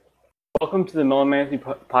Welcome to the Melomancy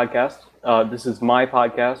podcast. This is my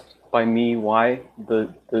podcast by me, Y,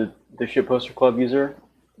 the Shitposter Club user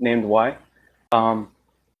named Y.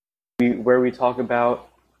 Where we talk about.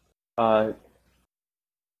 I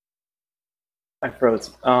froze.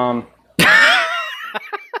 Do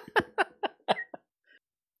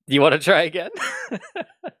you want to try again?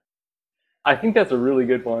 I think that's a really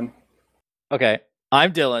good one. Okay,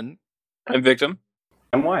 I'm Dylan. I'm Victim.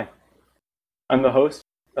 I'm Y. I'm the host.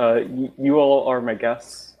 You all are my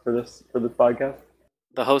guests for this podcast.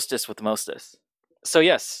 The hostess with the mostest. So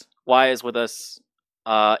yes, Y is with us.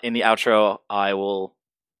 In the outro, I will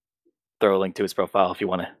throw a link to his profile if you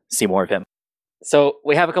want to see more of him. So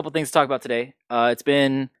we have a couple things to talk about today. It's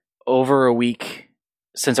been over a week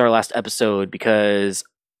since our last episode because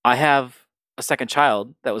I have a second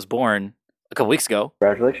child that was born a couple weeks ago.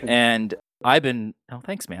 Congratulations. And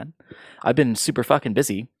thanks, man. I've been super fucking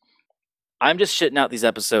busy. I'm just shitting out these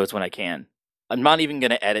episodes when I can. I'm not even going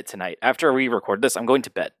to edit tonight. After we record this, I'm going to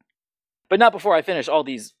bed. But not before I finish all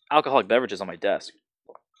these alcoholic beverages on my desk.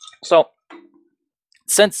 So,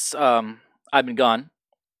 since I've been gone,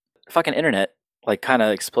 fucking internet kind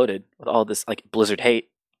of exploded with all this Blizzard hate,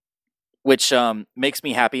 which makes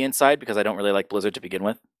me happy inside because I don't really like Blizzard to begin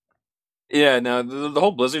with. Yeah, no, the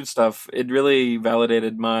whole Blizzard stuff, it really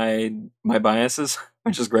validated my biases,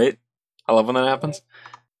 which is great. I love when that happens.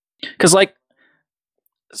 Because,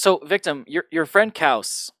 so Victim, your friend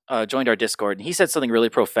Kaus joined our Discord, and he said something really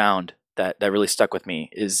profound that really stuck with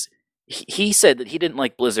me. Is he said that he didn't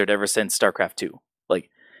like Blizzard ever since StarCraft 2.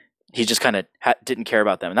 He just kind of didn't care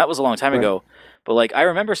about them, and that was a long time ago. But I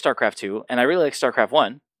remember StarCraft 2, and I really like StarCraft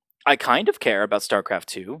 1. I kind of care about StarCraft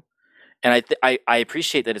 2, and I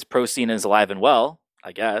appreciate that its pro scene is alive and well.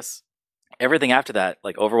 I guess everything after that,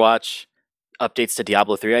 like Overwatch, updates to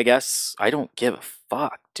Diablo 3, I guess, I don't give a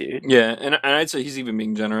fuck, dude. Yeah, and I'd say he's even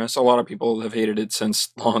being generous. A lot of people have hated it since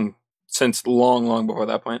long before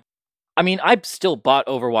that point. I mean, I still bought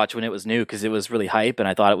Overwatch when it was new because it was really hype and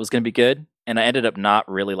I thought it was going to be good, and I ended up not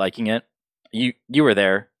really liking it. You were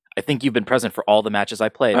there. I think you've been present for all the matches I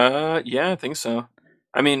played. Yeah, I think so.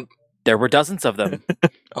 I mean, there were dozens of them.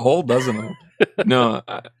 A whole dozen of them. No,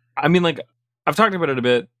 I mean, I've talked about it a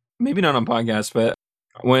bit, maybe not on podcasts, but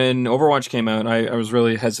when Overwatch came out, I was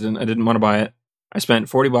really hesitant. I didn't want to buy it. I spent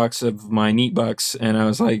 $40 of my neat bucks, and I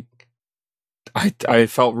was like, I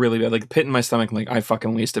felt really bad, like a pit in my stomach, like I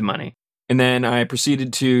fucking wasted money. And then I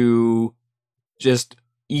proceeded to just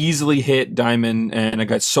easily hit Diamond, and I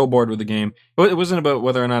got so bored with the game. It wasn't about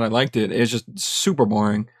whether or not I liked it. It was just super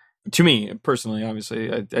boring. To me, personally,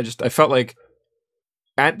 obviously. I felt like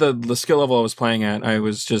at the skill level I was playing at, I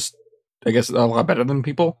was just, I guess, a lot better than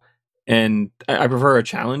people. And I prefer a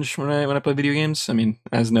challenge when I play video games. I mean,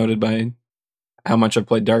 as noted by how much I've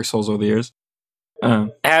played Dark Souls over the years.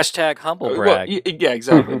 Hashtag humble brag. Well, yeah,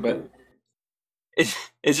 exactly. But it's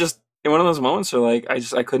just in one of those moments where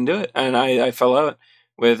I couldn't do it, and I fell out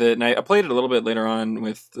with it. And I played it a little bit later on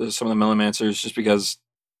with some of the Melomancers, just because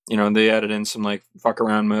they added in some fuck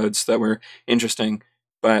around modes that were interesting.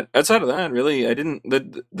 But outside of that, really, I didn't.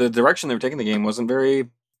 The direction they were taking the game wasn't very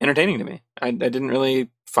entertaining to me. I didn't really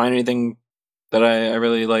find anything that I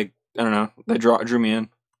really I don't know, that drew me in.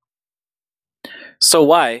 So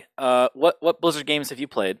why? What Blizzard games have you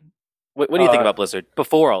played? What do you think about Blizzard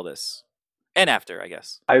before all this and after? I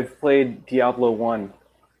guess I've played Diablo 1.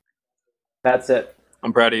 That's it.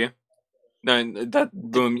 I'm proud of you. No, that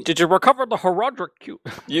boom. Did you recover the Herodric cube?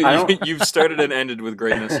 You've started and ended with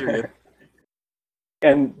greatness. You're good.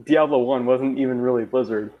 And Diablo 1 wasn't even really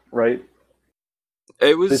Blizzard, right?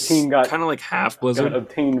 It was the team got kind of half Blizzard. Got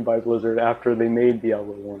obtained by Blizzard after they made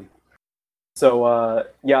Diablo 1. So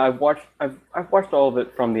yeah, I've watched all of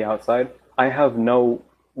it from the outside. I have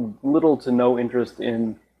little to no interest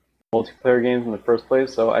in multiplayer games in the first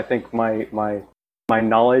place, so I think my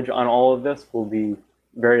knowledge on all of this will be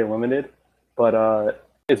very limited. But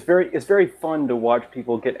it's very fun to watch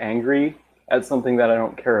people get angry at something that I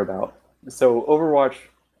don't care about. So Overwatch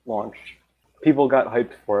launched, people got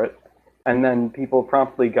hyped for it, and then people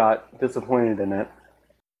promptly got disappointed in it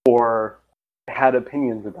or had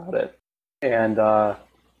opinions about it. And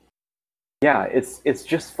yeah, it's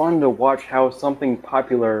just fun to watch how something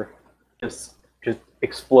popular just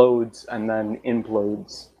explodes and then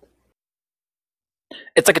implodes.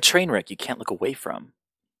 It's like a train wreck you can't look away from.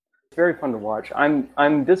 It's very fun to watch.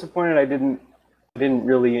 I'm disappointed I didn't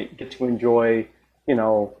really get to enjoy,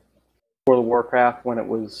 World of Warcraft when it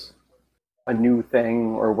was a new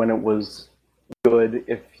thing, or when it was good,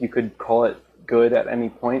 if you could call it good at any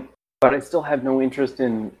point. But I still have no interest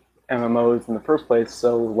in MMOs in the first place,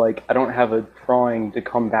 so I don't have a drawing to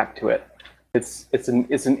come back to it. It's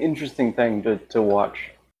an interesting thing to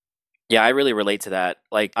watch. Yeah, I really relate to that.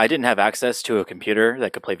 Like, I didn't have access to a computer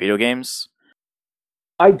that could play video games.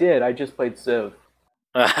 I did. I just played Civ.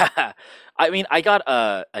 I mean, I got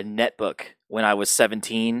a netbook when I was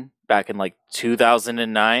 17 back in like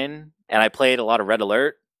 2009, and I played a lot of Red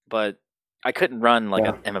Alert, but I couldn't run like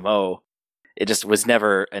Yeah. an MMO. It just was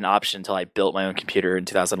never an option until I built my own computer in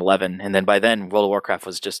 2011, and then by then World of Warcraft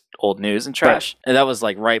was just old news and trash. And that was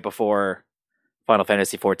like right before Final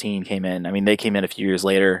Fantasy 14 came in. I mean, they came in a few years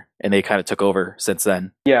later, and they kind of took over since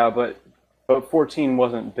then. Yeah, but 14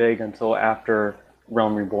 wasn't big until after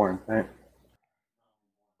Realm Reborn, right?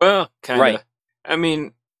 Well, kind of. Right. I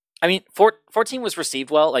mean, 14 was received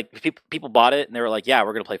well. Like people bought it and they were like, "Yeah,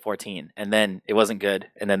 we're gonna play 14," and then it wasn't good,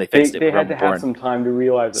 and then they fixed it. They with had Realm to have Reborn. some time to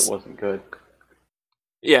realize it wasn't good.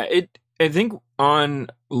 yeah, I think on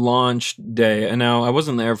launch day, and now I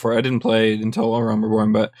wasn't there for it. I didn't play it until Realm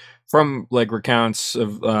Reborn, but from like recounts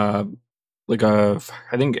of I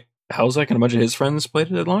think Halzak and a bunch of his friends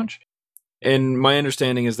played it at launch. And my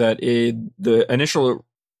understanding is that the initial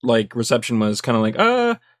like reception was kind of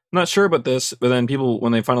like, not sure about this, but then people,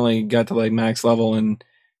 when they finally got to like max level and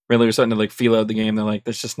really were starting to like feel out the game, they're like,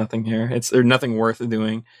 there's just nothing here. There's nothing worth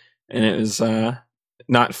doing, and it was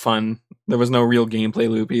not fun. There was no real gameplay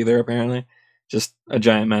loop either, apparently. Just a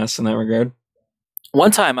giant mess in that regard.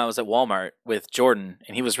 One time I was at Walmart with Jordan,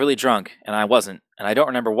 and he was really drunk, and I wasn't, and I don't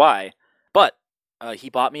remember why, but he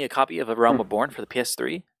bought me a copy of A Realm Reborn for the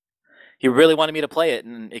PS3. He really wanted me to play it,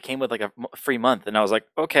 and it came with like a free month, and I was like,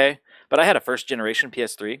 okay. But I had a first generation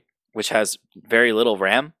PS3, which has very little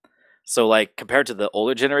RAM. So like compared to the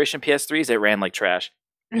older generation PS3s, it ran like trash.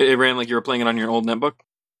 It ran like you were playing it on your old netbook.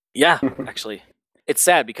 Yeah, actually. It's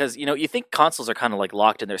sad because, you think consoles are kind of like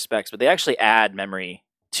locked in their specs, but they actually add memory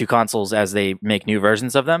to consoles as they make new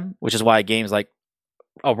versions of them, which is why games like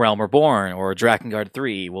A Realm Reborn or Drakengard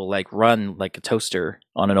 3 will like run like a toaster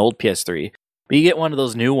on an old PS3. But you get one of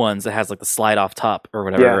those new ones that has like the slide off top or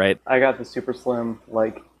whatever, Yeah, right? I got the Super Slim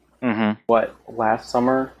Mm-hmm. last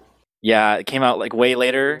summer? Yeah, it came out like way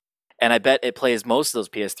later, and I bet it plays most of those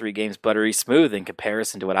PS3 games buttery smooth in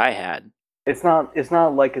comparison to what I had. It's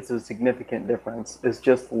not like it's a significant difference. It's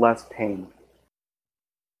just less pain.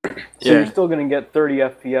 So you're still going to get 30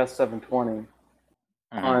 FPS 720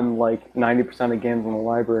 on like 90% of games in the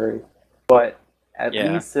library, but at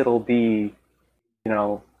least it'll be,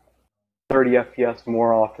 30 FPS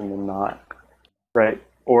more often than not, right?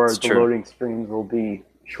 Or It's the true. loading screens will be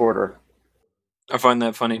shorter. I find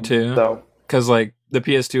that funny too. So Because like the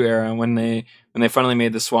PS2 era, when they finally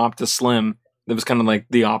made the swap to Slim, it was kind of like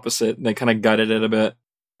the opposite. They kind of gutted it a bit.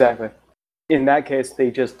 exactly. In that case,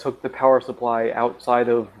 they just took the power supply outside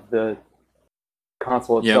of the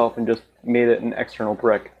console itself and just made it an external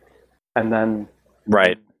brick. And then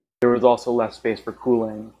Right. there was also less space for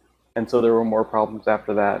cooling. And so there were more problems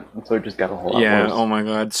after that. And so it just got a whole lot worse. Oh my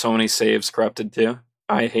god, so many saves corrupted too.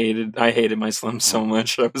 I hated my Slim so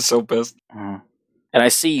much. I was so pissed. Mhm. And I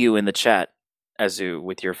see you in the chat, Azu,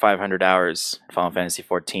 with your 500 hours in Final Fantasy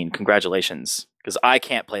 14. Congratulations, because I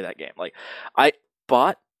can't play that game. Like, I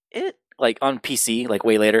bought it like on PC like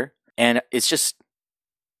way later, and it's just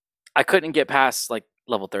I couldn't get past like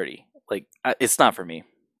level 30. Like, it's not for me.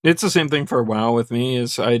 It's the same thing for a while with me.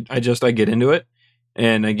 Is I get into it,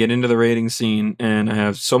 and I get into the raiding scene, and I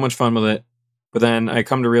have so much fun with it. But then I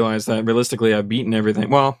come to realize that realistically, I've beaten everything.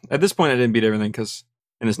 Well, at this point, I didn't beat everything because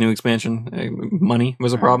in this new expansion, money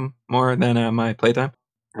was a problem more than my playtime.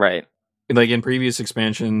 Right. Like in previous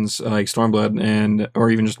expansions, like Stormblood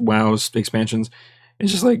or even just WoW's expansions,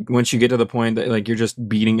 it's just like once you get to the point that like you're just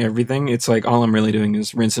beating everything, it's like all I'm really doing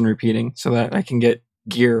is rinse and repeating so that I can get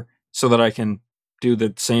gear so that I can do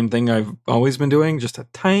the same thing I've always been doing, just a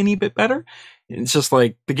tiny bit better. It's just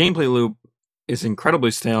like the gameplay loop is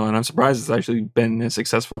incredibly stale, and I'm surprised it's actually been as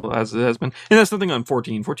successful as it has been. And that's nothing on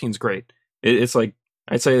 14. 14's great. It's like,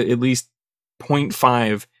 I'd say at least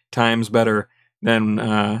 0.5 times better than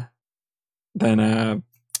or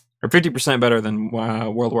 50% better than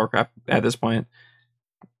World of Warcraft at this point.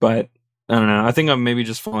 But I don't know. I think I'm maybe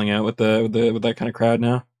just falling out with that kind of crowd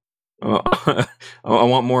now. I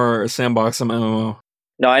want more sandbox MMO.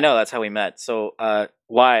 No, I know, that's how we met. So,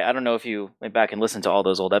 why? I don't know if you went back and listened to all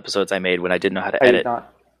those old episodes I made when I didn't know how to I edit, did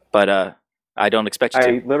not. but I don't expect you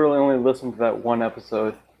I literally only listened to that one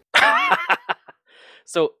episode. to.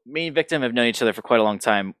 So, me and Victim have known each other for quite a long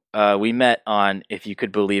time. We met on, if you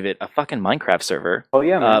could believe it, a fucking Minecraft server. Oh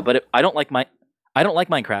yeah, man. But I don't like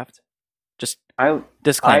Minecraft. Just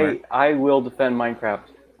disclaimer. I will defend Minecraft.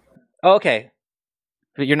 Oh, okay.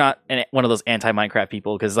 You're not one of those anti-Minecraft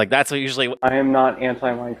people, because like that's what usually I am not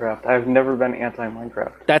anti-Minecraft. I've never been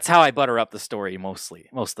anti-Minecraft. that's how I butter up the story most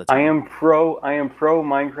of the time. I am pro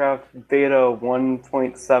Minecraft beta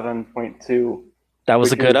 1.7.2. That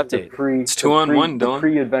was a good update. It's 2-on-1, the Dylan.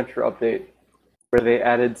 pre-adventure update where they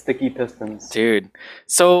added sticky pistons. Dude.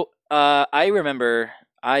 So I remember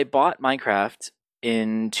I bought Minecraft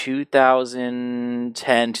in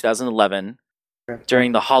 2010, 2011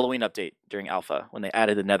 during the Halloween update during Alpha when they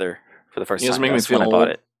added the Nether for the first You guys time. make me That's feel when I bought old.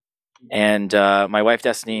 it. And my wife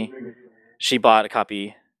Destiny, she bought a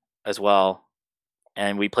copy as well,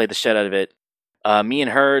 and we played the shit out of it. Me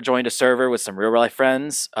and her joined a server with some real life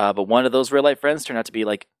friends, but one of those real life friends turned out to be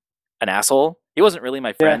like an asshole. He wasn't really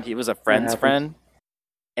my friend; he was a friend's friend.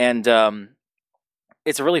 And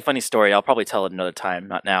it's a really funny story. I'll probably tell it another time,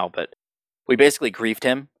 not now. But we basically griefed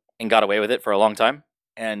him and got away with it for a long time,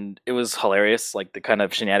 and it was hilarious. Like the kind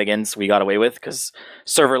of shenanigans we got away with because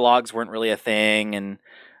server logs weren't really a thing, and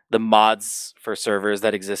the mods for servers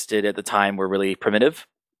that existed at the time were really primitive,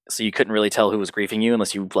 so you couldn't really tell who was griefing you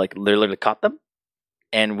unless you like literally caught them.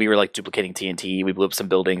 And we were like duplicating TNT. We blew up some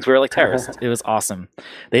buildings. We were like terrorists. It was awesome.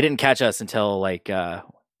 They didn't catch us until like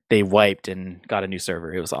they wiped and got a new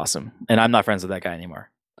server. It was awesome. And I'm not friends with that guy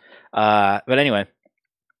anymore. But anyway,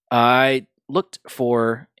 I looked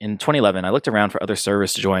in 2011, I looked around for other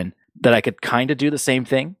servers to join that I could kind of do the same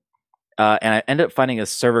thing. And I ended up finding a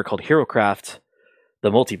server called HeroCraft,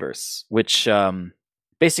 the Multiverse, which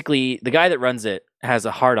basically the guy that runs it has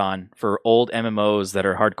a hard-on for old MMOs that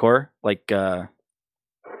are hardcore. Like,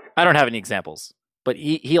 I don't have any examples, but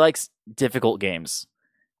he likes difficult games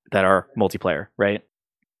that are multiplayer, right?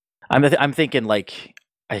 I'm thinking like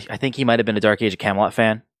I think he might have been a Dark Age of Camelot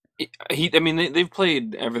fan. They've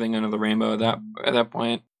played everything under the rainbow at that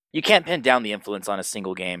point. You can't pin down the influence on a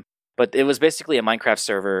single game, but it was basically a Minecraft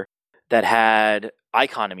server that had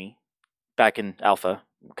Economy back in Alpha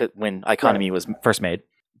when Economy was first made.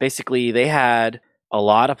 Basically, they had a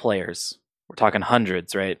lot of players. We're talking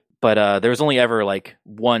hundreds, right? But there was only ever like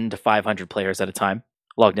 1 to 500 players at a time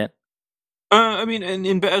logged in.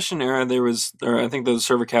 In Bastion era, I think the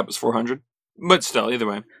server cap was 400. But still, either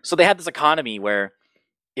way. So they had this economy where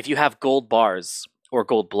if you have gold bars or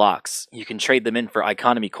gold blocks, you can trade them in for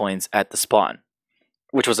economy coins at the spawn,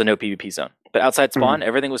 which was a no PvP zone. But outside spawn,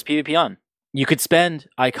 everything was PvP on. You could spend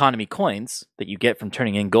economy coins that you get from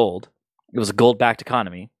turning in gold. It was a gold-backed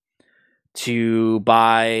economy to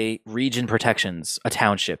buy region protections, a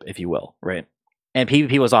township, if you will, right? And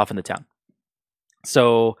PvP was off in the town.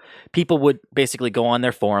 So people would basically go on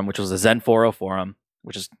their forum, which was a Zen4o forum,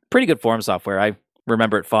 which is pretty good forum software. I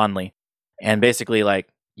remember it fondly. And basically, like,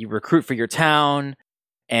 you recruit for your town,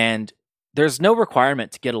 and there's no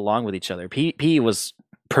requirement to get along with each other. PvP was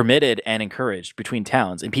permitted and encouraged between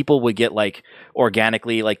towns, and people would get, like,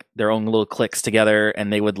 organically, like, their own little cliques together,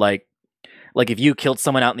 and they would, like if you killed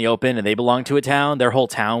someone out in the open and they belonged to a town, their whole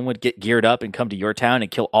town would get geared up and come to your town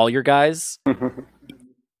and kill all your guys.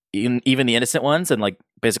 Even the innocent ones, and like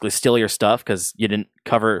basically steal your stuff because you didn't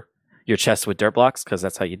cover your chests with dirt blocks because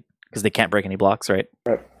they can't break any blocks, right?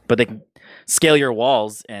 But they can scale your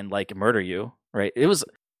walls and like murder you, right?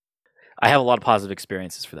 I have a lot of positive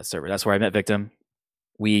experiences for that server. That's where I met Victim.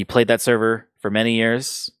 We played that server for many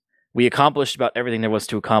years. We accomplished about everything there was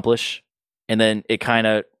to accomplish, and then it kind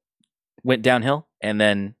of went downhill.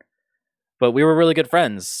 But we were really good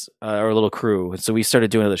friends, our little crew, so we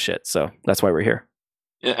started doing other shit. So that's why we're here.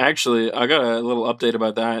 Yeah, actually, I got a little update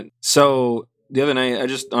about that. So the other night, I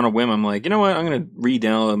just on a whim, I'm like, you know what? I'm gonna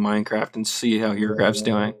re-download Minecraft and see how HeroCraft's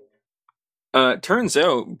doing. Turns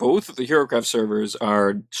out both of the HeroCraft servers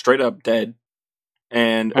are straight up dead,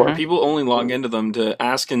 and people only log into them to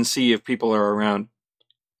ask and see if people are around.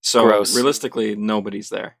 So realistically, nobody's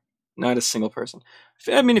there, not a single person.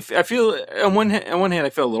 I mean, I feel on one hand,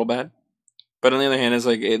 I feel a little bad, but on the other hand, it's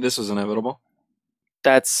like this was inevitable.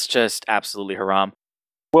 That's just absolutely haram.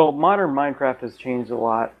 Well, modern Minecraft has changed a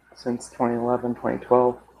lot since 2011,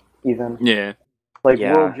 2012, even. Yeah.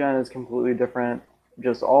 World Gen is completely different.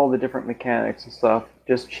 Just all the different mechanics and stuff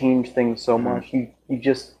just change things so much.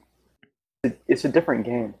 It's a different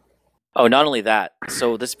game. Oh, not only that.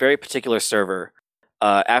 So this very particular server,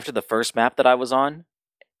 after the first map that I was on,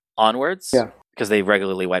 onwards, because they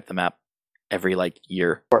regularly wipe the map every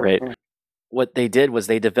year, right? Yeah. What they did was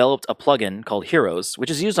they developed a plugin called Heroes, which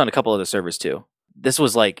is used on a couple other servers too. This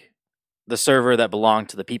was like the server that belonged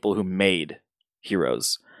to the people who made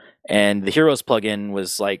Heroes. And the Heroes plugin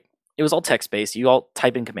was it was all text-based. You all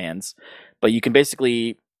type in commands, but you can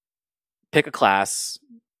basically pick a class,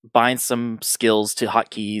 bind some skills to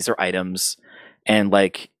hotkeys or items, And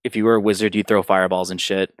like if you were a wizard, you'd throw fireballs and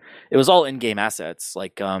shit. It was all in-game assets.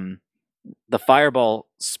 Like the fireball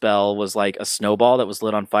spell was like a snowball that was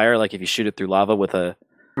lit on fire, like if you shoot it through lava with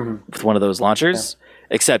one of those launchers.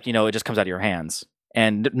 Except, you know, it just comes out of your hands.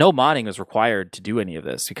 And no modding is required to do any of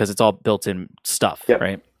this because it's all built-in stuff,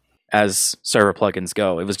 right? As server plugins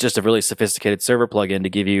go. It was just a really sophisticated server plugin to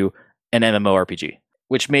give you an MMORPG,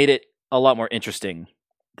 which made it a lot more interesting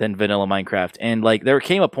than vanilla Minecraft. And like there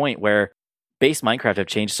came a point where base Minecraft have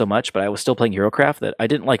changed so much, but I was still playing HeroCraft that I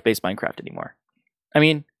didn't like base Minecraft anymore. I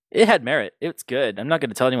mean, it had merit. It's good. I'm not going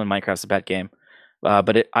to tell anyone Minecraft's a bad game,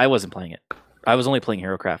 but I wasn't playing it. I was only playing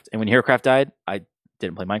HeroCraft. And when HeroCraft died, I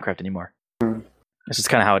didn't play Minecraft anymore. It's just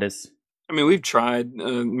kind of how it is. I mean, we've tried,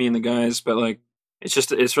 me and the guys, but like,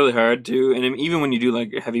 it's really hard to, and even when you do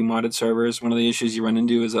like heavy modded servers, one of the issues you run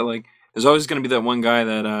into is that like, there's always going to be that one guy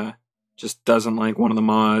that just doesn't like one of the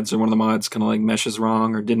mods, or one of the mods kind of like meshes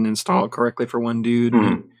wrong or didn't install it correctly for one dude.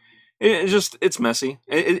 And it's messy.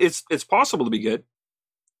 It's possible to be good.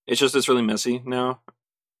 It's really messy now.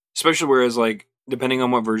 Especially whereas like, depending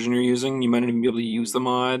on what version you're using, you might not even be able to use the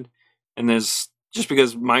mod. And there's, just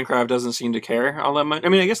because Minecraft doesn't seem to care all that much. I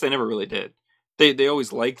mean, I guess they never really did. They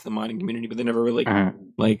always liked the modding community, but they never really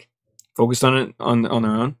like focused on it on their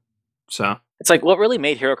own. So it's like what really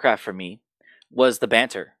made HeroCraft for me was the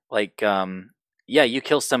banter. Like, you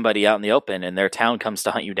kill somebody out in the open, and their town comes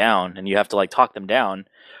to hunt you down, and you have to like talk them down.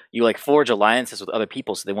 You like forge alliances with other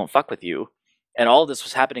people so they won't fuck with you. And all of this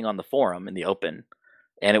was happening on the forum in the open,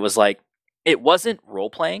 and it was like it wasn't role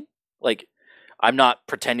playing. Like, I'm not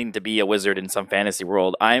pretending to be a wizard in some fantasy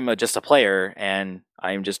world. I'm just a player, and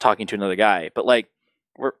I'm just talking to another guy. But like,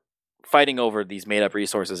 we're fighting over these made-up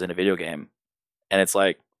resources in a video game, and it's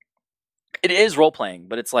like, it is role-playing,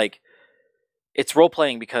 but it's like, it's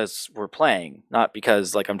role-playing because we're playing, not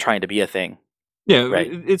because like I'm trying to be a thing. Yeah, right?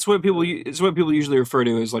 It's what people usually refer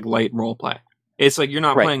to as like light role play. It's like you're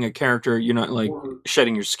not playing a character, you're not like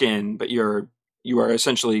shedding your skin, but you are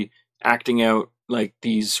essentially acting out like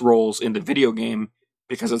these roles in the video game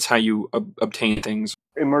because it's how you obtain things.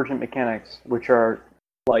 Emergent mechanics, which are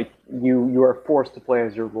like you are forced to play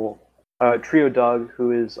as your role. Trio Doug,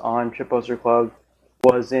 who is on Shitposter Club,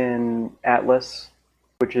 was in Atlas,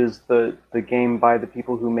 which is the game by the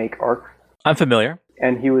people who make Ark. I'm familiar.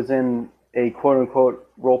 And he was in a quote-unquote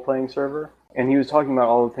role-playing server, and he was talking about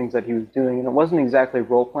all the things that he was doing, and it wasn't exactly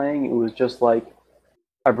role-playing, it was just like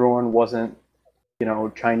everyone wasn't,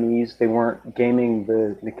 Chinese. They weren't gaming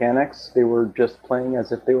the mechanics. They were just playing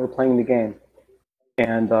as if they were playing the game.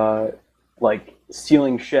 And, like,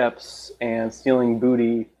 stealing ships and stealing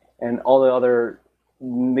booty and all the other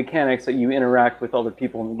mechanics that you interact with other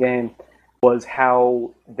people in the game was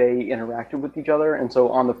how they interacted with each other. And so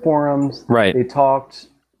on the forums, they talked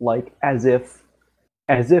like as if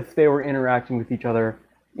they were interacting with each other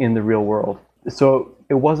in the real world. So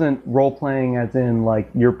it wasn't role-playing as in, like,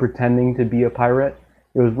 you're pretending to be a pirate.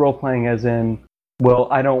 It was role-playing as in, well,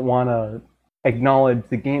 I don't want to acknowledge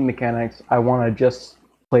the game mechanics. I want to just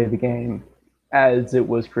play the game as it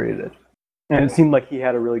was created. And it seemed like he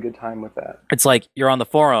had a really good time with that. It's like, you're on the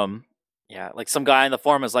forum. Yeah, like some guy in the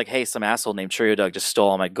forum is like, hey, some asshole named Trio Doug just stole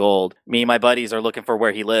all my gold. Me and my buddies are looking for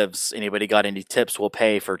where he lives. Anybody got any tips? We'll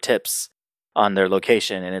pay for tips on their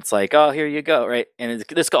location. And it's like, oh, here you go, right? And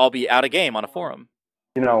this could all be out of game on a forum.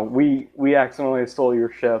 We accidentally stole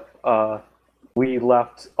your ship. We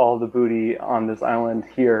left all the booty on this island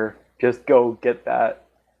here. Just go get that.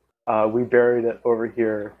 We buried it over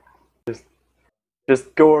here.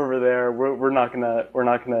 Just go over there. We're not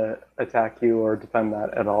gonna attack you or defend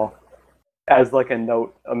that at all. As like a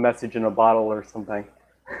note, a message in a bottle or something.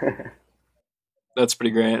 That's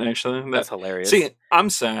pretty great, actually. That's hilarious. See, I'm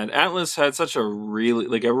sad. Atlas had such a really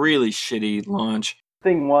shitty launch.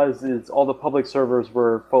 Thing is all the public servers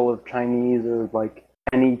were full of Chinese or like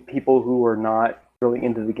any people who were not really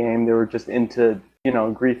into the game. They were just into,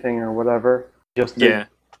 griefing or whatever, just to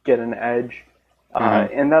get an edge.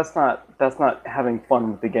 And that's not having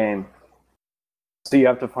fun with the game. So you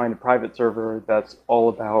have to find a private server that's all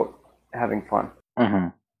about having fun. Mm-hmm.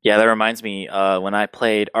 Yeah, that reminds me, when I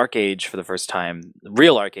played ArcAge for the first time,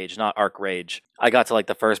 real ArcAge, not Arc Rage, I got to like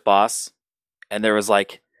the first boss, and there was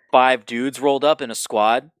like 5 dudes rolled up in a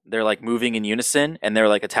squad. They're like moving in unison, and they're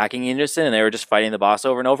like attacking in unison, and they were just fighting the boss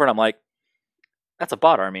over and over, and I'm like, that's a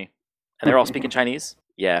bot army. And they're all speaking Chinese?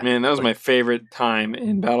 Yeah. Man, that was my favorite time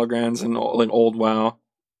in Battlegrounds and like old WoW.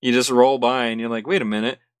 You just roll by, and you're like, wait a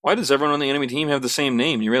minute. Why does everyone on the enemy team have the same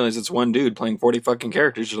name? You realize it's one dude playing 40 fucking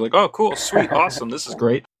characters. You're like, oh, cool, sweet, awesome, this is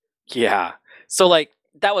great. Yeah. So, like,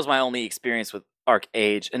 that was my only experience with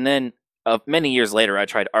ArcAge. And then many years later, I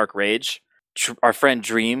tried Arc Rage. our friend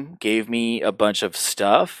Dream gave me a bunch of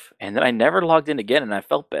stuff, and then I never logged in again, and I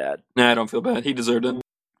felt bad. Nah, I don't feel bad. He deserved it.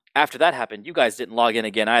 After that happened, you guys didn't log in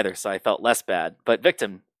again either, so I felt less bad. But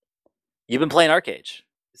Victim, you've been playing Arcade.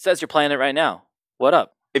 It says you're playing it right now. What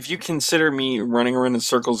up? If you consider me running around in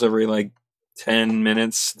circles every 10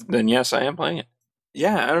 minutes, then yes, I am playing it.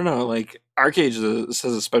 Yeah, I don't know. Arcade has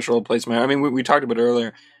a special place in my heart. I mean, we talked about it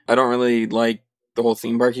earlier. I don't really like the whole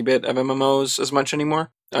theme parky bit of MMOs as much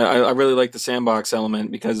anymore. I really like the sandbox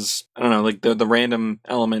element because, I don't know, the random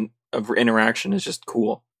element of interaction is just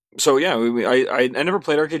cool. So yeah, I never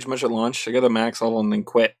played Arcade much at launch. I got a max level and then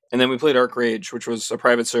quit. And then we played Arc Rage, which was a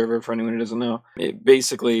private server for anyone who doesn't know.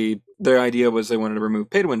 Basically, their idea was they wanted to remove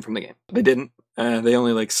pay to win from the game. They didn't. They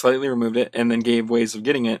only slightly removed it and then gave ways of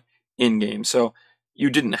getting it in game. So you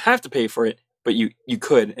didn't have to pay for it, but you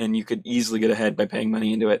could, and you could easily get ahead by paying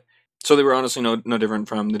money into it. So they were honestly no different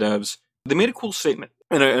from the devs. They made a cool statement,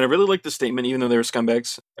 and I really liked the statement, even though they were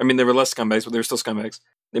scumbags. I mean, they were less scumbags, but they were still scumbags.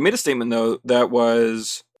 They made a statement, though, that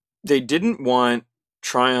was they didn't want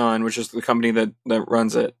Tryon, which is the company that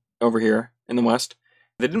runs it over here in the West,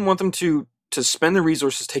 they didn't want them to spend their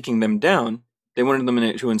resources taking them down. They wanted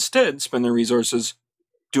them to instead spend their resources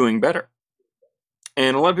doing better.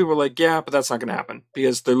 And a lot of people were like, yeah, but that's not going to happen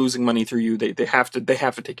because they're losing money through you. They have to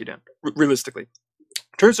take you down, realistically.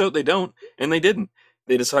 Turns out they don't, and they didn't.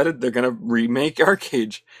 They decided they're going to remake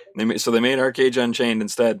Arcade. So they made Arcade Unchained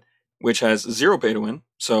instead, which has 0 pay to win,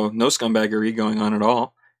 so no scumbaggery going on at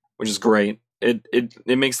all, which is great. It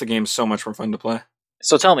makes the game so much more fun to play.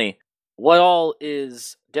 So tell me, what all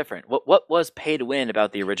is different? What was pay to win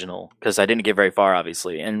about the original? Because I didn't get very far,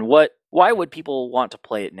 obviously. And why would people want to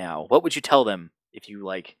play it now? What would you tell them if you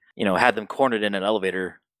had them cornered in an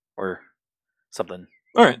elevator or something?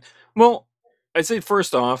 All right. Well, I'd say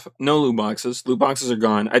first off, no loot boxes. Loot boxes are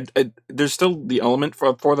gone. There's still the element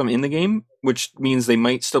for them in the game, which means they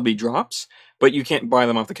might still be drops, but you can't buy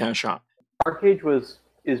them off the cash shop. Arcade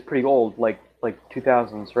is pretty old, like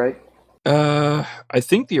 2000s, right? I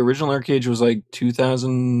think the original Arcade was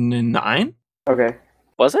 2009. Okay.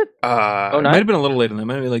 Was it? It might have been a little later than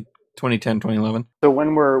that. Maybe 2010, 2011. So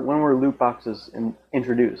when were loot boxes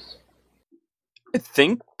introduced? I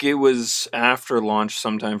think it was after launch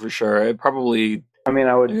sometime for sure. I would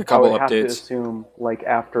a couple have to updates. assume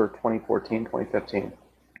after 2014, 2015.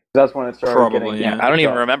 That's when it started Probably, getting yeah. I don't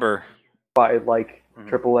even remember. by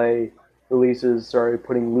AAA releases started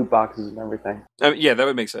putting loot boxes and everything. Yeah, that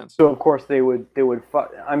would make sense. So of course they would.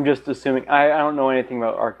 I'm just assuming. I don't know anything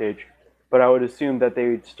about Arcade, but I would assume that they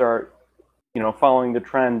would start, following the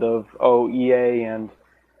trend of EA and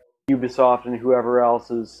Ubisoft and whoever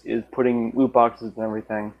else is putting loot boxes and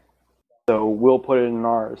everything. So we'll put it in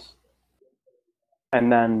ours,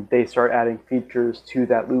 and then they start adding features to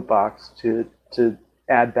that loot box to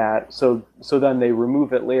add that. So then they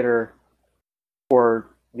remove it later, or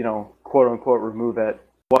quote unquote remove it.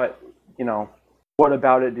 What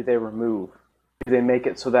about it do they remove? Do they make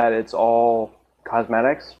it so that it's all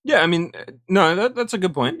cosmetics? Yeah, I mean, no, that's a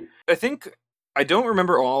good point. I don't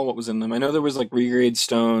remember all what was in them. I know there was regrade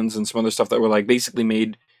stones and some other stuff that were basically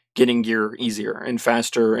made getting gear easier and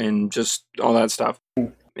faster and just all that stuff.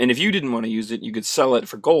 And if you didn't want to use it, you could sell it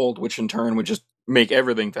for gold, which in turn would just make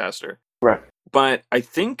everything faster. Right. But I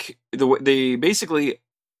think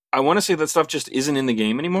I want to say that stuff just isn't in the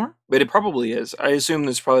game anymore, but it probably is. I assume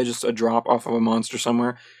there's probably just a drop off of a monster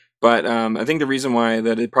somewhere. But I think the reason why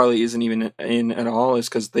that it probably isn't even in at all is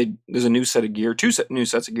because there's a new set of gear, new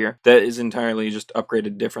sets of gear that is entirely just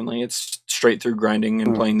upgraded differently. It's straight through grinding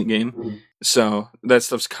and playing the game. So that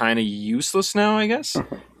stuff's kind of useless now, I guess.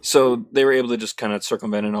 So they were able to just kind of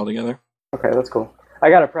circumvent it altogether. Okay, that's cool.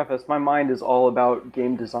 I gotta preface, my mind is all about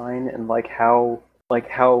game design and how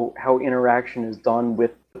interaction is done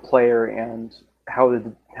with the player and how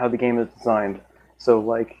the game is designed. So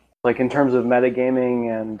in terms of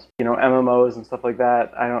metagaming and MMOs and stuff like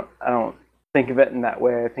that, I don't think of it in that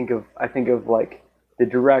way. I think of the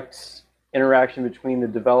direct interaction between the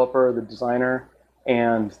developer, the designer,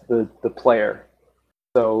 and the player.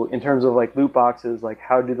 So in terms of loot boxes,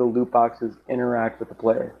 how do the loot boxes interact with the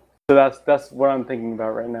player? So that's what I'm thinking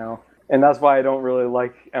about right now, and that's why I don't really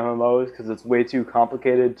like MMOs, because it's way too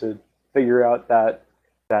complicated to figure out that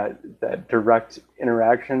direct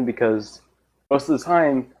interaction. Because most of the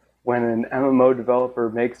time, when an MMO developer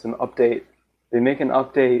makes an update, they make an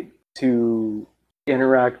update to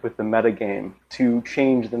interact with the metagame, to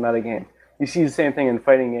change the metagame. You see the same thing in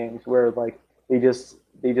fighting games where they just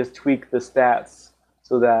tweak the stats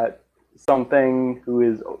so that something who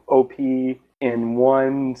is OP in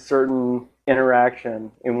one certain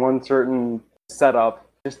interaction, in one certain setup,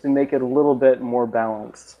 just to make it a little bit more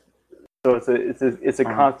balanced. So it's a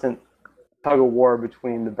Uh-huh. constant tug of war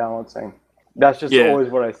between the balancing. That's just Yeah. always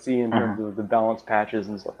what I see in terms of the balance patches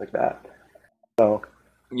and stuff like that. So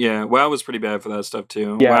Yeah, WoW was pretty bad for that stuff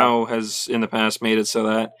too. Yeah. WoW has in the past made it so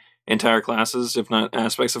that entire classes, if not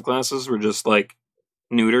aspects of classes, were just like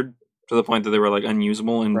neutered to the point that they were like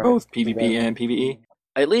unusable in Right. both PvP Exactly. and PvE.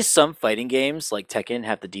 At least some fighting games like Tekken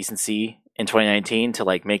have the decency in 2019 to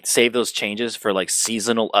like save those changes for like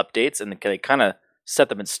seasonal updates, and they kind of set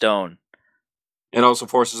them in stone. It also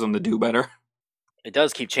forces them to do better. It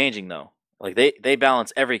does keep changing though. Like they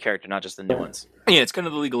balance every character, not just the new ones. Yeah, it's kind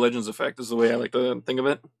of the League of Legends effect is the way I like to think of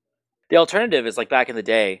it. The alternative is like back in the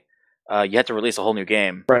day, you had to release a whole new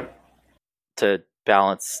game Right. to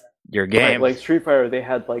balance your game. Like Street Fighter, they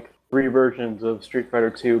had like 3 versions of Street Fighter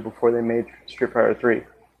 2 before they made Street Fighter 3.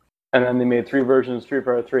 And then they made 3 versions of Street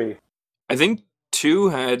Fighter 3. I think 2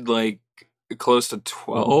 had like close to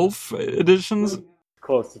 12 editions.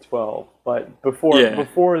 Close to 12. But before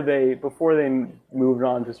they moved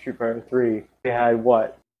on to Street Fighter 3, they had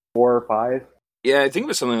what? 4 or 5? Yeah, I think it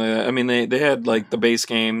was something like that. I mean, they had like the base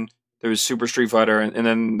game. There was Super Street Fighter, and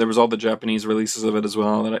then there was all the Japanese releases of it as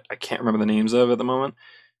well that I can't remember the names of at the moment.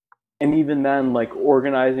 And even then, like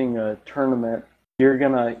organizing a tournament, you're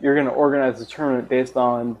gonna organize a tournament based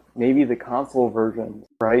on maybe the console versions,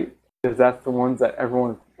 right? Because that's the ones that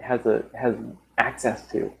everyone has access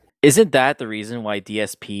to. Isn't that the reason why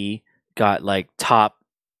DSP got like top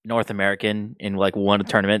North American in like one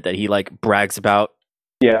tournament that he like brags about?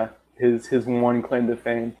 Yeah, his one claim to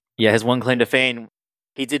fame. Yeah, his one claim to fame.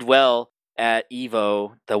 He did well at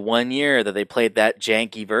EVO the one year that they played that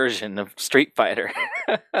janky version of Street Fighter.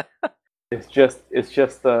 It's just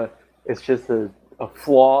a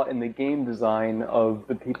flaw in the game design of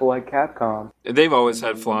the people at Capcom. They've always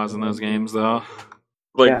had flaws in those games, though.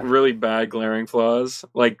 Like really bad, glaring flaws,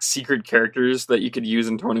 like secret characters that you could use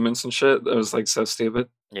in tournaments and shit. That was like so stupid.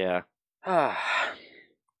 Yeah.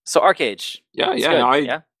 So Arcade. Yeah, It's yeah. good, No,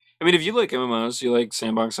 yeah. I mean, if you like MMOs, you like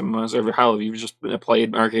sandbox MMOs, or hell, if you've just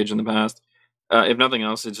played Arcade in the past, if nothing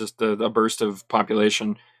else, it's just a burst of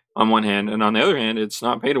population on one hand, and on the other hand, it's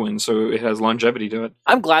not pay to win, so it has longevity to it.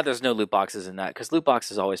 I'm glad there's no loot boxes in that, because loot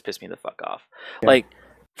boxes always piss me the fuck off. Yeah. Like,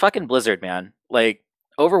 fucking Blizzard, man. Like,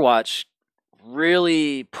 Overwatch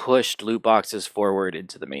really pushed loot boxes forward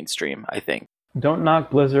into the mainstream, I think. Don't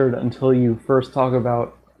knock Blizzard until you first talk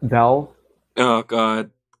about Valve, Oh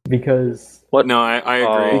god. because What? No, I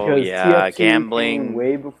agree. Oh, because yeah, TF2 gambling. came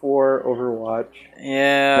way before Overwatch.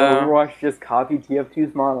 Yeah. Overwatch just copied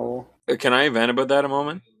TF2's model. Can I vent about that a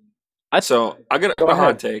moment? Go I got Go a hot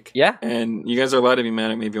ahead. take. Yeah. And you guys are allowed to be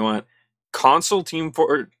mad at me if you want. Console Team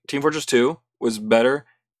Fortress 2 was better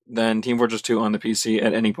than Team Fortress 2 on the PC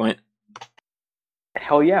at any point.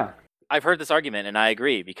 Hell yeah. I've heard this argument, and I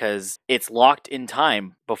agree, because it's locked in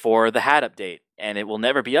time before the HAT update, and it will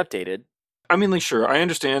never be updated. I mean, like, sure, I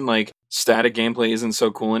understand, like, static gameplay isn't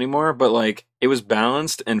so cool anymore, but, like, it was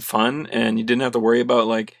balanced and fun, and you didn't have to worry about,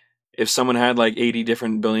 like, if someone had, like, 80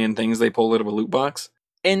 different billion things they pulled out of a loot box.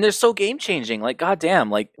 And they're so game changing. Like,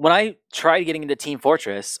 goddamn. Like, when I tried getting into Team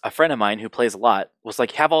Fortress, a friend of mine who plays a lot was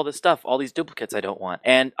like, have all this stuff, all these duplicates I don't want.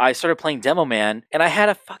 And I started playing Demo Man, and I had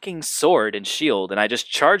a fucking sword and shield, and I just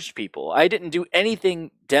charged people. I didn't do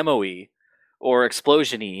anything demo-y or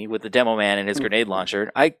explosion-y with the Demo Man and his grenade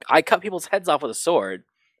launcher. I cut people's heads off with a sword.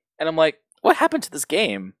 And I'm like, what happened to this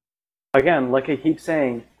game? Again, like I keep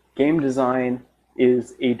saying, game design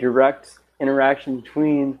is a direct interaction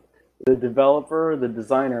between the developer, the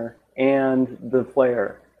designer, and the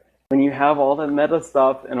player. When you have all that meta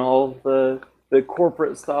stuff and all the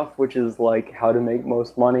corporate stuff, which is like how to make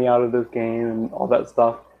most money out of this game and all that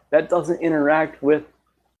stuff, that doesn't interact with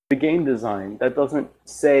the game design. That doesn't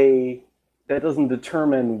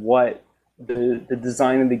determine what the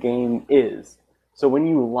design of the game is. So when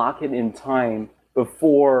you lock it in time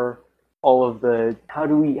before all of the how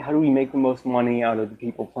do we make the most money out of the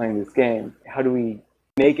people playing this game? How do we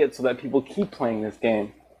make it so that people keep playing this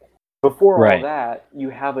game? Before Right. all that, you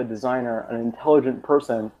have a designer, an intelligent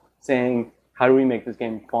person saying, how do we make this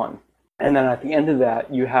game fun? And then at the end of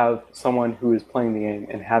that, you have someone who is playing the game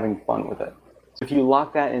and having fun with it. So if you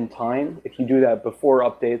lock that in time, if you do that before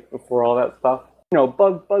updates, before all that stuff,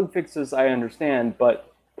 bug fixes I understand,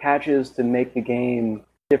 but patches to make the game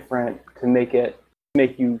different,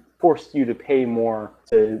 to force you to pay more,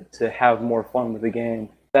 to have more fun with the game,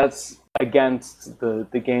 that's against the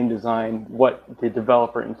game design, what the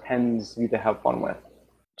developer intends you to have fun with.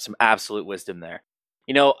 Some absolute wisdom there.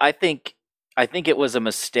 I think it was a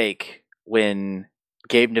mistake when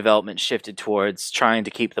game development shifted towards trying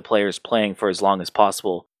to keep the players playing for as long as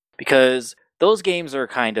possible, because those games are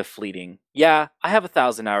kind of fleeting. Yeah, I have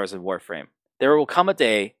 1,000 hours of Warframe. There will come a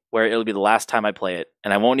day where it'll be the last time I play it,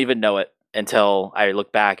 and I won't even know it until I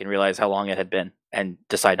look back and realize how long it had been and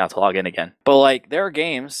decide not to log in again. But like, there are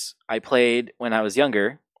games I played when I was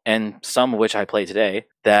younger, and some of which I play today,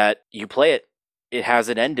 that you play it, it has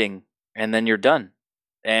an ending, and then you're done.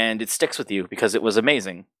 And it sticks with you because it was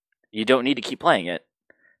amazing. You don't need to keep playing it.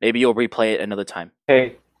 Maybe you'll replay it another time.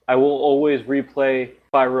 Hey, I will always replay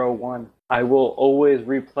Spyro 1. I will always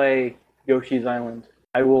replay Yoshi's Island.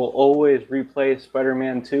 I will always replay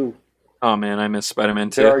Spider-Man 2. Oh man, I miss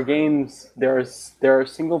Spider-Man 2. There are games, there are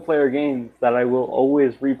single-player games that I will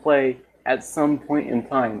always replay at some point in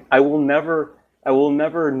time. I will never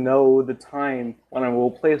know the time when I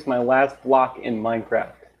will place my last block in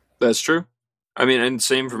Minecraft. That's true. I mean, and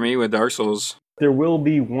same for me with Dark Souls. There will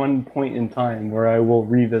be one point in time where I will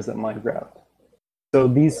revisit Minecraft. So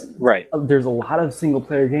there's a lot of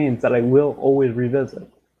single-player games that I will always revisit.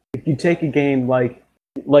 If you take a game like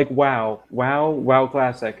WoW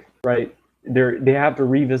Classic, right? They have to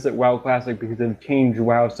revisit WoW Classic because they've changed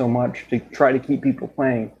WoW so much to try to keep people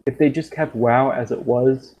playing. If they just kept WoW as it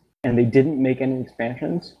was and they didn't make any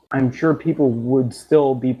expansions, I'm sure people would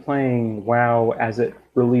still be playing WoW as it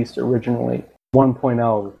released originally.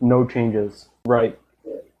 1.0, no changes, right?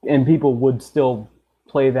 And people would still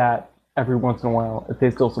play that every once in a while if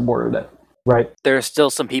they still supported it, right? There are still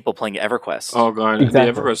some people playing EverQuest. Oh god,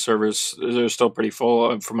 Exactly. the EverQuest servers, they're still pretty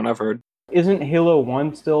full from what I've heard. Isn't Halo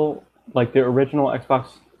 1 still, like the original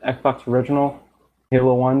Xbox original,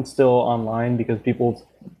 Halo 1 still online because people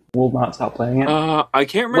will not stop playing it? I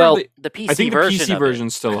can't remember. Well, the PC I think the version PC of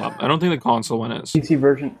version's still up. I don't think the console one is. PC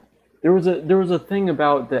version. There was a thing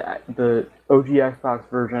about the OG Xbox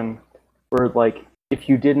version where like if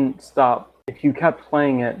you kept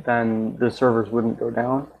playing it, then the servers wouldn't go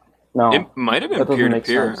down. No, It might have been that doesn't make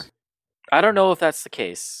peer-to-peer. sense. I don't know if that's the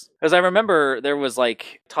case. Because I remember there was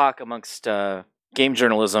like talk amongst game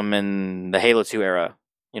journalism in the Halo 2 era,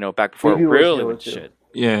 back before Maybe it it was really Halo went 2. shit.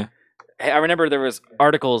 Yeah. I remember there was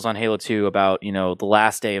articles on Halo 2 about, the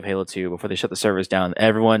last day of Halo 2 before they shut the servers down.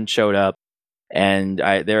 Everyone showed up, and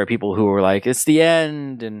there are people who were like, it's the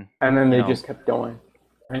end, and And then they just kept going.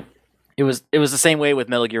 it was the same way with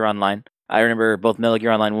Metal Gear Online. I remember both Metal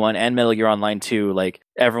Gear Online 1 and Metal Gear Online 2, like,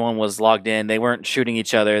 everyone was logged in. They weren't shooting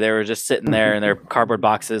each other. They were just sitting there in their cardboard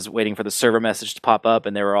boxes waiting for the server message to pop up,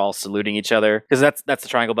 and they were all saluting each other. Because that's the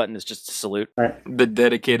triangle button, is just to salute. The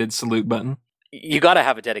dedicated salute button. You got to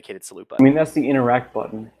have a dedicated salute I button. mean, that's the interact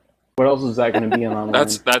button. What else is that going to be in online?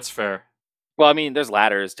 That's fair. Well, I mean, there's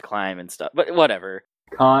ladders to climb and stuff, but whatever.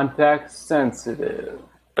 Context sensitive.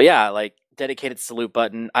 But yeah, like, dedicated salute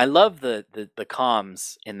button. I love the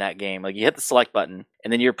comms in that game. Like, you hit the select button,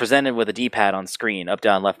 and then you're presented with a D-pad on screen, up,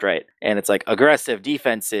 down, left, right. And it's like aggressive,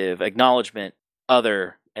 defensive, acknowledgement,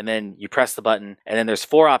 other, and then you press the button, and then there's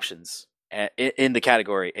 4 options in the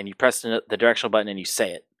category, and you press the directional button and you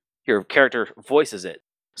say it. Your character voices it.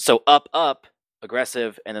 So up,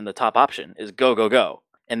 aggressive, and then the top option is go, go, go.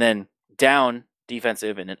 And then down,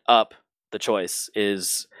 defensive, and then up, the choice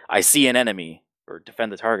is I see an enemy, or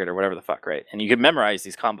defend the target, or whatever the fuck, right? And you can memorize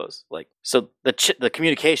these combos. Like, so the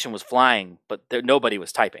communication was flying, but nobody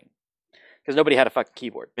was typing because nobody had a fucking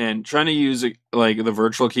keyboard. And trying to use like the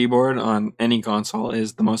virtual keyboard on any console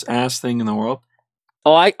is the most ass thing in the world.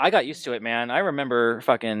 Oh, I got used to it, man. I remember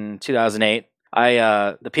fucking 2008.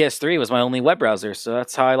 The PS3 was my only web browser, so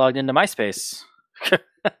that's how I logged into MySpace.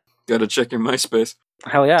 Gotta check your MySpace.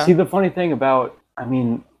 Hell yeah. See, the funny thing about, I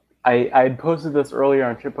mean, I had posted this earlier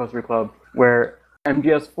on Chip Poster Club, where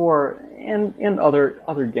MGS4 and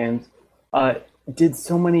other games did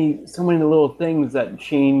so many little things that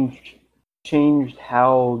changed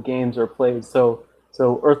how games are played. So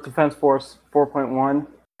Earth Defense Force 4.1,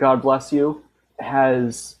 God bless you,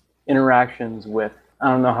 has interactions with, I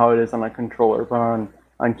don't know how it is on a controller, but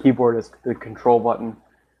on keyboard is the control button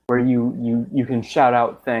where you can shout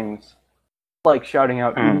out things, like shouting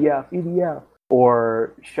out EDF,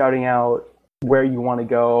 or shouting out where you want to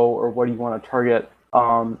go or what do you want to target,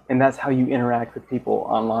 and that's how you interact with people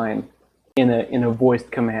online in a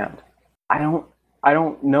voiced command. I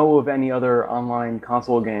don't know of any other online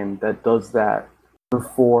console game that does that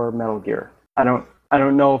before Metal Gear. I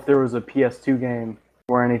don't know if there was a PS2 game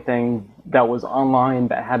or anything that was online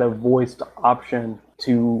that had a voiced option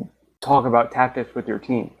to talk about tactics with your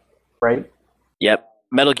team, right? Yep.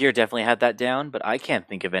 Metal Gear definitely had that down, but I can't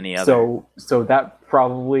think of any other. So that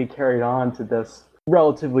probably carried on to this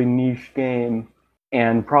relatively niche game,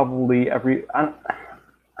 and probably I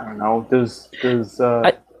don't know. Does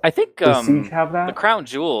I think Siege have that? the Crown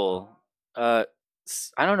Jewel,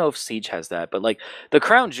 I don't know if Siege has that, but like the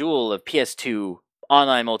crown jewel of PS2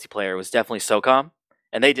 online multiplayer was definitely SOCOM,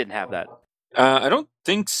 and they didn't have that. I don't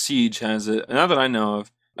think Siege has it. Not that I know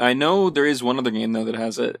of. I know there is one other game though that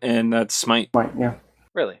has it, and that's Smite. Right, yeah.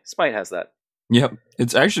 Really, Smite has that. Yep,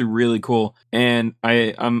 it's actually really cool, and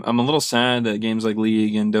I'm a little sad that games like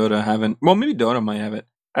League and Dota haven't. Well, maybe Dota might have it.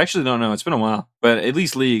 I actually don't know. It's been a while, but at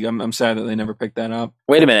least League, I'm sad that they never picked that up.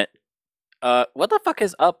 Wait a minute. What the fuck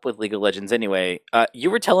is up with League of Legends anyway? You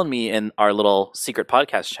were telling me in our little secret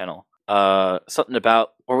podcast channel, something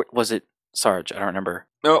about, or was it Sarge? I don't remember.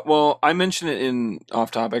 Oh, well, I mentioned it in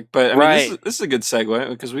off topic, but I mean, Right. this is a good segue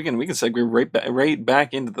because we can segue right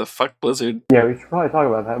back into the fuck Blizzard. Yeah, we should probably talk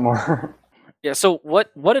about that more. Yeah. So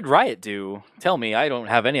what did Riot do? Tell me. I don't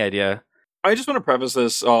have any idea. I just want to preface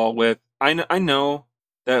this all with I know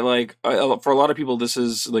that like for a lot of people this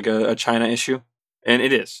is like a China issue, and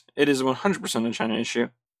it is 100% a China issue.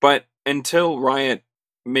 But until Riot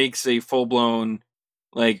makes a full blown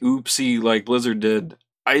like oopsie like Blizzard did,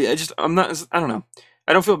 I don't know.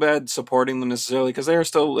 I don't feel bad supporting them necessarily because they are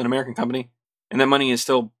still an American company, and that money is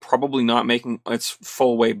still probably not making its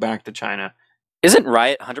full way back to China. Isn't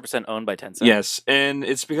Riot 100% owned by Tencent? Yes, and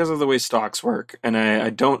it's because of the way stocks work, and I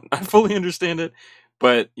don't I fully understand it,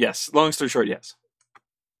 but yes, long story short, yes.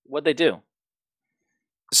 What'd they do?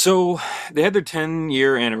 So they had their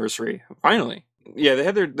 10-year anniversary, finally. Yeah, they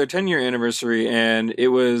had their 10-year anniversary, and it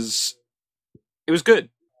was good.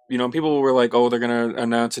 You know, people were like, oh, they're going to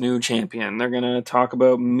announce a new champion. They're going to talk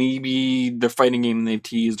about maybe the fighting game they've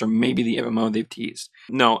teased or maybe the MMO they've teased.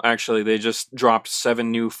 No, actually, they just dropped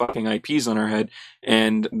 7 new fucking IPs on our head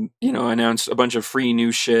and, you know, announced a bunch of free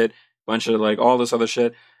new shit, bunch of, like, all this other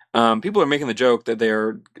shit. People are making the joke that they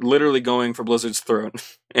are literally going for Blizzard's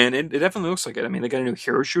throat. And it definitely looks like it. I mean, they got a new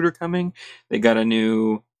hero shooter coming. They got a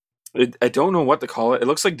new... I don't know what to call it. It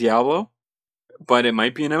looks like Diablo, but it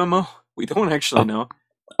might be an MMO. We don't actually know.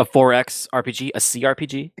 A 4X RPG? A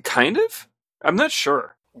CRPG? Kind of? I'm not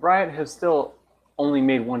sure. Riot has still only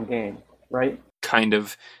made one game, right? Kind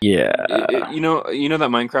of. Yeah. You know that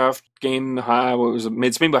Minecraft game? What was it?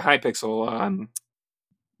 It's made by Hypixel.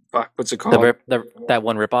 Fuck, what's it called? That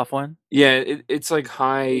one ripoff one? Yeah, it's like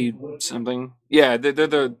High something. Yeah, they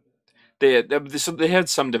had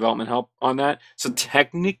some development help on that. So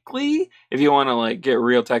technically, if you want to like get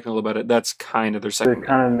real technical about it, that's kind of their They second.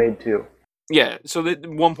 kind of made two. Yeah, so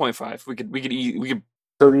 1.5. We could.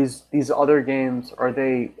 So these other games, are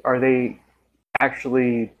they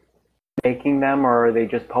actually making them, or are they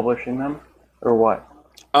just publishing them, or what?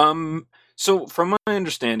 So from my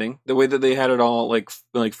understanding, the way that they had it all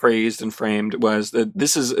like phrased and framed was that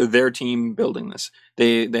this is their team building this.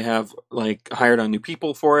 They have like hired on new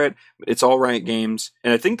people for it. It's all Riot Games,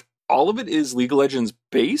 and I think all of it is League of Legends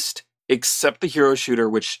based, except the hero shooter,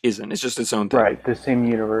 which isn't. It's just its own thing. Right, the same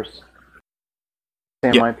universe,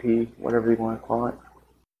 same IP, whatever you want to call it.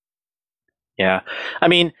 Yeah. I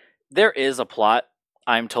mean, there is a plot,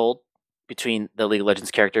 I'm told, between the League of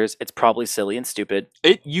Legends characters. It's probably silly and stupid.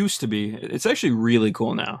 It used to be. It's actually really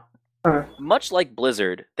cool now. Much like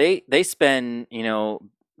Blizzard, they spend,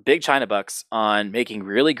 big China bucks on making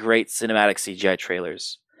really great cinematic CGI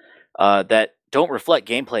trailers that don't reflect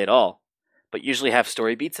gameplay at all, but usually have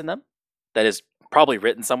story beats in them that is probably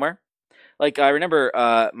written somewhere. Like, I remember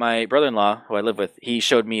my brother-in-law, who I live with, he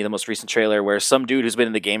showed me the most recent trailer where some dude who's been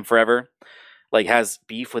in the game forever, like, has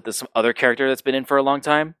beef with this other character that's been in for a long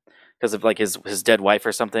time because of, like, his dead wife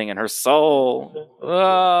or something, and her soul.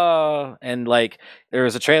 And, like, there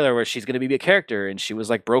was a trailer where she's going to be a character, and she was,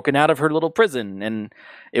 like, broken out of her little prison, and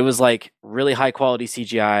it was, like, really high-quality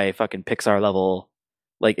CGI, fucking Pixar level.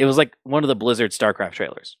 Like, it was, like, one of the Blizzard StarCraft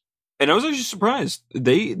trailers. And I was actually surprised.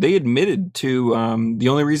 They admitted to the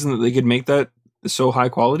only reason that they could make that so high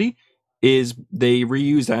quality is they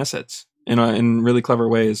reused assets in really clever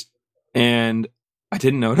ways. And I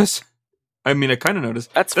didn't notice. I mean, I kind of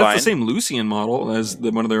noticed. That's fine. The same Lucian model as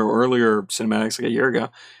one of their earlier cinematics like a year ago.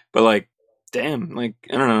 But like, damn, like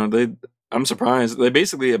I don't know. I'm surprised. They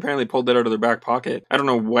basically apparently pulled that out of their back pocket. I don't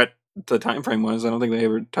know what the time frame was. I don't think they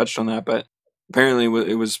ever touched on that, but apparently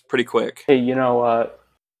it was pretty quick. Hey,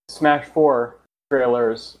 Smash 4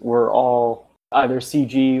 trailers were all either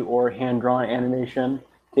CG or hand-drawn animation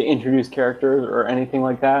to introduce characters or anything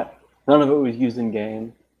like that. None of it was used in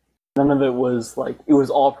game. None of it was it was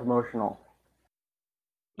all promotional.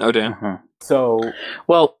 Oh, damn. Uh-huh. So,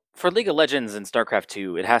 well, for League of Legends and StarCraft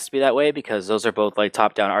 2, it has to be that way because those are both like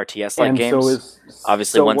top-down RTS-like games.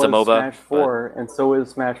 Obviously, one's a MOBA. Smash 4, and so is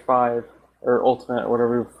Smash 5, or Ultimate, or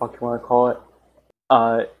whatever the fuck you want to call it.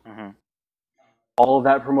 All of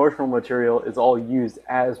that promotional material is all used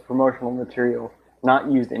as promotional material,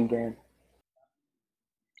 not used in game.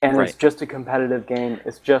 and Right. it's just a competitive game.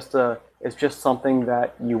 It's just something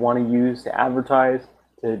that you want to use to advertise,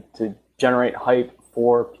 to generate hype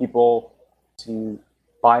for people to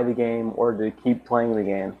buy the game or to keep playing the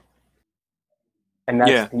game. And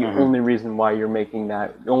that's Yeah. the only reason why you're making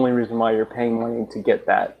that. The only reason why you're paying money to get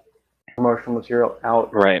that promotional material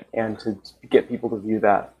out, Right. and to get people to view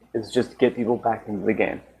that is just to get people back into the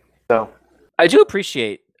game. So I do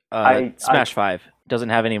appreciate I- Smash 5 doesn't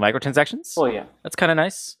have any microtransactions. well, yeah. That's kind of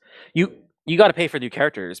nice. You got to pay for new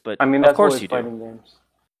characters, but I mean, of that's course always you do. fighting games.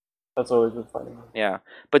 That's always with fighting games. Yeah,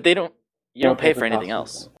 but they don't. You don't pay for anything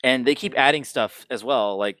costumes. else, and they keep adding stuff as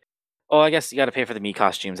well. Like, oh, I guess you got to pay for the Mii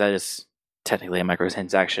costumes. That is technically a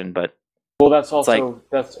microtransaction, but Well, that's also like-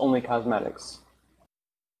 that's only cosmetics.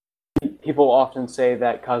 People often say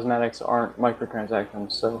that cosmetics aren't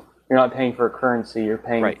microtransactions, so you're not paying for a currency. You're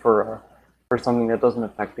paying Right. for something that doesn't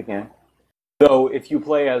affect the game. Though, if you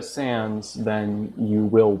play as Sans, then you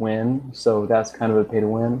will win. So that's kind of a pay to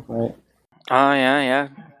win, right? oh yeah,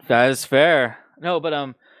 that is fair. No,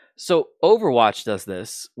 but so Overwatch does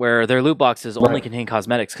this, where their loot boxes only Right. contain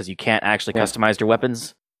cosmetics because you can't actually Yeah. customize your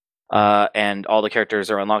weapons, and all the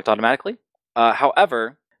characters are unlocked automatically.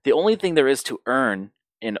 However, the only thing there is to earn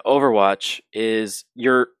in Overwatch is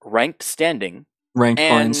your ranked standing Ranked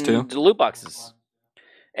and coins too. the loot boxes,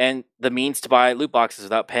 and the means to buy loot boxes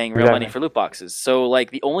without paying real money Exactly. for loot boxes. So,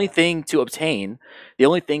 like, the only thing to obtain, the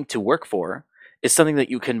only thing to work for, is something that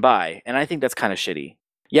you can buy, and I think that's kind of shitty.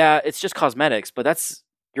 Yeah, it's just cosmetics, but that's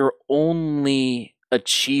your only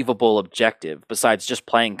achievable objective besides just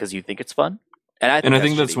playing because you think it's fun. And I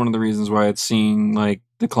think that's one of the reasons why it's seeing like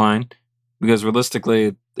decline, because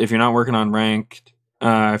realistically, if you're not working on ranked,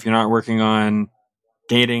 if you're not working on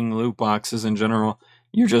gating loot boxes in general,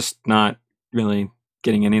 you're just not really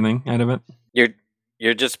getting anything out of it.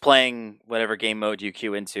 You're just playing whatever game mode you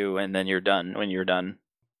queue into, and then you're done when you're done.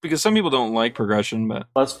 Because some people don't like progression, but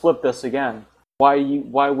Let's flip this again.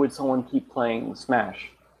 Why would someone keep playing Smash?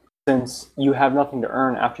 Since you have nothing to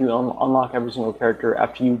earn after you unlock every single character,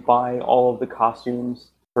 after you buy all of the costumes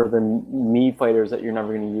for the Mii fighters that you're never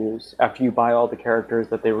going to use, after you buy all the characters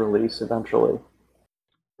that they release eventually.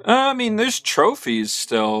 I mean, there's trophies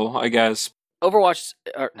still, I guess. Overwatch,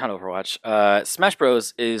 or not Overwatch. Smash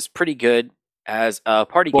Bros is pretty good as a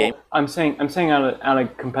party game. I'm saying on a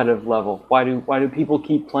competitive level. Why do people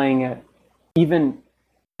keep playing it, even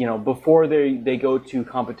before they go to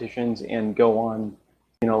competitions and go on,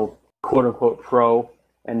 quote unquote pro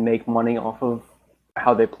and make money off of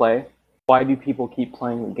how they play? Why do people keep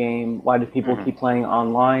playing the game? Why do people keep playing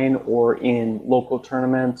online or in local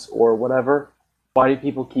tournaments or whatever? Why do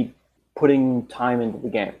people keep putting time into the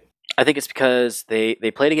game? I think it's because they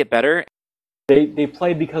play to get better. They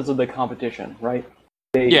play because of the competition, right?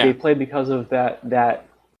 They play because of that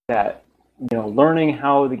learning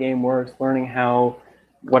how the game works, learning how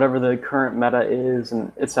whatever the current meta is,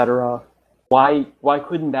 and etc. Why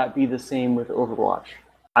couldn't that be the same with Overwatch?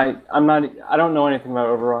 I don't know anything about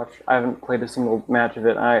Overwatch. I haven't played a single match of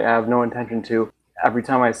it. I have no intention to. Every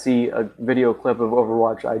time I see a video clip of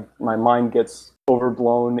Overwatch, my mind gets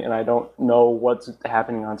overblown and I don't know what's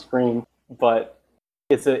happening on screen. But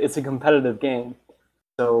it's a competitive game.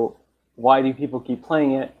 So why do people keep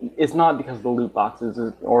playing it? It's not because of the loot boxes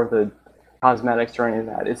or the cosmetics or any of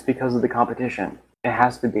that. It's because of the competition. It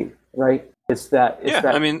has to be, right?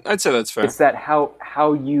 I mean, I'd say that's fair. It's that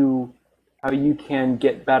how you can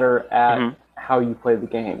get better at how you play the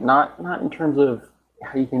game. Not in terms of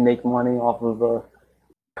how you can make money off of a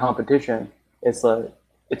competition. It's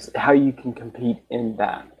how you can compete in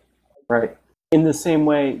that, right? In the same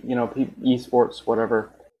way, esports, whatever,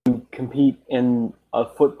 you compete in a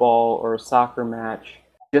football or a soccer match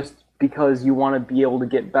just because you want to be able to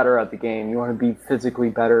get better at the game. You want to be physically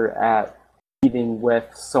better at competing with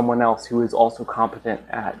someone else who is also competent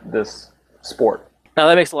at this sport. Now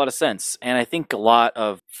that makes a lot of sense, and I think a lot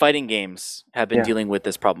of fighting games have been dealing with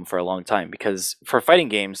this problem for a long time. Because for fighting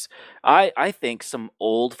games, I think some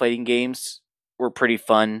old fighting games were pretty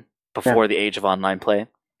fun before the age of online play.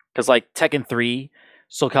 Because like Tekken 3,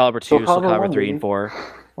 Soul Calibur 2, Soul Calibur 3 and 4,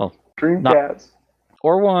 well, Dreamcast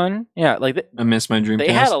or 1, yeah, like I miss my Dreamcast.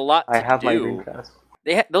 they had a lot to I have do. my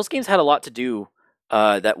Dreamcast. Those games had a lot to do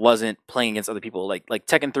that wasn't playing against other people. Like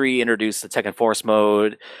Tekken 3 introduced the Tekken Force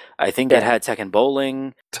mode. I think it had Tekken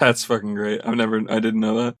Bowling. That's fucking great. I didn't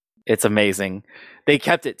know that. It's amazing. They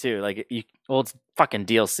kept it too. Like it's fucking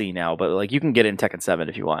DLC now, but like you can get in Tekken 7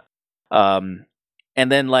 if you want. And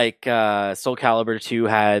then like Soul Calibur 2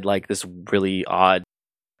 had like this really odd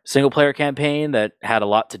single player campaign that had a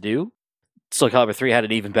lot to do. Soul Calibur 3 had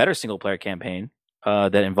an even better single player campaign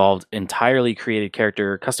that involved entirely created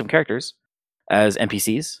custom characters. as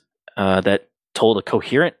NPCs that told a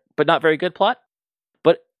coherent but not very good plot.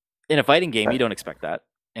 But in a fighting game, you don't expect that,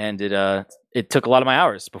 and it took a lot of my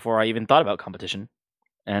hours before I even thought about competition.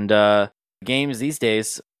 And games these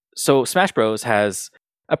days, so Smash Bros has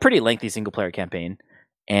a pretty lengthy single player campaign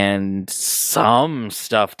and some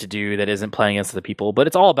stuff to do that isn't playing against other people, but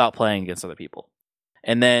it's all about playing against other people.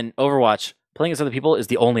 And then Overwatch, playing against other people is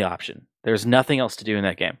the only option. There's nothing else to do in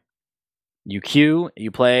that game. You queue,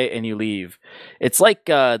 you play, and you leave. It's like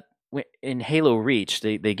in Halo Reach,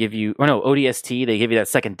 they give you, or no, ODST, they give you that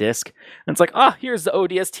second disc, and it's like, here's the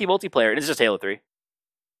ODST multiplayer, and it's just Halo 3.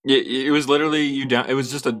 It was literally it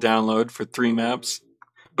was just a download for 3 maps,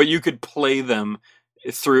 but you could play them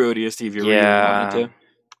through ODST if you really wanted to.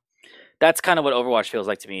 That's kind of what Overwatch feels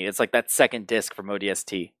like to me. It's like that second disc from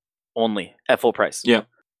ODST only at full price. Yeah.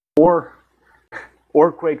 Or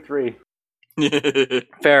Quake 3.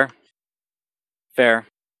 Fair.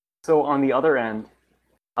 So on the other end,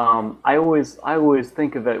 I always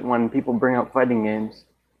think of it when people bring up fighting games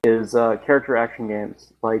is character action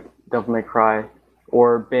games like Devil May Cry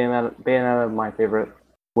or Bayonetta, my favorite,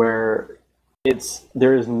 where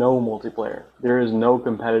there is no multiplayer, there is no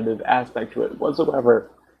competitive aspect to it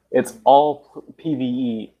whatsoever. It's all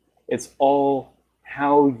PvE. It's all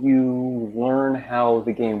how you learn how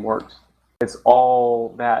the game works. It's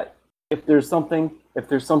all that. If there's something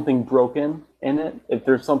broken in it, if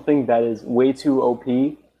there's something that is way too OP,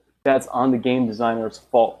 that's on the game designer's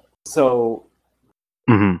fault. So,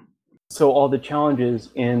 so all the challenges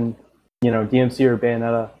in, DMC or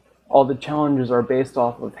Bayonetta, all the challenges are based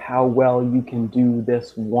off of how well you can do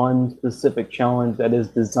this one specific challenge that is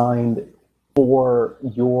designed for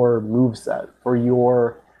your moveset, for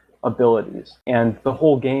your abilities. And the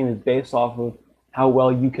whole game is based off of how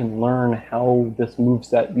well you can learn how this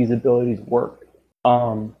moveset, these abilities work.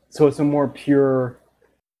 So it's a more pure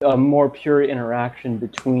interaction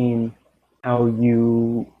between how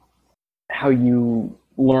you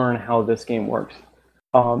learn how this game works.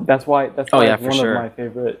 That's why it's one of my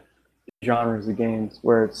favorite genres of games,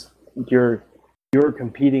 where it's you're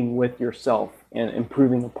competing with yourself and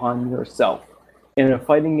improving upon yourself. In a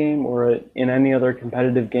fighting game or in any other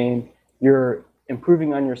competitive game, you're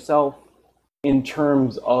improving on yourself in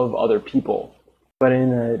terms of other people. But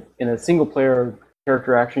in a single player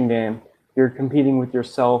character action game, you're competing with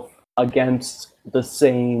yourself against the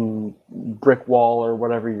same brick wall or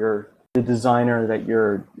whatever the designer that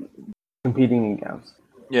you're competing against.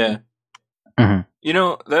 Yeah.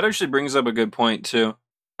 Mm-hmm. That actually brings up a good point too.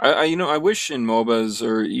 I wish in MOBAs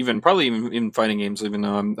or even fighting games, even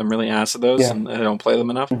though I'm really ass at those and I don't play them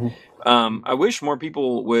enough. Mm-hmm. I wish more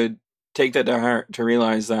people would take that to heart, to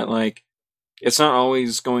realize that it's not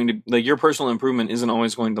always going to your personal improvement isn't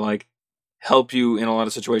always going to help you in a lot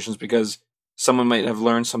of situations, because someone might have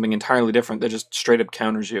learned something entirely different that just straight up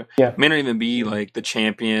counters you. Yeah. It may not even be the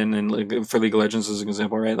champion, and for League of Legends as an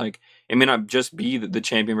example, right? It may not just be the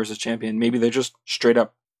champion versus champion. Maybe they're just straight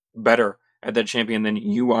up better at that champion than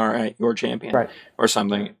you are at your champion, right, or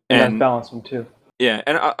something. And balance them too. Yeah,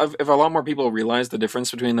 and if a lot more people realize the difference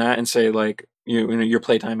between that and say your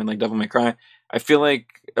playtime in Devil May Cry, I feel like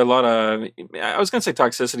a lot of, I was gonna say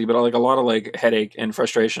toxicity, but a lot of headache and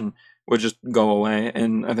frustration would just go away,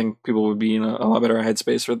 and I think people would be in a lot better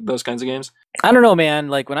headspace for those kinds of games. I don't know, man.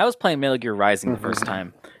 When I was playing Metal Gear Rising the first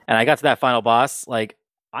time, and I got to that final boss,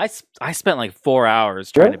 I spent 4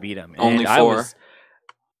 hours trying to beat him. And Only 4.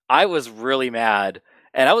 I was really mad,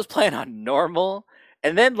 and I was playing on normal,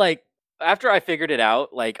 and then after I figured it out,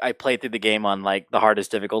 I played through the game on the hardest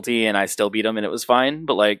difficulty, and I still beat him, and it was fine.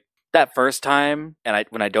 But that first time, and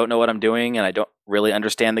when I don't know what I'm doing and I don't really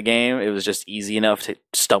understand the game, it was just easy enough to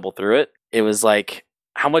stumble through it. It was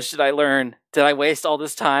how much did I learn? Did I waste all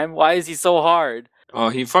this time? Why is he so hard? Oh,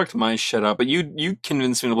 he fucked my shit up. But you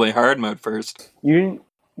convinced me to play hard mode first. You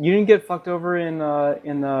didn't get fucked over in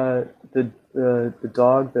the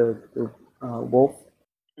dog, the wolf?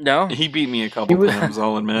 No. He beat me a couple times,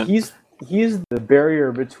 I'll admit. He's the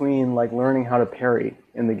barrier between learning how to parry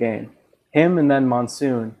in the game. Him and then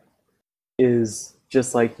Monsoon is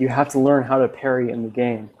just you have to learn how to parry in the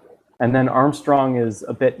game. And then Armstrong is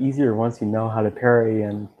a bit easier once you know how to parry,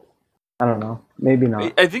 and I don't know, maybe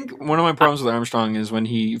not. I think one of my problems with Armstrong is when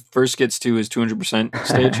he first gets to his 200%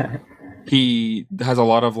 stage, he has a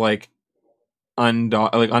lot of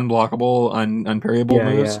unblockable, unparryable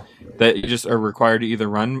moves that you just are required to either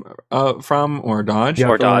run from or dodge. You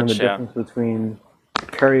have or to dodge, learn the difference between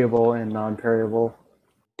parryable and non-parryable.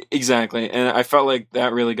 Exactly, and I felt like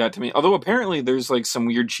that really got to me. Although apparently there's some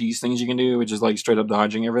weird cheese things you can do, which is straight up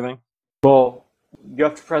dodging everything. Well, you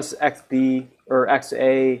have to press XB or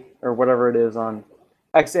XA or whatever it is on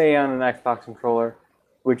XA on an Xbox controller,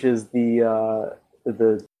 which is the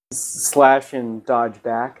slash and dodge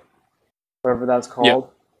back, whatever that's called.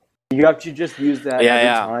 You have to just use that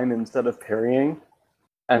every time instead of parrying,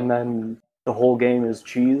 and then the whole game is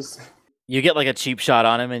cheese. You get like a cheap shot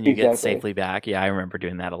on him and you get safely back. Yeah, I remember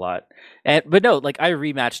doing that a lot. But no, like I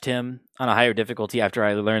rematched him on a higher difficulty after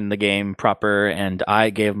I learned the game proper, and I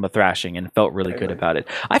gave him a thrashing and felt really good about it.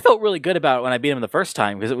 I felt really good about it when I beat him the first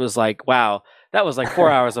time because it was like, wow, that was like 4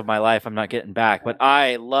 hours of my life I'm not getting back. But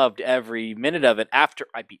I loved every minute of it after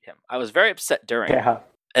I beat him. I was very upset during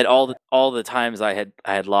at all the times I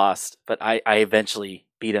had lost, but I eventually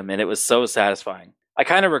beat him, and it was so satisfying. I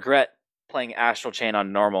kind of regret playing Astral Chain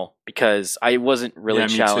on normal because I wasn't really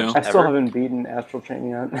challenged. I still haven't beaten Astral Chain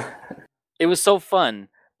yet. It was so fun,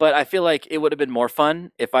 but I feel like it would have been more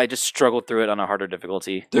fun if I just struggled through it on a harder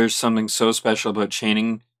difficulty. There's something so special about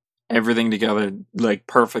chaining everything together like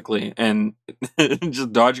perfectly and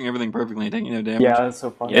just dodging everything perfectly and taking no damage. Yeah, that's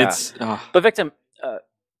so fun. Yeah. But Victim,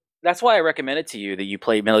 that's why I recommended to you that you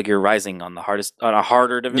play Metal Gear Rising on a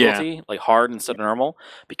harder difficulty, like hard instead of normal,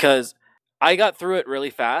 because I got through it really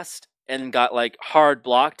fast and got like hard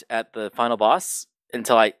blocked at the final boss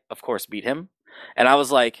until I, of course, beat him. And I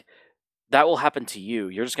was like, that will happen to you.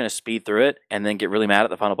 You're just going to speed through it and then get really mad at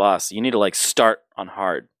the final boss. You need to like start on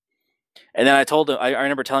hard. And then I told him, I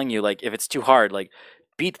remember telling you, like, if it's too hard, like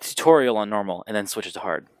beat the tutorial on normal and then switch it to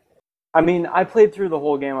hard. I mean, I played through the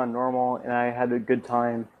whole game on normal and I had a good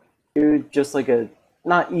time. It was just like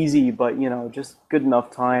not easy, but just good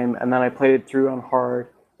enough time. And then I played it through on hard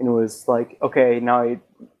and it was like, okay, now I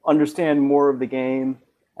understand more of the game.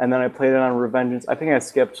 And then I played it on Revengeance. I think I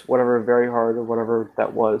skipped whatever very hard or whatever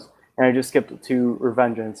that was. And I just skipped it to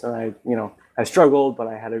Revengeance. And I struggled, but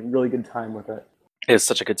I had a really good time with it. It was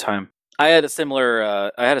such a good time. I had a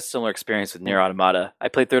similar experience with Nier Automata. I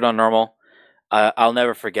played through it on normal. I'll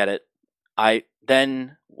never forget it. I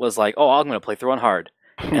then was like, oh, I'm going to play through on hard.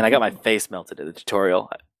 And I got my face melted at the tutorial.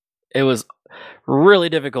 It was really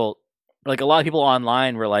difficult. Like a lot of people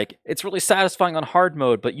online were like, it's really satisfying on hard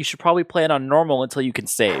mode, but you should probably play it on normal until you can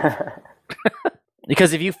save.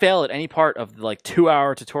 Because if you fail at any part of the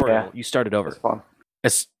 2-hour tutorial, you start it over.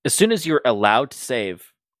 As soon as you're allowed to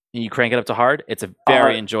save and you crank it up to hard, it's a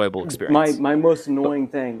very enjoyable experience. My most annoying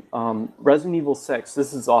thing, Resident Evil 6,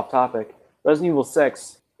 this is off topic. Resident Evil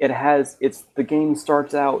 6, the game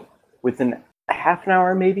starts out with a half an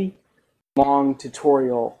hour maybe long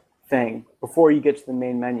tutorial thing before you get to the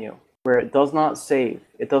main menu, where it does not save,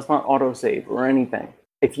 it does not autosave or anything.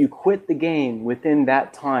 If you quit the game within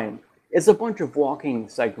that time, it's a bunch of walking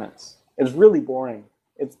segments. It's really boring.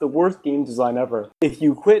 It's the worst game design ever. If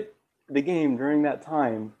you quit the game during that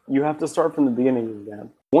time, you have to start from the beginning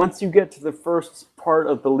again. Once you get to the first part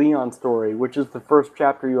of the Leon story, which is the first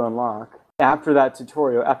chapter you unlock, after that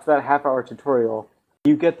half-hour tutorial,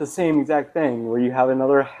 you get the same exact thing where you have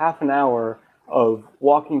another half an hour of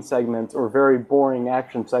walking segments or very boring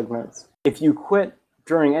action segments. If you quit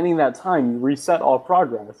during any of that time, you reset all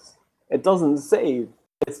progress. It doesn't save.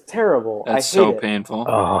 It's terrible. That's so painful.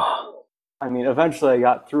 Oh. I mean, eventually I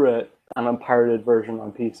got through it on a pirated version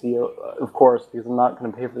on PC, of course, because I'm not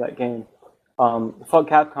going to pay for that game. Fuck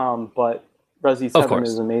Capcom, but Resi 7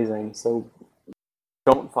 is amazing, so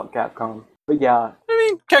don't fuck Capcom. But yeah. I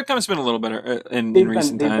mean, Capcom's been a little better in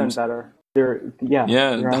recent times. They've been better.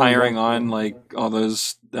 They're hiring on all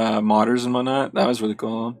those modders and whatnot. That was really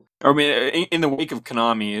cool. I mean, in the wake of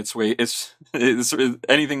Konami, it's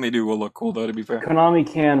anything they do will look cool, though. To be fair,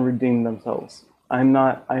 Konami can redeem themselves. I'm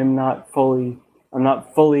not fully.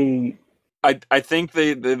 I think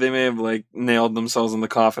they may have nailed themselves in the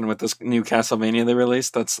coffin with this new Castlevania they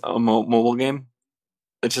released. That's a mobile game.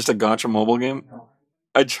 It's just a gacha mobile game.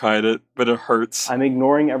 I tried it, but it hurts. I'm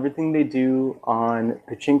ignoring everything they do on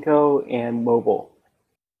Pachinko and mobile,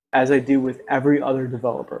 as I do with every other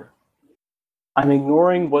developer. I'm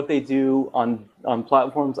ignoring what they do on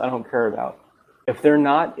platforms I don't care about. If they're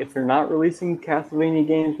not releasing Castlevania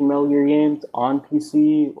games or Metal Gear games on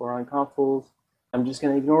PC or on consoles, I'm just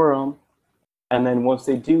going to ignore them. And then once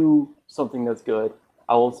they do something that's good,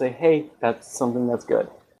 I will say, hey, that's something that's good.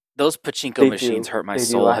 Those Pachinko machines hurt my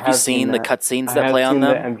soul. Have you seen the cutscenes that play on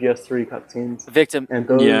them? I have seen the MGS3 cutscenes. Victim. And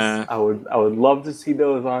those, I would love to see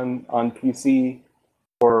those on PC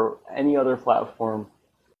or any other platform.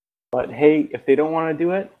 But hey, if they don't want to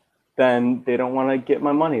do it, then they don't want to get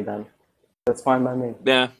my money then. That's fine by me.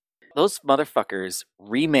 Yeah. Those motherfuckers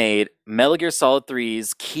remade Metal Gear Solid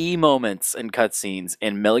 3's key moments and cutscenes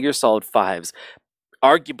in Metal Gear Solid 5's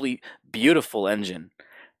arguably beautiful engine.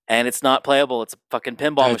 And it's not playable. It's a fucking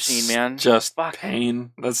pinball machine, man. Just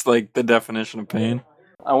pain. That's the definition of pain.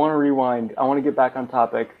 I want to rewind. I want to get back on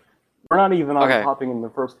topic. We're not even on Okay. topic in the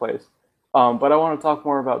first place. But I want to talk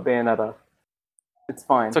more about Bayonetta. It's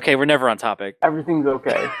fine. It's okay. We're never on topic. Everything's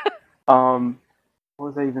okay. What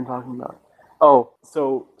was I even talking about? Oh,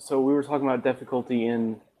 so we were talking about difficulty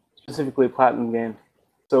in specifically Platinum games.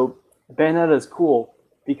 So Bayonetta is cool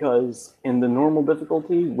because in the normal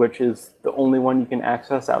difficulty, which is the only one you can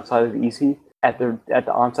access outside of easy at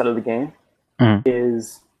the onset of the game,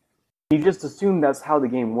 is you just assume that's how the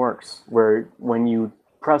game works. Where when you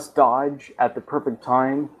press dodge at the perfect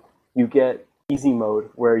time, you get easy mode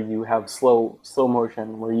where you have slow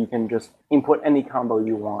motion, where you can just input any combo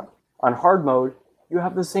you want. On hard mode, you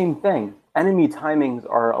have the same thing. Enemy timings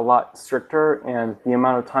are a lot stricter, and the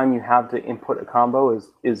amount of time you have to input a combo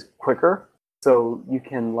is quicker. So you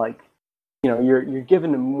can you're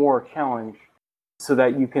given more challenge so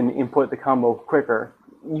that you can input the combo quicker.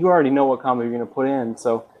 You already know what combo you're going to put in,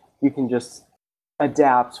 so you can just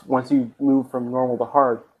adapt once you move from normal to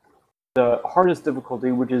hard. The hardest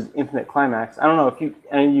difficulty, which is Infinite Climax. I don't know if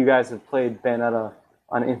any of you guys have played Bayonetta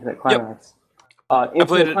on Infinite Climax. Yep. I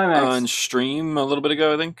played it on stream a little bit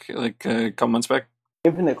ago, I think, like a couple months back.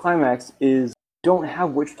 Infinite Climax is don't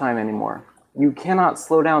have witch time anymore. You cannot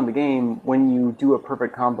slow down the game when you do a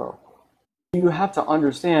perfect combo. You have to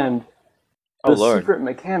understand the secret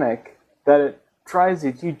mechanic that it tries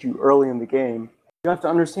to teach you early in the game. You have to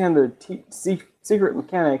understand the secret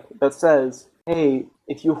mechanic that says, hey,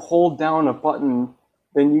 if you hold down a button,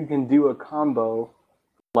 then you can do a combo,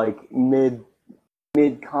 like mid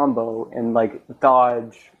combo, and like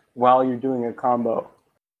dodge while you're doing a combo.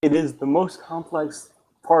 It is the most complex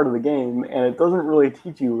part of the game, and it doesn't really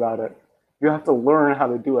teach you about it. You have to learn how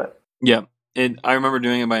to do it. Yeah. I remember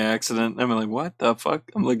doing it by accident. I'm like, what the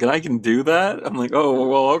fuck? I'm like, I can do that? I'm like, oh,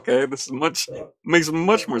 well, okay. This is makes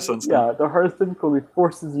much more sense now. Yeah, the hardest difficulty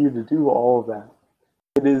forces you to do all of that.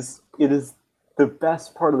 It is the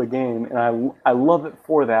best part of the game, and I love it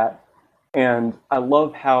for that. And I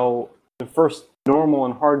love how the first normal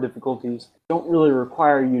and hard difficulties don't really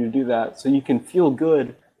require you to do that, so you can feel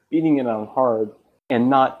good beating it on hard and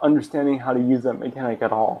not understanding how to use that mechanic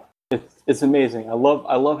at all. It's amazing. I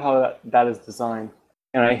love how that is designed,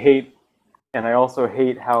 and I also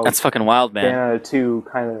hate how that's fucking wild, man. Bayonetta 2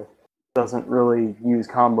 kind of doesn't really use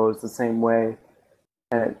combos the same way,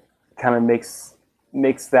 and it kind of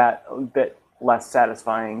makes that a bit less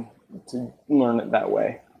satisfying to learn it that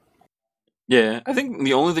way. Yeah, I think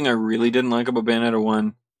the only thing I really didn't like about Bayonetta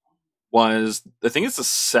 1 was, I think it's the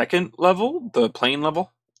second level, the plane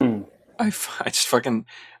level. I just fucking,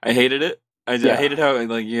 I hated it. I hated how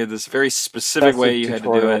you had this very specific way you had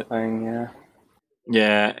to do it. Thing,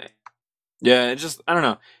 yeah. It just, I don't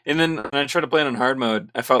know. And then when I tried to play it on hard mode,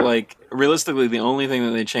 I felt like realistically the only thing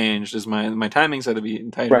that they changed is my timings had to be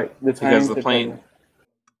tighter. Right, the timings because the plane.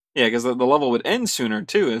 Yeah, because the level would end sooner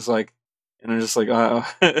too. It's like, and I'm just like, I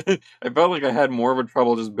felt like I had more of a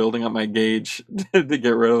trouble just building up my gauge to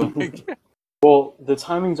get rid of them. Well, the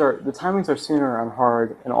timings are sooner on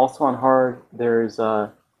hard, and also on hard there's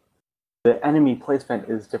the enemy placement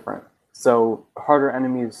is different. So harder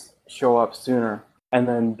enemies show up sooner, and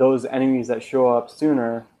then those enemies that show up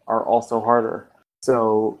sooner are also harder.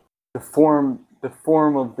 So the form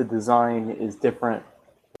of the design is different,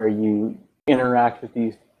 where you interact with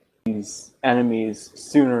these enemies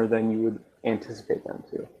sooner than you would anticipate them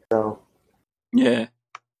to. So yeah.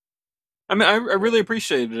 I mean, I really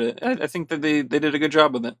appreciated it. I think that they did a good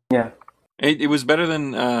job with it. Yeah. It was better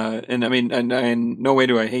than, and I mean, and no way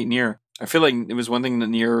do I hate Nier. I feel like it was one thing that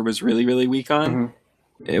Nier was really, really weak on.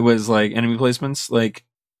 Mm-hmm. It was like enemy placements. Like,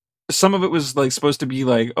 some of it was like supposed to be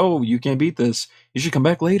like, oh, you can't beat this. You should come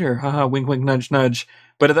back later. Haha, wink, wink, nudge, nudge.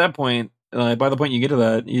 But at that point, by the point you get to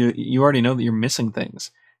that, you already know that you're missing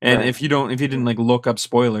things. And right. if you didn't like look up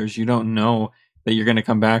spoilers, you don't know that you're going to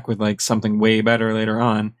come back with like something way better later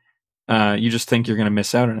on. You just think you're going to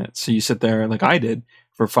miss out on it. So you sit there like I did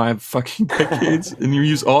for 5 fucking decades and you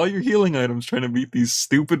use all your healing items trying to beat these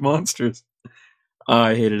stupid monsters.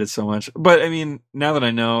 I hated it so much. But I mean, now that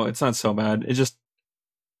I know, it's not so bad.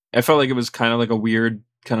 I felt like it was kind of like a weird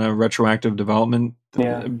kind of retroactive development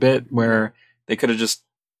bit where they could have just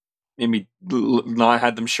maybe not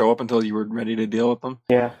had them show up until you were ready to deal with them.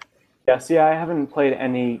 Yeah. Yeah, see, I haven't played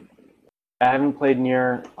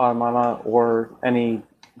Nier Automata or any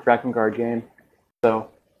Drakengard game, so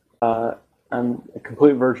I'm a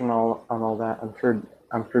complete virgin on all that. I'm sure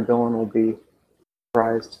Dylan will be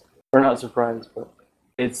surprised, or not surprised, but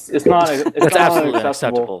it's not absolutely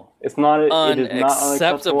unacceptable. It is not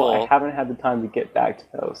unacceptable. I haven't had the time to get back to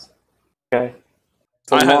those. Okay,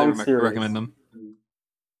 I highly recommend them.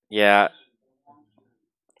 Yeah,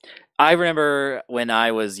 I remember when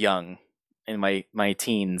I was young, in my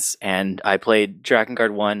teens, and I played Drakengard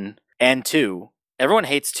 1 and 2. Everyone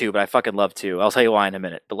hates 2, but I fucking love 2. I'll tell you why in a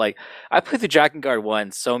minute. But like, I played through Drakengard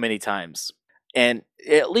 1 so many times, and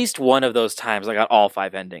at least one of those times I got all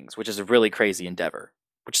 5 endings, which is a really crazy endeavor,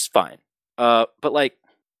 which is fine. But like,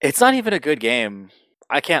 it's not even a good game.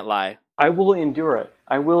 I can't lie. I will endure it.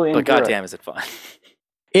 I will endure But it. goddamn, is it fun?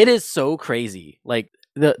 It is so crazy. Like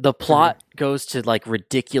the plot goes to like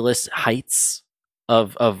ridiculous heights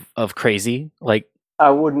of crazy. Like, I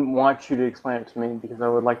wouldn't want you to explain it to me because I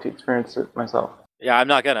would like to experience it myself. yeah, I'm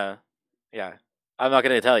not gonna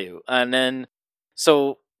tell you. And then,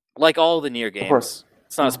 so like all the Nier Of course. games,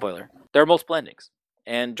 it's not a spoiler. There are multiple endings,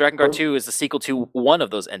 and Drakengard 2 is the sequel to one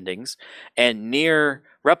of those endings, and Nier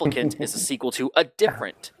Replicant is a sequel to a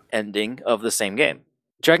different ending of the same game.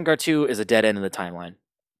 Drakengard 2 is a dead end in the timeline,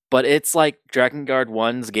 but it's like Drakengard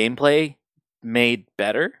 1's gameplay made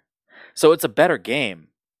better. So it's a better game,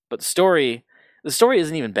 but the story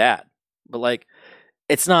isn't even bad. But like,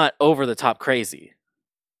 it's not over the top crazy.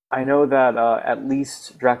 I know that at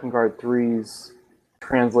least Drakengard 3's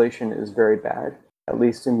translation is very bad, at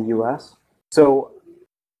least in the US. So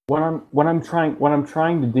what I'm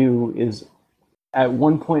trying to do is, at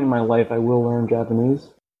one point in my life I will learn Japanese,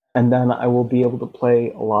 and then I will be able to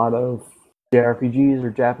play a lot of JRPGs or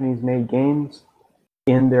Japanese made games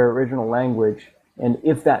in their original language, and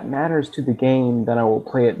if that matters to the game, then I will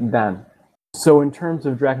play it then. So in terms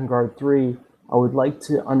of Drakengard 3, I would like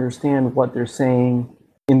to understand what they're saying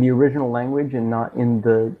in the original language and not in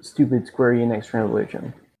the stupid Square Enix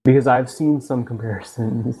translation, because I've seen some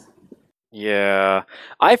comparisons. Yeah,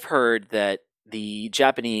 I've heard that the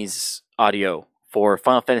Japanese audio for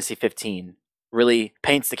Final Fantasy 15 really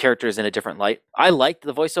paints the characters in a different light. I liked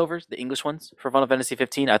the voiceovers, the English ones for Final Fantasy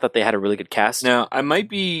 15. I thought they had a really good cast. Now, I might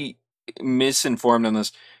be misinformed on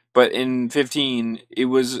this, but in 15, it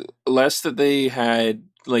was less that they had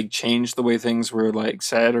like changed the way things were like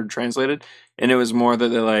said or translated, and it was more that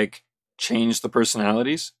they like changed the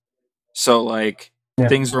personalities. So like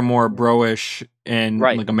things were more bro-ish and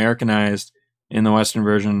Right. like Americanized in the Western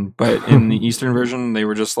version, but in the Eastern version, they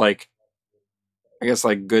were just like, I guess,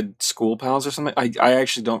 like good school pals or something. I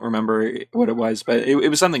actually don't remember what it was, but it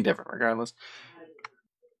was something different regardless.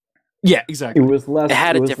 Yeah, exactly. It was less. It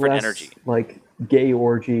had a was different less energy. like gay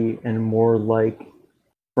orgy and more like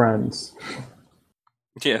friends.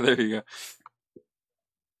 Yeah, there you go.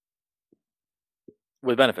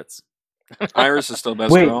 With benefits. Iris is still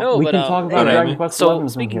best Wait, girl. No, we but, can talk about anyway. Dragon Quest So XI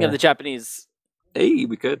speaking from of the here. Japanese, Hey,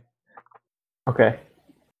 we could. Okay.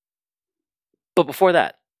 but before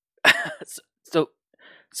that, so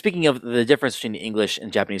speaking of the difference between the English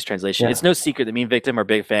and Japanese translation, Yeah. it's no secret that me and Victim are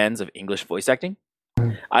big fans of English voice acting.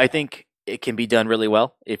 Mhm. I think it can be done really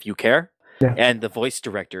well if you care, Yeah. and the voice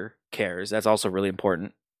director cares. That's also really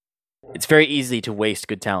important. It's very easy to waste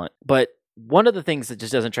good talent, but one of the things that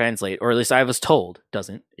just doesn't translate, or at least I was told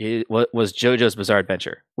doesn't, was JoJo's Bizarre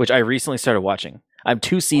Adventure, which I recently started watching. I'm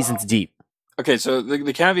 2 seasons deep. Okay, so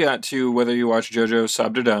the caveat to whether you watch JoJo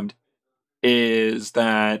subbed or dubbed is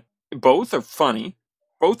that both are funny,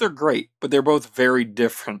 both are great, but they're both very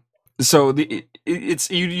different. So it's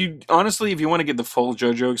you honestly, if you want to get the full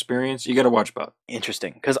JoJo experience, you got to watch both.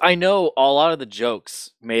 Interesting, because I know a lot of the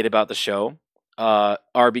jokes made about the show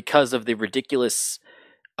are because of the ridiculous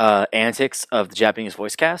antics of the Japanese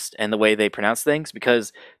voice cast and the way they pronounce things.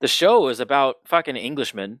 Because the show is about fucking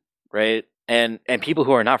Englishmen, right, and people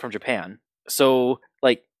who are not from Japan. So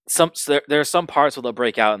like there are some parts where they'll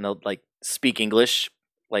break out and they'll like speak English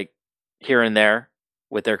like here and there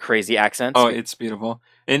with their crazy accents. Oh, it's beautiful.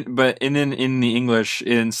 And then in the English,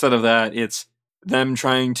 instead of that, it's them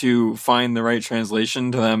trying to find the right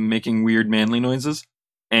translation to them making weird manly noises,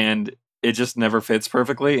 and it just never fits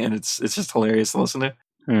perfectly, and it's just hilarious to listen to.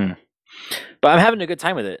 But I'm having a good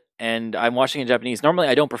time with it, and I'm watching in Japanese. Normally,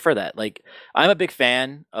 I don't prefer that. Like, I'm a big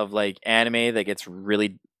fan of like anime that gets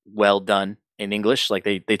really well done in English. Like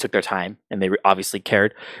they took their time and they obviously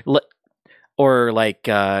cared. Or like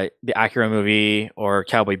the Akira movie or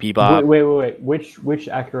Cowboy Bebop. Wait. Which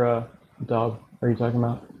Akira dub are you talking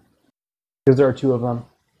about? Because there are 2 of them.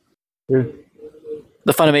 There's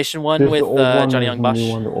The Funimation one the with old one, Johnny there's Young the new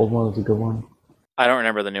Bosch. one. The old one is a good one. I don't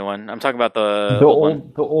remember the new one. I'm talking about the The old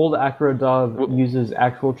one. old Akira dub uses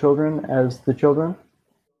actual children as the children,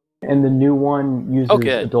 and the new one uses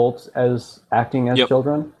adults as acting as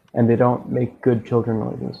children, and they don't make good children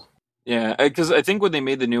noises. Yeah, because I think when they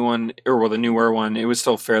made the new one, the newer one, it was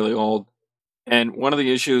still fairly old. And one of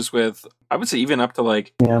the issues with, I would say even up to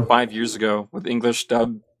like 5 years ago with English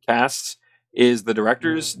dub casts, is the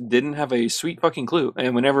directors didn't have a sweet fucking clue.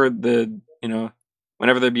 And whenever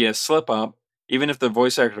whenever there'd be a slip up, even if the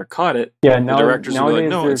voice actor caught it, Yeah, the directors would be like, nowadays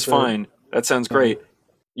 "No, it's there's a fine. That sounds great."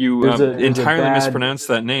 You there's a entirely bad mispronounced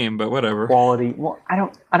that name, but whatever. quality. Well,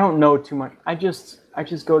 I don't know too much. I just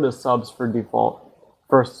go to subs for default.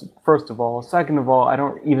 First of all, second of all, I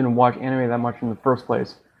don't even watch anime that much in the first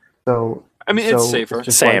place. So I mean, it's safer.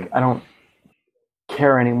 just Same. Like, I don't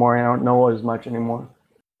care anymore. I don't know as much anymore.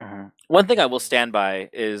 One thing I will stand by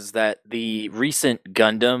is that the recent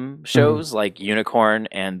Gundam shows, like Unicorn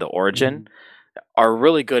and The Origin, are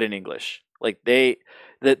really good in English. Like the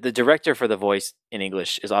director for the voice in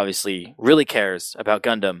English is obviously really cares about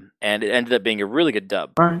Gundam, and it ended up being a really good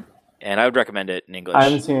dub. All right. And I would recommend it in English. I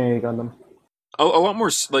haven't seen any Gundam. A lot more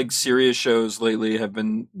like serious shows lately have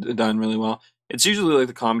been done really well. It's usually like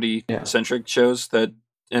the comedy centric shows that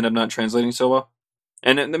end up not translating so well.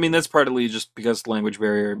 And I mean, that's partly just because the language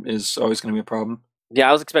barrier is always going to be a problem. Yeah,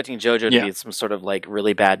 I was expecting JoJo to be some sort of like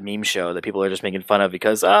really bad meme show that people are just making fun of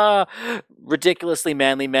because ridiculously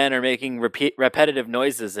manly men are making repetitive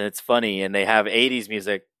noises and it's funny and they have 80s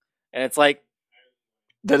music. And it's like,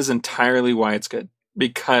 that is entirely why it's good,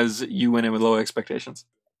 because you went in with low expectations.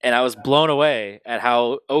 And I was blown away at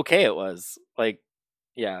how okay it was. Like,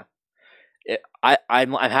 yeah,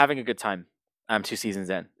 I'm having a good time. I'm 2 seasons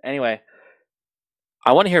in. Anyway,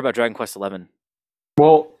 I want to hear about Dragon Quest XI.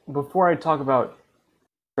 Well, before I talk about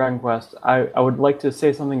Dragon Quest, I would like to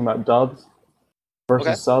say something about dubs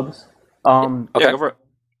versus subs. Yeah, go for it.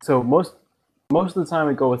 So most of the time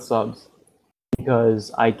I go with subs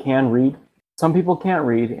because I can read. Some people can't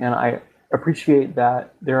read, and I appreciate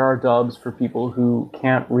that there are dubs for people who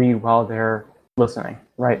can't read while they're listening,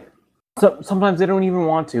 right? So sometimes they don't even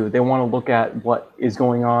want to. They want to look at what is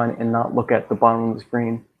going on and not look at the bottom of the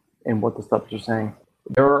screen and what the subs are saying.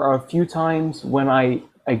 There are a few times when I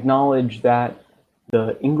acknowledge that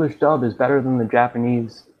the English dub is better than the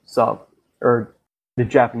Japanese sub, or the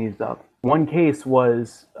Japanese dub. One case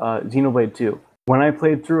was Xenoblade 2. When I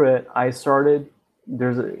played through it, I started,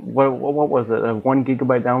 what was it, a 1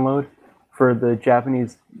 gigabyte download for the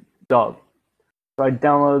Japanese dub. So I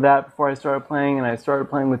downloaded that before I started playing, and I started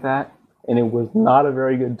playing with that, and it was not a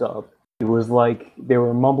very good dub. It was like they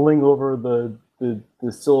were mumbling over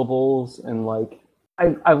the syllables, and like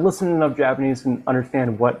I've listened enough Japanese and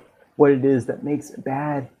understand what it is that makes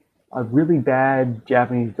a really bad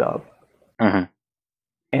Japanese dub.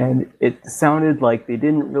 And it sounded like they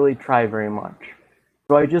didn't really try very much.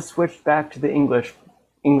 So I just switched back to the English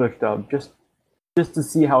dub just to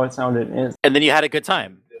see how it sounded. And then you had a good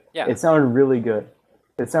time. Yeah. It sounded really good.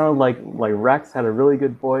 It sounded like Rex had a really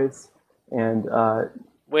good voice. And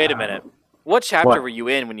wait a minute. What chapter were you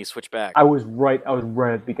in when you switched back? I was right at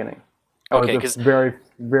the beginning. Okay, because very,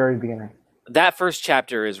 very beginning. That first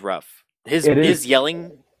chapter is rough. His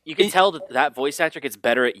yelling, you can tell that voice actor gets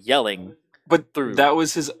better at yelling. But that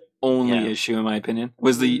was his only issue, in my opinion,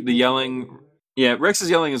 was the yelling. Yeah, Rex's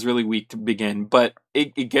yelling is really weak to begin, but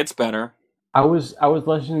it gets better. I was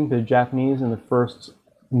listening to Japanese in the first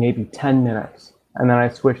maybe 10 minutes, and then I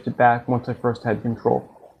switched it back once I first had control.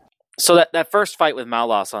 So that first fight with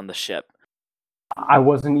Malos on the ship. I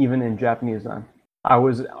wasn't even in Japanese then. I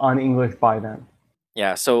was on English by then.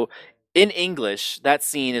 Yeah, so in English, that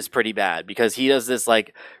scene is pretty bad because he does this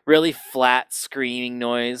like really flat screaming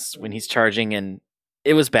noise when he's charging, and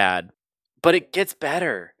it was bad. But it gets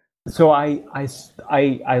better. So I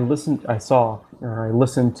listened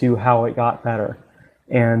to how it got better,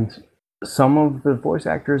 and some of the voice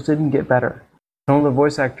actors didn't get better. Some of the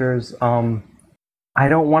voice actors, I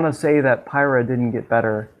don't want to say that Pyra didn't get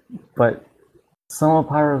better, but some of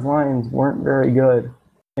Pyra's lines weren't very good.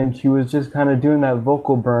 And she was just kind of doing that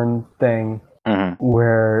vocal burn thing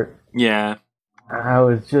where I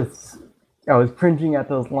was cringing at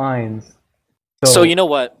those lines. So you know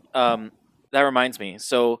what? That reminds me.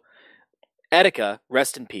 So Etika,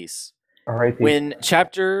 rest in peace. R.I.P. When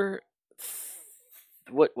chapter,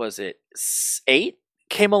 what was it, 8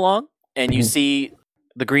 came along, and you see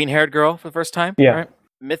the green-haired girl for the first time, right?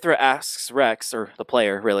 Mithra asks Rex, or the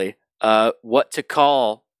player really, what to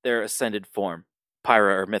call their ascended form.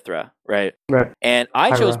 Pyra or Mithra, right? Right. And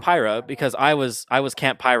I chose Pyra because I was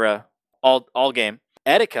Camp Pyra all game.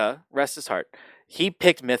 Etika, rest his heart, he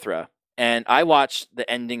picked Mithra, and I watched the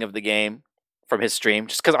ending of the game from his stream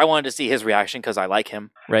just because I wanted to see his reaction because I like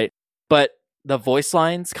him, right? But the voice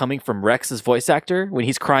lines coming from Rex's voice actor when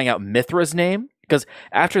he's crying out Mithra's name, because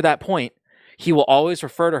after that point, he will always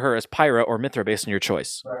refer to her as Pyra or Mithra based on your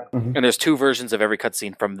choice. And there's 2 versions of every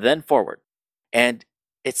cutscene from then forward. And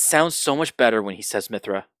it sounds so much better when he says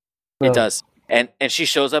Mithra. It does. And she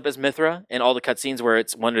shows up as Mithra in all the cutscenes where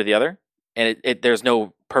it's one or the other. And there's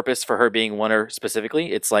no purpose for her being one or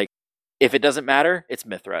specifically. It's like if it doesn't matter, it's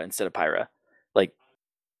Mithra instead of Pyra. Like,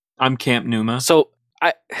 I'm Camp Numa.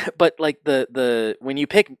 but like the when you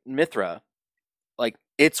pick Mithra, like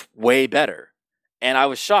it's way better. And I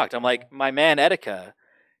was shocked. I'm like, my man Etika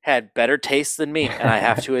had better taste than me, and I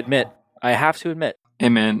have to admit. Hey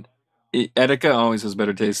man, Etika always has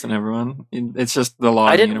better taste than everyone. It's just the law.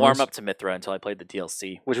 I of the didn't warm universe. up to Mithra until I played the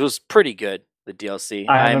DLC, which was pretty good. The DLC.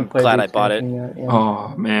 I I'm haven't played glad the I bought it. expansion yet, yeah.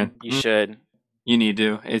 Oh man, You should. You need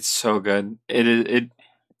to. It's so good. It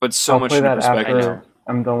puts so I'll much play into that perspective. after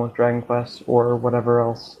I'm done with Dragon Quest or whatever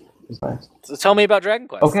else is nice. So tell me about Dragon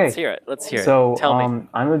Quest. Okay. Let's hear it. So Tell me.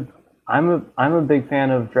 I'm a big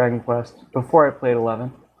fan of Dragon Quest. Before I played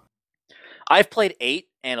 11, I've played 8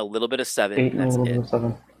 and a little bit of 7. 8 and a That's little bit it. of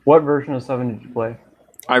 7. What version of 7 did you play?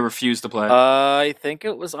 I refuse to play. I think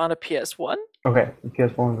it was on a PS1. Okay, the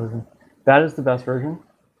PS1 version. That is the best version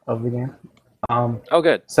of the game. Oh,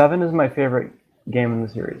 good. 7 is my favorite game in the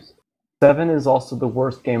series. 7 is also the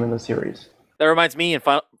worst game in the series. That reminds me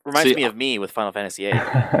of me with Final Fantasy VIII.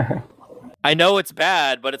 I know it's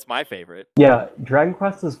bad, but it's my favorite. Yeah, Dragon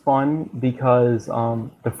Quest is fun because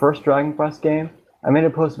the first Dragon Quest game, I made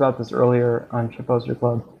a post about this earlier on Shitposter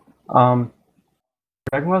Club.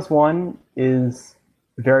 Dragon Quest 1 is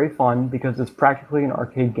very fun because it's practically an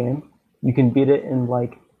arcade game. You can beat it in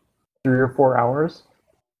like 3 or 4 hours.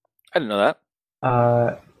 I didn't know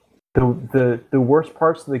that. The worst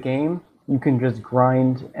parts of the game, you can just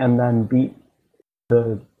grind and then beat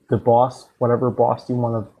the boss, whatever boss you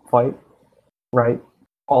want to fight, right?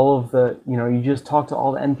 All of the, you just talk to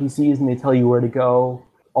all the NPCs and they tell you where to go.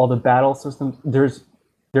 All the battle systems, there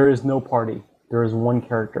is no party. There is one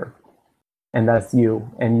character, and that's you.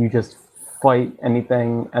 And you just fight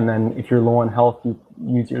anything, and then if you're low on health, you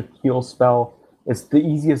use your heal spell. It's the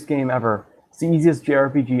easiest game ever. It's the easiest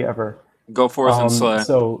JRPG ever. Go forth and slay.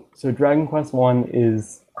 So Dragon Quest 1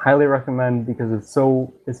 is highly recommend because it's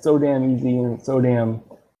so damn easy and it's so damn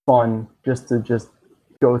fun just to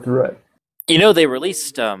go through it. They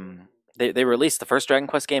released they released the first Dragon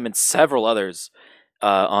Quest game and several others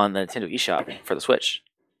on the Nintendo eShop for the Switch.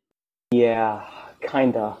 Yeah,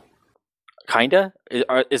 kinda. Kinda?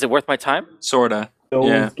 Is it worth my time? Sorta.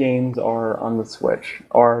 Those games are on the Switch,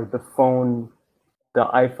 are the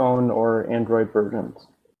iPhone or Android versions.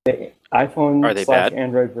 The iPhone Are they bad?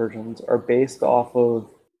 Android versions are based off of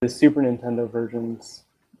the Super Nintendo versions,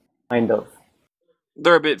 kind of.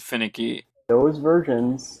 They're a bit finicky. Those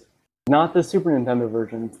versions, not the Super Nintendo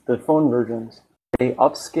versions, the phone versions, they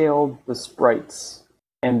upscaled the sprites.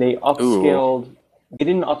 And they upscaled... They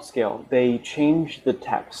didn't upscale. They changed the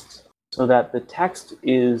text so that the text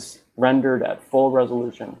is rendered at full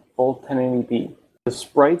resolution, full 1080p. The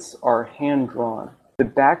sprites are hand-drawn. The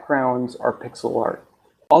backgrounds are pixel art.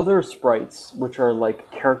 Other sprites, which are like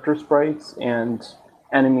character sprites and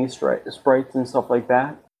enemy sprites and stuff like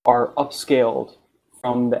that, are upscaled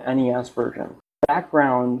from the NES version.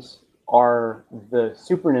 Backgrounds are the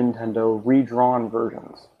Super Nintendo redrawn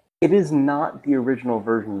versions. It is not the original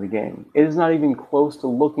version of the game. It is not even close to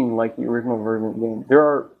looking like the original version of the game. There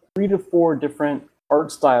are 3 to 4 different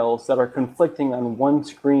art styles that are conflicting on one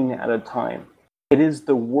screen at a time. It is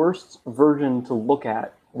the worst version to look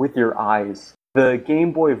at with your eyes. The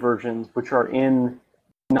Game Boy versions, which are in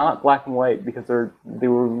not black and white because they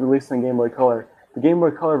were released in Game Boy Color, the Game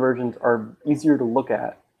Boy Color versions are easier to look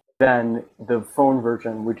at than the phone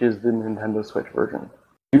version, which is the Nintendo Switch version.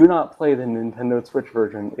 Do not play the Nintendo Switch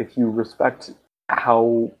version if you respect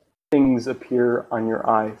how things appear on your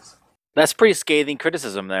eyes. That's pretty scathing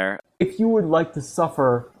criticism there. If you would like to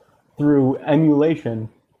suffer through emulation,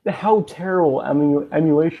 how terrible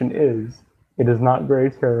emulation is, it is not very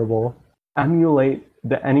terrible. Emulate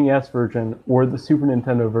the NES version or the Super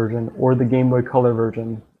Nintendo version or the Game Boy Color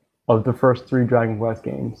version of the first 3 Dragon Quest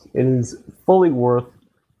games. It is fully worth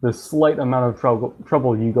the slight amount of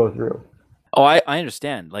trouble you go through. Oh, I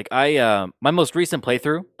understand. Like my most recent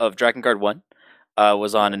playthrough of Dragon Guard 1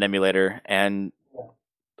 was on an emulator, and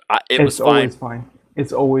it was fine. It's always fine.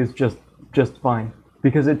 It's always just fine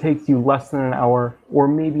because it takes you less than an hour or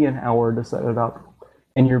maybe an hour to set it up,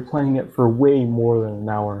 and you're playing it for way more than an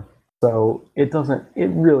hour. So it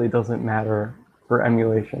really doesn't matter for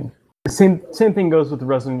emulation. The same thing goes with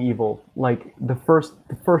Resident Evil. Like the first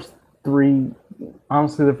 3,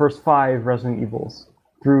 honestly the first 5 Resident Evils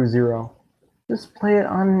through 0. Just play it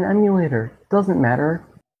on an emulator. Doesn't matter.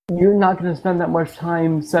 You're not going to spend that much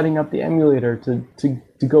time setting up the emulator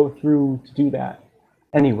to go through to do that.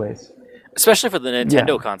 Anyways. Especially for the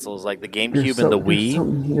Nintendo consoles like the GameCube and the Wii. It's so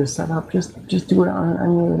easy to set up. Just do it on an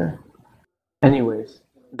emulator. Anyways.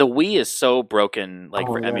 The Wii is so broken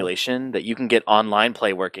for emulation that you can get online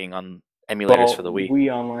play working on emulators for the Wii. Wii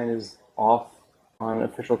Online is off on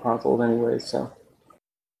official consoles anyway, so.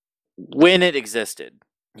 When it existed,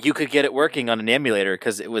 you could get it working on an emulator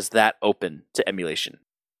because it was that open to emulation.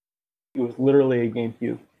 It was literally a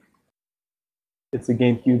GameCube. It's a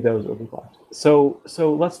GameCube that was overclocked. So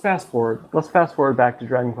let's fast forward. Let's fast forward back to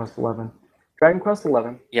Dragon Quest XI. Dragon Quest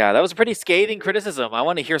XI. Yeah, that was a pretty scathing criticism. I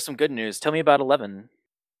want to hear some good news. Tell me about 11.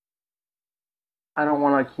 I don't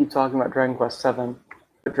want to keep talking about Dragon Quest VII,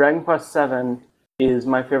 but Dragon Quest VII is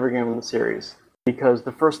my favorite game in the series because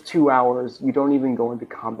the first 2 hours you don't even go into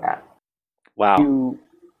combat. Wow.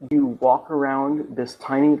 You walk around this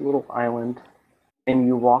tiny little island, and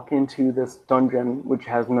you walk into this dungeon which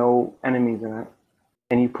has no enemies in it,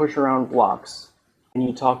 and you push around blocks, and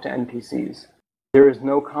you talk to NPCs. There is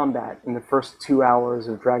no combat in the first 2 hours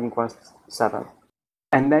of Dragon Quest VII.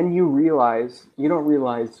 And then you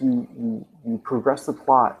progress the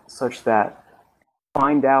plot such that you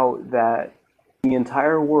find out that the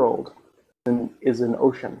entire world is an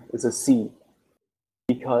ocean, is a sea,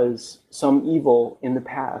 because some evil in the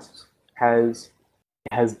past has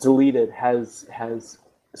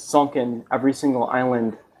sunken every single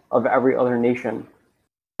island of every other nation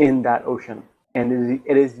in that ocean. And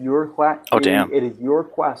it is your quest. Oh, damn. It is your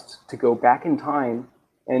quest to go back in time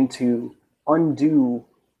and to undo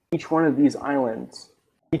each one of these islands,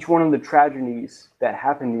 each one of the tragedies that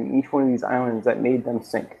happened in each one of these islands that made them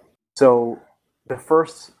sink. So the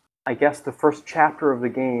first chapter of the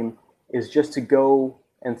game is just to go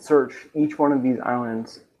and search each one of these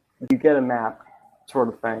islands. You get a map, sort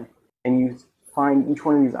of thing, and you find each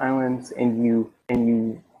one of these islands, and you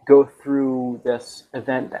go through this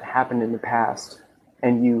event that happened in the past,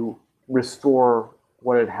 and you restore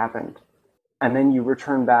what had happened. And then you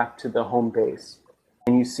return back to the home base,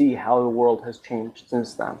 and you see how the world has changed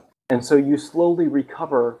since then. And so you slowly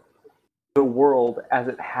recover the world as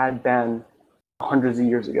it had been hundreds of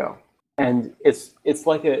years ago. And it's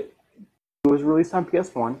like it was released on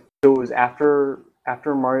PS1, so it was after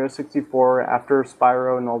Mario 64, after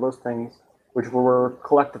Spyro and all those things, which were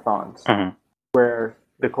collectathons, where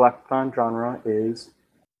the collectathon genre is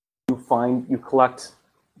you collect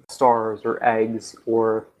stars or eggs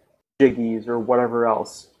or jiggies or whatever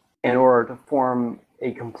else in order to form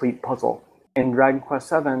a complete puzzle. In Dragon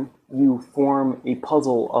Quest VII, you form a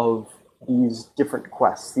puzzle of these different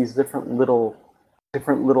quests, these different little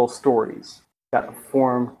stories that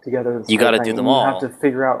form together. You got to do them all. You have to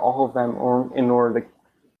figure out all of them in order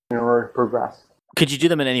to progress. Could you do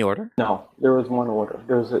them in any order? No, there was one order.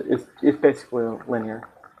 It's basically linear.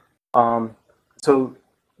 So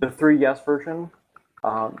the 3DS version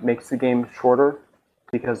makes the game shorter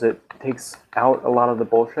because it takes out a lot of the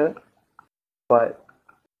bullshit. But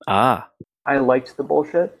I liked the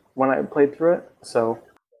bullshit when I played through it, so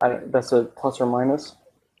that's a plus or minus.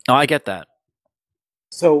 Oh, I get that.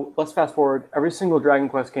 So let's fast forward. Every single Dragon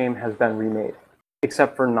Quest game has been remade,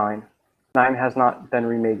 except for 9. 9 has not been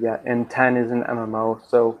remade yet, and 10 is an MMO,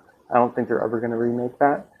 so I don't think they're ever going to remake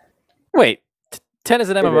that. Wait, 10 is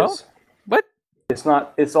an MMO? It is. What? It's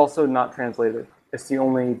not. It's also not translated. It's the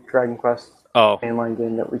only Dragon Quest mainline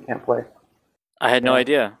game that we can't play. I had no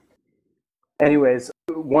idea. Anyways,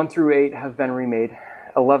 1 through 8 have been remade.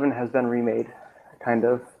 11 has been remade, kind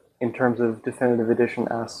of, in terms of Definitive Edition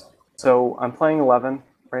S. So I'm playing 11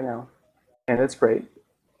 right now, and it's great.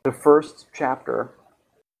 The first chapter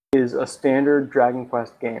is a standard Dragon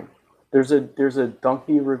Quest game. There's a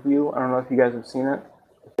Donkey review. I don't know if you guys have seen it.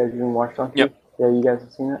 If you guys even watch Donkey? Yep. Yeah, you guys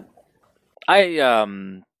have seen it? I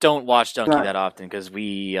don't watch Donkey that often because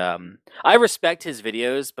I respect his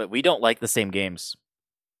videos, but we don't like the same games.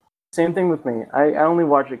 Same thing with me. I only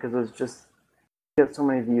watch it because it's just get so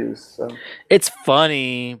many views. So it's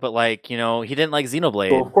funny, but he didn't like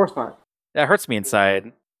Xenoblade. Well, of course not. That hurts me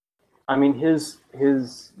inside. I mean, his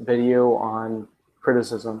video on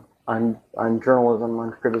criticism, on journalism,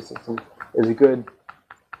 on criticism, is a good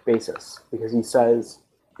basis because he says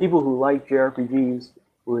people who like JRPGs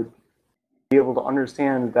would be able to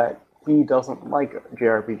understand that he doesn't like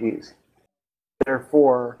JRPGs.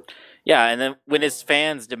 Therefore, yeah, and then when his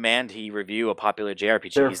fans demand he review a popular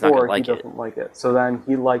JRPG, he's not going to like it. He doesn't like it. So then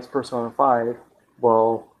he likes Persona 5.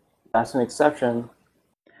 Well, that's an exception.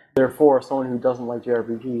 Therefore, someone who doesn't like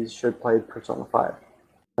JRPGs should play Persona 5.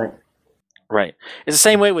 Right. It's the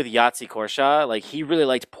same way with Yahtzee Korshaw. He really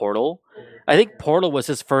liked Portal. I think Portal was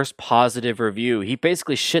his first positive review. He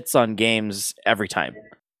basically shits on games every time.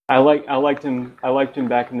 I liked him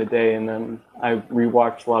back in the day, and then I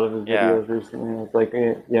rewatched a lot of his videos recently. And I was like,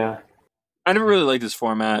 yeah. I never really liked his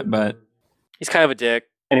format, but he's kind of a dick.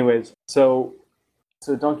 Anyways, so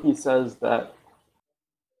Donkey says that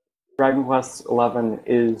Dragon Quest XI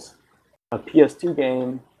is a PS2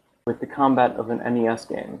 game with the combat of an NES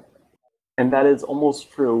game. And that is almost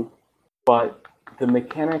true, but the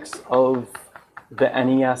mechanics of the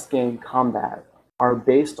NES game combat are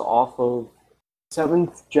based off of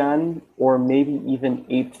 7th gen or maybe even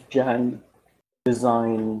 8th gen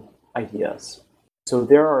design ideas. So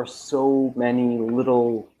there are so many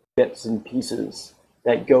little bits and pieces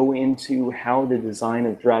that go into how the design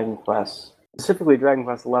of Dragon Quest, specifically Dragon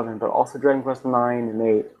Quest XI, but also Dragon Quest IX and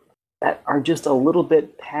 8, that are just a little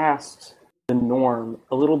bit past the norm,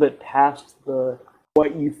 a little bit past the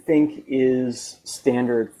what you think is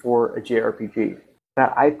standard for a JRPG.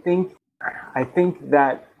 That I think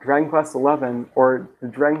that Dragon Quest XI, or the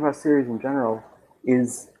Dragon Quest series in general,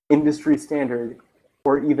 is industry standard,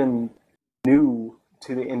 or even new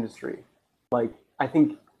to the industry. Like I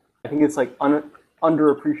think it's like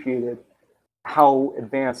underappreciated how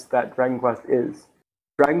advanced that Dragon Quest is.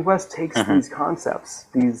 Dragon Quest takes these concepts,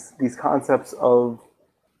 these concepts of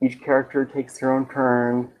each character takes their own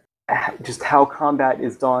turn, just how combat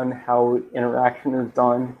is done, how interaction is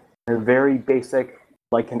done, in a very basic,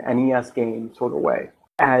 like an NES game sort of way.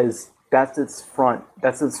 As that's its front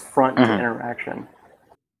to interaction.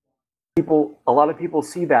 A lot of people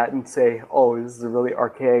see that and say, "Oh, this is a really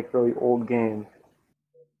archaic, really old game,"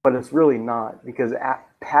 but it's really not, because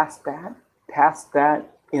past that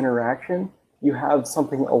interaction, you have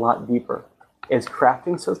something a lot deeper. Its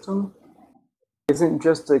crafting system isn't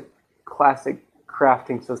just a classic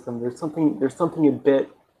crafting system. There's something a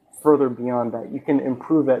bit further beyond that. You can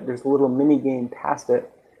improve it. There's a little mini game past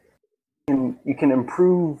it, and you can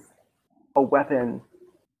improve a weapon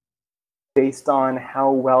based on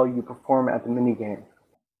how well you perform at the mini game.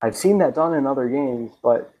 I've seen that done in other games,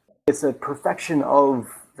 but it's a perfection of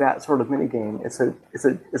that sort of mini game. It's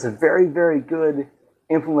a very, very good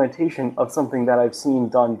implementation of something that I've seen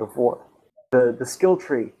done before. The skill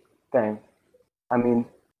tree thing. I mean,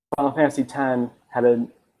 Final Fantasy X had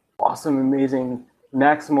an awesome, amazing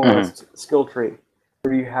maximalist skill tree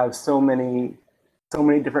where you have so many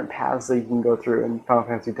different paths that you can go through in Final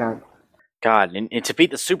Fantasy X. God, and to beat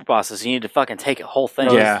the super bosses, you need to fucking take a whole thing.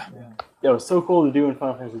 Yeah. It was so cool to do in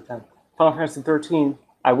Final Fantasy X. Final Fantasy 13,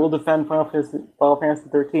 I will defend Final Fantasy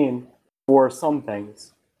 13 for some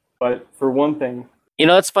things, but for one thing... You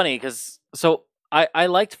know, it's funny, because... So, I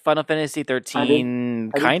liked Final Fantasy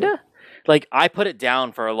 13, kinda? Like, I put it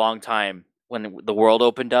down for a long time when the world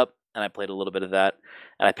opened up, and I played a little bit of that.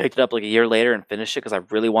 And I picked it up like a year later and finished it, because I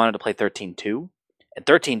really wanted to play 13.2. And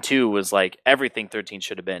 13.2 was like everything 13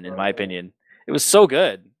 should have been, in my opinion. It was so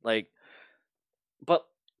good. Like, but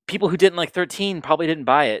people who didn't like 13 probably didn't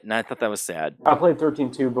buy it, and I thought that was sad. I played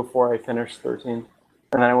 13.2 before I finished 13, and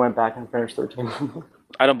then I went back and finished 13.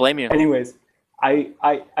 I don't blame you. Anyways, I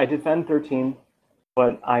defend 13,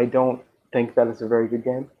 but I don't think that it's a very good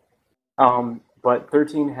game. But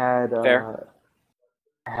 13 had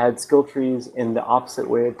skill trees in the opposite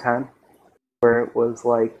way of 10, where it was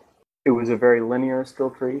a very linear skill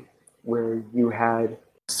tree where you had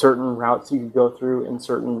certain routes you could go through and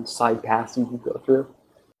certain side paths you could go through.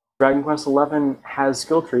 Dragon Quest XI has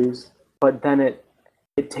skill trees, but then it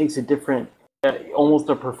takes a different, almost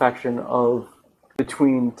a perfection of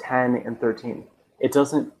between 10 and 13. It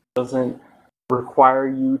doesn't require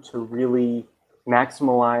you to really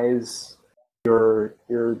maximize your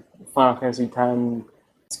Final Fantasy X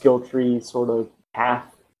skill tree sort of path,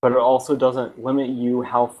 but it also doesn't limit you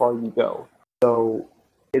how far you go. So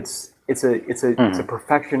it's a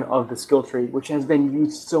perfection of the skill tree, which has been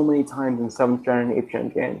used so many times in 7th gen and 8th gen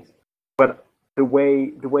games. But the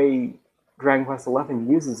way Dragon Quest XI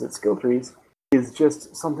uses its skill trees is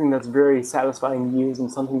just something that's very satisfying to use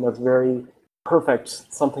and something that's very perfect,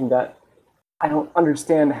 something that I don't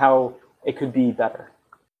understand how it could be better.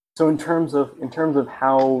 So in terms of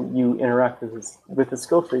how you interact with the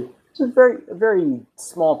skill tree, which is a very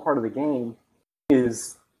small part of the game,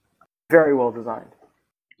 is very well designed.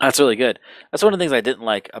 That's really good. That's one of the things I didn't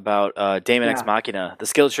like about Daemon X Machina. The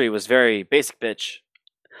skill tree was very basic bitch.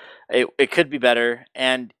 It could be better,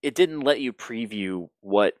 and it didn't let you preview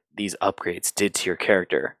what these upgrades did to your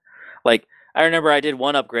character. Like, I remember I did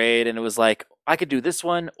one upgrade, and it was like, I could do this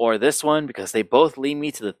one or this one because they both lead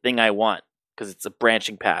me to the thing I want, because it's a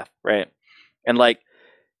branching path, right? And like,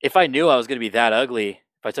 if I knew I was going to be that ugly,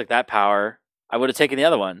 if I took that power, I would have taken the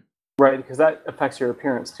other one. Right, because that affects your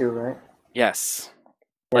appearance too, right? Yes.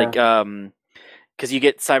 Yeah. Like, because you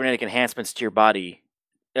get cybernetic enhancements to your body.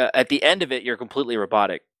 At the end of it, you're completely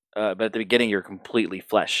robotic. But at the beginning, you're completely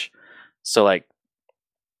flesh. So, like,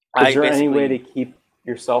 is there any way to keep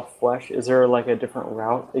yourself flesh? Is there like a different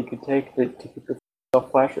route that you could take to keep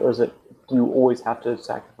yourself flesh, or do you always have to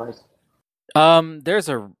sacrifice? There's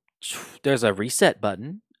a reset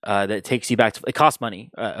button. that takes you back to. It costs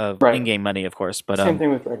money, Right. in-game money, of course, but Same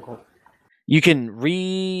thing with Dragon Quest. you can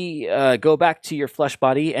go back to your flesh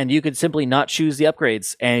body, and you can simply not choose the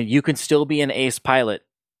upgrades, and you can still be an ace pilot.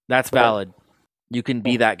 That's valid. You can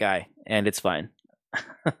be that guy, and it's fine.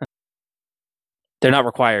 They're not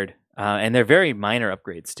required, and they're very minor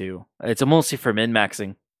upgrades too. It's mostly for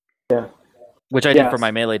min-maxing. Yeah. Which I did for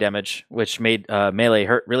my melee damage, which made melee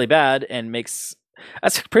hurt really bad, and makes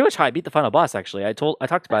that's pretty much how I beat the final boss. Actually, I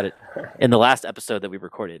talked about it in the last episode that we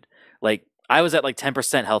recorded. Like I was at like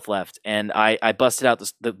 10% health left, and I busted out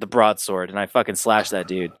the broadsword, and I fucking slashed that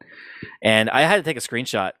dude. And I had to take a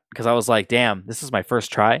screenshot because I was like, "Damn, this is my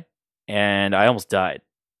first try," and I almost died.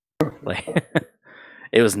 Like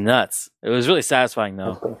it was nuts. It was really satisfying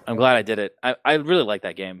though. I'm glad I did it. I really like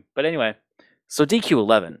that game. But anyway, so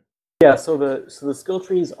DQ11. Yeah, so the skill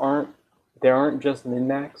trees aren't just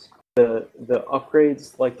min-max. The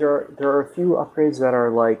upgrades, like there are a few upgrades that are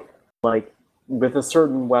like with a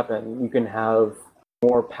certain weapon you can have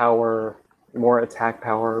more power, more attack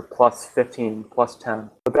power, plus 15, plus 10.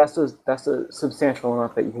 But that's a substantial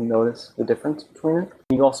enough that you can notice the difference between it.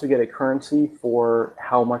 You also get a currency for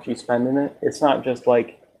how much you spend in it. It's not just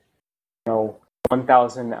like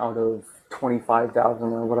 1,000 out of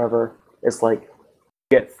 25,000 or whatever. It's like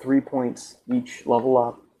get 3 points each level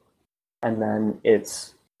up, and then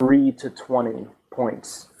it's 3 to 20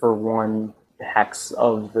 points for one hex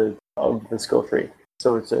of the skill tree.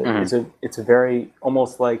 So it's a very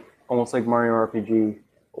almost like Mario RPG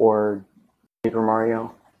or Paper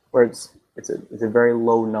Mario, where it's a very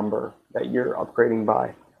low number that you're upgrading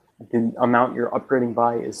by. The amount you're upgrading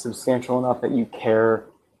by is substantial enough that you care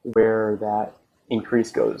where that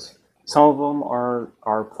increase goes. Some of them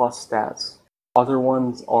are plus stats. Other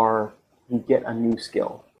ones are you get a new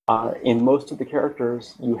skill. In most of the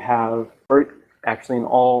characters, you have, or actually in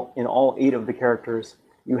all 8 of the characters,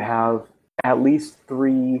 you have at least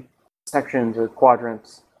 3 sections or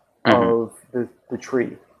quadrants of the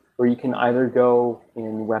tree, where you can either go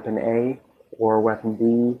in weapon A or weapon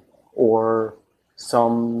B or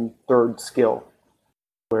some third skill,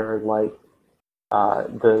 where like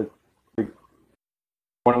the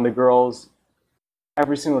one of the girls.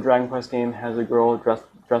 Every single Dragon Quest game has a girl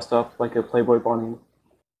dressed up like a Playboy bunny,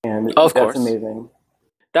 and of that's course. amazing.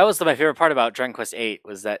 That was my favorite part about Dragon Quest VIII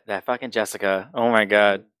was that fucking Jessica. Oh my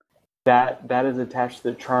god. That is attached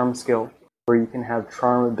to the charm skill, where you can have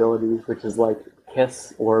charm abilities, which is like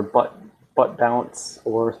kiss or butt bounce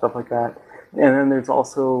or stuff like that. And then there's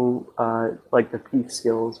also like the thief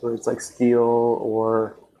skills, where it's like steal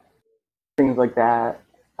or things like that.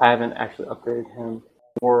 I haven't actually upgraded him.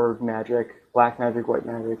 Or magic. Black magic, white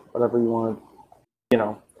magic, whatever you want.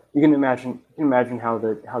 You can imagine how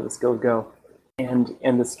the skills go,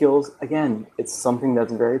 and the skills, again, it's something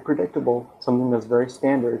that's very predictable, something that's very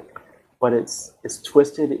standard, but it's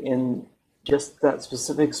twisted in just that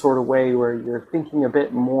specific sort of way where you're thinking a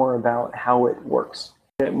bit more about how it works,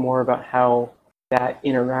 a bit more about how that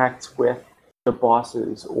interacts with the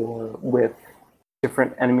bosses or with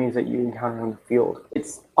different enemies that you encounter on the field. It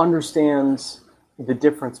understands the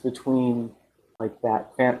difference between like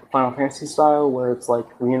that Final Fantasy style where it's like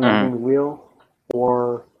reinventing the wheel,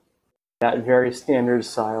 or that very standard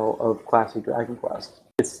style of classic Dragon Quest.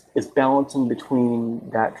 It's balancing between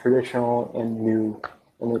that traditional and new,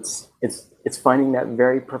 and it's finding that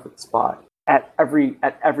very perfect spot at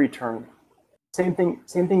every turn. Same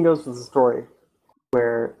thing goes with the story,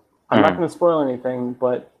 where I'm not going to spoil anything,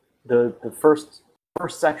 but the first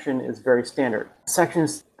section is very standard.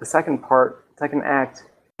 The second act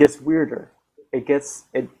gets weirder.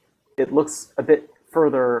 It looks a bit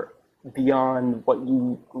further beyond what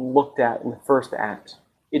you looked at in the first act.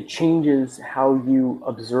 It changes how you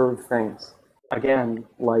observe things. Again,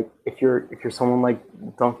 like if you're someone like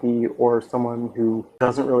Donkey or someone who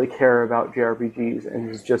doesn't really care about JRPGs and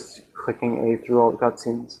is just clicking A through all the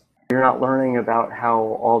cutscenes, you're not learning about how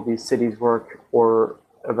all these cities work or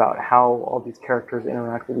about how all these characters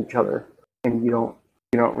interact with each other, and you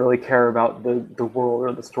don't really care about the world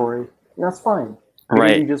or the story. And that's fine.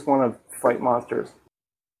 Maybe you just want to fight monsters.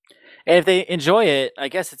 And if they enjoy it, I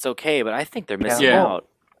guess it's okay, but I think they're missing out.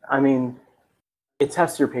 I mean, it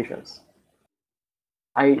tests your patience.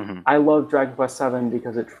 I love Dragon Quest VII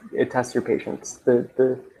because it tests your patience.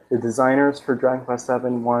 The designers for Dragon Quest VII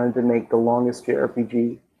wanted to make the longest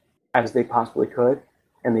JRPG as they possibly could,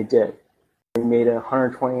 and they did. They made a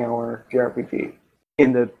 120-hour JRPG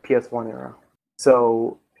in the PS1 era.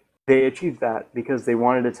 So they achieved that because they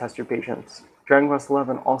wanted to test your patience. Dragon Quest XI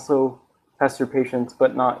also tests your patience,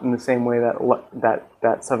 but not in the same way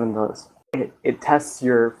that 7 does. It tests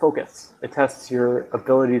your focus. It tests your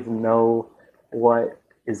ability to know what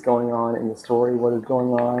is going on in the story, what is going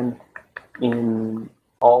on in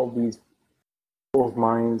all these people's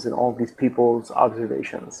minds and all these people's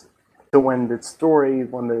observations. So when the story,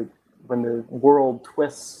 when the world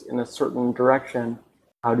twists in a certain direction,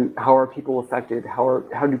 how are people affected?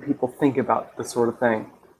 How do people think about this sort of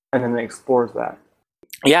thing? And then it explores that.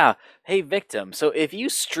 Yeah. Hey, Victim. So if you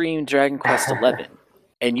stream Dragon Quest XI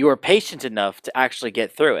and you are patient enough to actually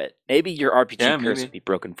get through it, maybe your RPG curse would be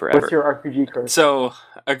broken forever. What's your RPG curse? So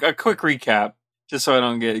a quick recap, just so I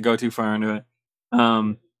don't go too far into it.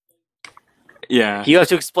 Yeah. You have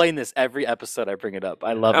to explain this every episode I bring it up.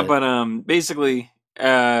 I love it. But basically,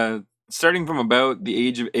 starting from about the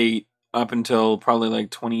age of 8 up until probably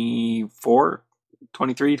like 24,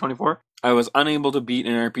 23, 24, I was unable to beat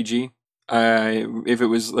an RPG. If it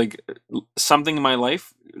was like something in my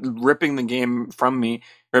life, ripping the game from me,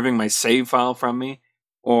 ripping my save file from me,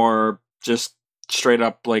 or just straight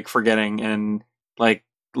up like forgetting and like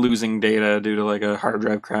losing data due to like a hard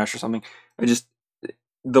drive crash or something.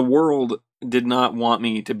 The world did not want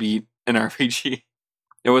me to beat an RPG.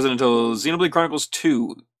 It wasn't until Xenoblade Chronicles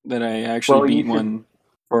 2 that I actually beat one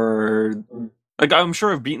for... Like, I'm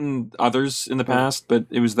sure I've beaten others in the past, but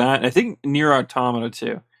it was that. I think Nier Automata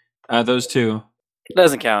too. Those two. It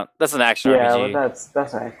doesn't count. That's an action RPG. Yeah,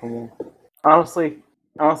 that's an action game. Honestly,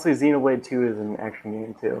 Xenoblade 2 is an action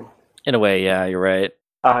game too. In a way, yeah, you're right.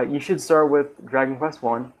 You should start with Dragon Quest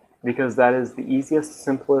 1, because that is the easiest,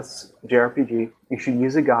 simplest JRPG. You should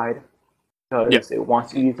use a guide, because it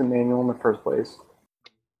wants you to use a manual in the first place.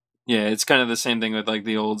 Yeah, it's kind of the same thing with like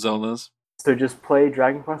the old Zeldas. So just play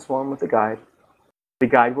Dragon Quest 1 with a guide. The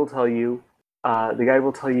guide will tell you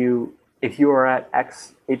if you are at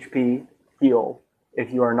X HP, heal.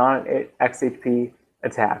 If you are not at X HP,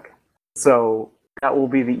 attack. So that will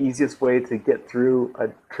be the easiest way to get through a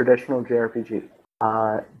traditional JRPG.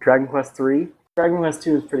 Dragon Quest 3. Dragon Quest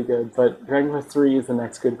 2 is pretty good, but Dragon Quest 3 is the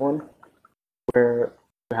next good one, where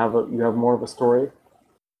you have more of a story,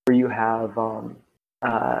 where you have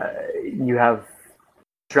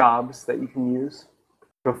jobs that you can use.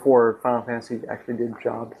 Before Final Fantasy actually did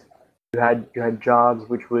jobs, you had jobs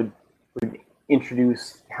which would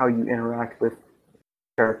introduce how you interact with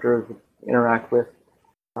characters, interact with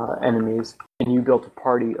enemies, and you built a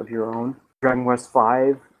party of your own. Dragon Quest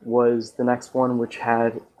V was the next one, which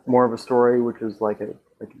had more of a story, which was like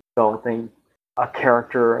developing a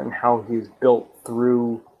character and how he's built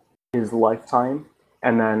through his lifetime.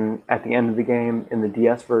 And then at the end of the game, in the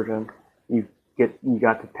DS version, you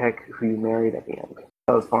got to pick who you married at the end.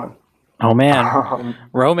 That was fun. Oh man,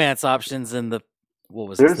 romance options in the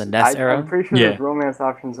the NES era? I'm pretty sure there's romance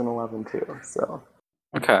options in 11 too. So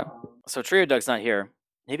okay, so Trio Doug's not here.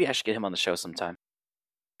 Maybe I should get him on the show sometime.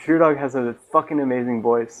 Trio Doug has a fucking amazing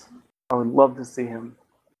voice. I would love to see him.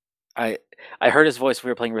 I heard his voice when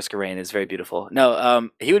we were playing Risk of Rain. It's very beautiful. No,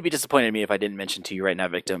 he would be disappointed in me if I didn't mention to you right now,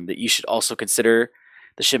 Victim, that you should also consider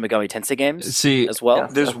the Shin Megami Tensei games as well.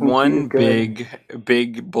 Yes, there's one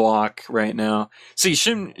big block right now. See,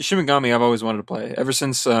 Shin Megami I've always wanted to play. Ever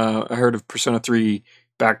since I heard of Persona 3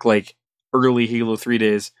 back like early Halo 3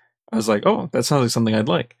 days, I was like, oh, that sounds like something I'd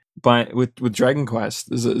like. But with Dragon Quest,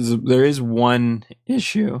 there is one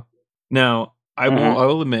issue. Now, I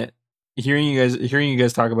will admit, hearing you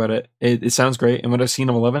guys talk about it, it sounds great. And what I've seen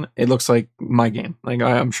of 11, it looks like my game. Like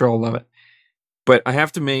I'm sure I'll love it. But I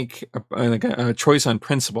have to make a choice on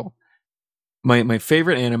principle. My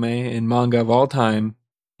favorite anime and manga of all time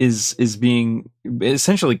is being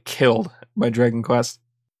essentially killed by Dragon Quest,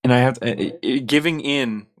 and I have to, giving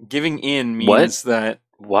in means that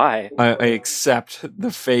why I accept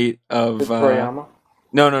the fate of Toriyama?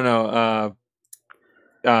 No,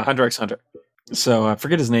 Hunter x Hunter. So I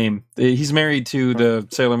forget his name. He's married to the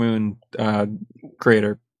Sailor Moon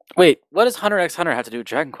creator. Wait, what does Hunter x Hunter have to do with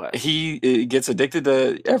Dragon Quest? He gets addicted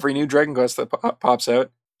to every new Dragon Quest that pops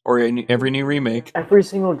out, or every new remake. Every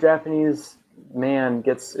single Japanese man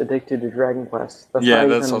gets addicted to Dragon Quest.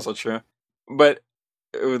 That's also true. But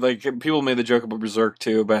like people made the joke about Berserk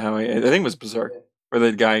too, about how I think it was Berserk, where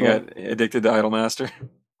the guy got addicted to Idolmaster,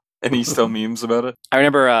 and he still memes about it. I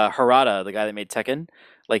remember Harada, the guy that made Tekken.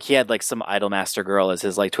 Like he had like some Idolmaster girl as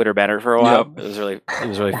his like Twitter banner for a while. Yep. It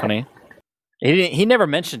was really funny. He never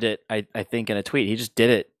mentioned it, I think, in a tweet. He just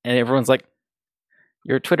did it. And everyone's like,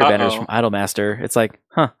 your Twitter banner's from Idolmaster. It's like,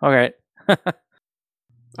 huh, all right.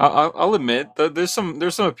 I'll admit that there's some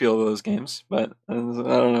appeal to those games, but I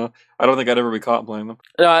don't know. I don't think I'd ever be caught playing them.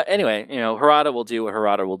 Anyway, Harada will do what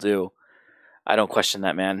Harada will do. I don't question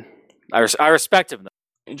that man. I respect him,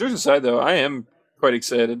 though. Jokes aside, though, I am quite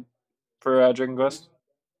excited for Dragon Quest.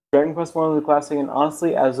 Dragon Quest 1 was a classic, and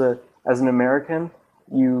honestly, as an American,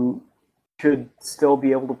 you should still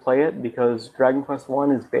be able to play it because Dragon Quest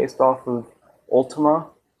One is based off of Ultima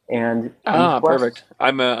and King's Quest, perfect.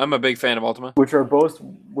 I'm a big fan of Ultima. which are both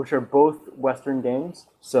Western games.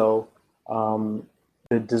 So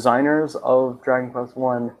the designers of Dragon Quest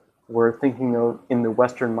One were thinking of in the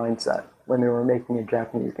Western mindset when they were making a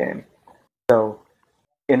Japanese game. So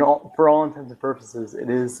for all intents and purposes, it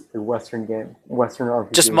is a Western game, Western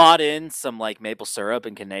RPG. Just mod in some like maple syrup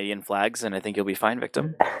and Canadian flags, and I think you'll be fine,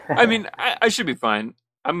 Victim. I mean, I should be fine.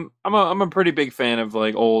 I'm a pretty big fan of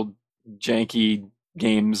like old janky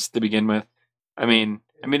games to begin with. I mean,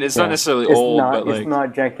 it's not necessarily old, but like it's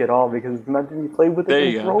not janky at all because it's meant to be played with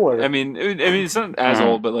a controller. Go. I mean, it's not as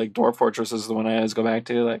old, but like Dwarf Fortress is the one I always go back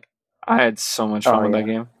to. Like, I had so much fun with that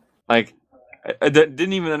game. Like, I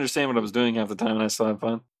didn't even understand what I was doing half the time, and I still had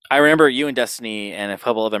fun. I remember you and Destiny and a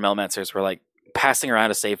couple other Melmancers were like passing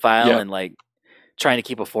around a save file and like trying to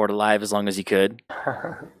keep a fort alive as long as you could.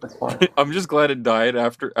 That's fun. I'm just glad it died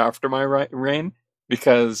after my reign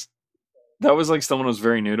because that was like someone was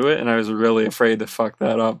very new to it, and I was really afraid to fuck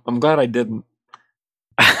that up. I'm glad I didn't.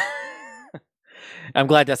 I'm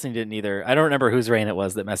glad Destiny didn't either. I don't remember whose reign it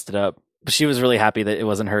was that messed it up, but she was really happy that it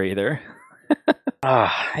wasn't her either.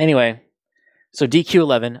 Anyway, so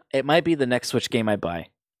DQ11, it might be the next Switch game I buy.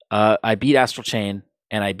 I beat Astral Chain,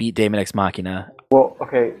 and I beat Daemon X Machina. Well,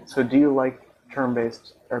 okay, so do you like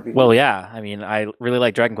turn-based RPGs? Well, yeah. I mean, I really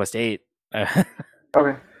like Dragon Quest VIII.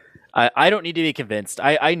 Okay. I don't need to be convinced.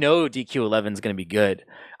 I know DQ11 is going to be good.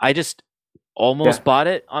 I just almost bought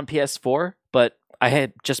it on PS4, but I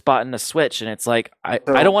had just bought in a Switch, and it's like, I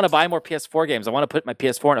don't want to buy more PS4 games. I want to put my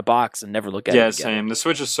PS4 in a box and never look at it again. Yeah, same. The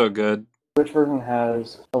Switch is so good. The Switch version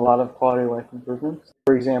has a lot of quality of life improvements.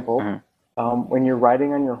 For example, when you're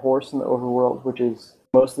riding on your horse in the overworld, which is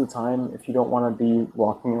most of the time, if you don't want to be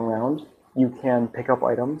walking around, you can pick up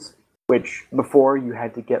items, which before you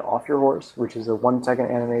had to get off your horse, which is a 1 second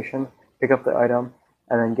animation, pick up the item,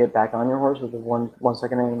 and then get back on your horse with a one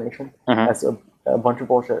second animation. That's a bunch of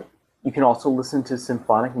bullshit. You can also listen to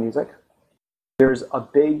symphonic music. There's a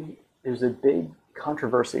big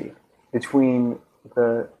controversy between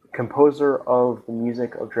the composer of the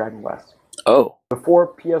music of Dragon Quest. Oh.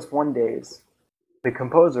 Before PS1 days, the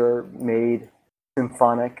composer made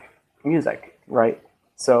symphonic music, right?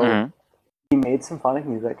 So he made symphonic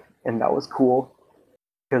music, and that was cool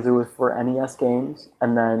because it was for NES games,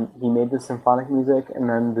 and then he made the symphonic music, and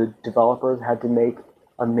then the developers had to make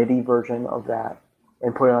a MIDI version of that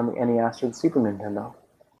and put it on the NES or the Super Nintendo.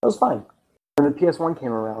 That was fine. And the PS1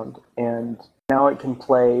 came around, and now it can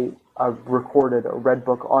play a Red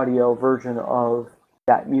Book audio version of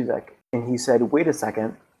that music. And he said, wait a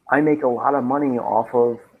second, I make a lot of money off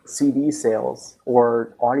of CD sales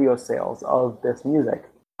or audio sales of this music.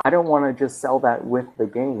 I don't want to just sell that with the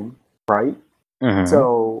game, right?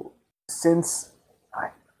 So since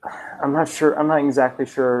I'm not exactly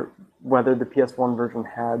sure whether the PS1 version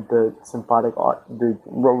had the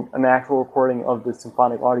an actual recording of the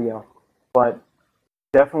symphonic audio, but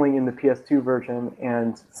definitely in the PS2 version,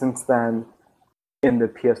 and since then in the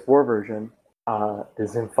PS4 version, the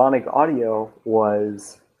symphonic audio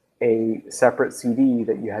was a separate CD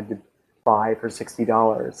that you had to buy for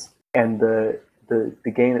 $60, and the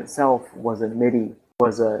game itself was a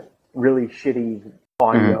really shitty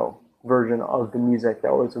audio version of the music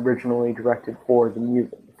that was originally directed for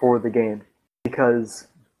the game, because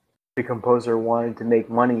the composer wanted to make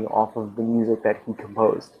money off of the music that he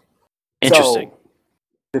composed. Interesting. So,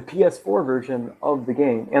 the PS4 version of the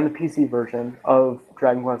game and the PC version of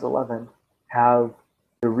Dragon Quest XI have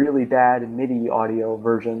the really bad MIDI audio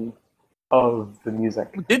version of the music.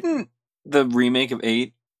 Didn't the remake of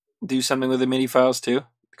 8 do something with the MIDI files too?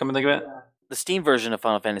 Come and think of it. The Steam version of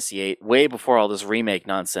Final Fantasy VIII, way before all this remake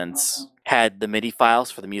nonsense, had the MIDI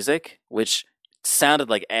files for the music, which sounded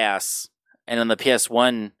like ass. And on the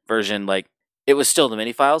PS1 version, like, it was still the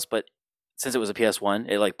MIDI files, but since it was a PS1,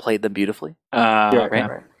 it like played them beautifully.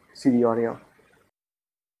 Right. CD audio.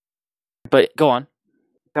 But go on.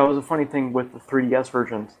 That was a funny thing with the 3DS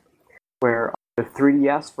versions, where the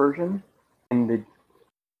 3DS version in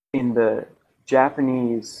the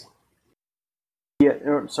Japanese.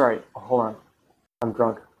 Sorry, hold on. I'm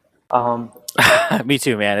drunk. Me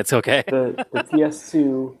too, man. It's okay. The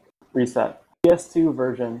PS2 reset. PS2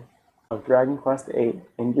 version of Dragon Quest VIII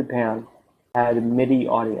in Japan had MIDI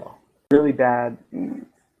audio. Really bad.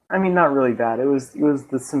 I mean, not really bad. It was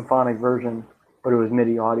the symphonic version, but it was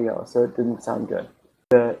MIDI audio, so it didn't sound good.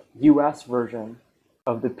 The US version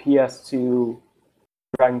of the PS2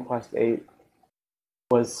 Dragon Quest VIII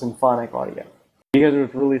was symphonic audio because it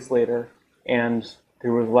was released later, and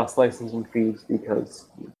there was less licensing fees because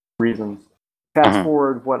reasons. Fast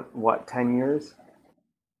forward, what, 10 years?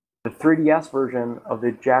 The 3DS version of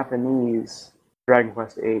the Japanese Dragon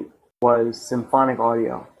Quest VIII was symphonic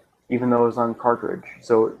audio, even though it was on cartridge,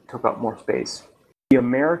 so it took up more space. The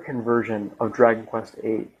American version of Dragon Quest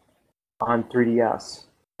VIII on 3DS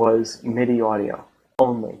was MIDI audio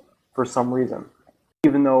only, for some reason.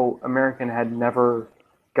 Even though American had never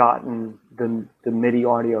gotten the MIDI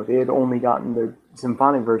audio, they had only gotten the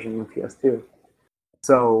symphonic version in PS2.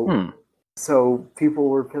 So people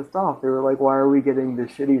were pissed off. They were like, why are we getting the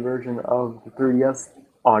shitty version of the 3DS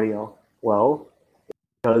audio? Well,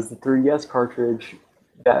 because the 3DS cartridge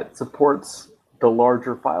that supports the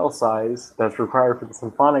larger file size that's required for the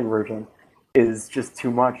symphonic version is just too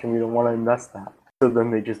much, and we don't want to invest that. So then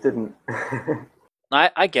they just didn't.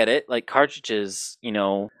 I get it. Like cartridges,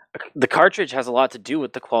 the cartridge has a lot to do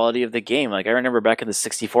with the quality of the game. Like I remember back in the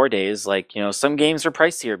 64 days, like, some games were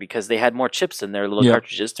pricier because they had more chips in their little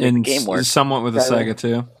cartridges to make the game work. Somewhat with the Sega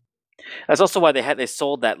too. That's also why they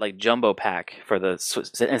sold that like jumbo pack for the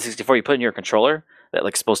N64. You put in your controller that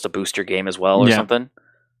like supposed to boost your game as well or something.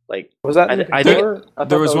 Like was that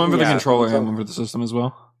there was one for the controller and one for the system as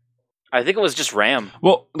well. I think it was just RAM.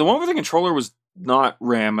 Well, the one for the controller was not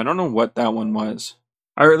RAM. I don't know what that one was.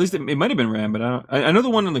 Or at least it might have been RAM, but I know the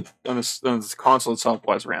one on the console itself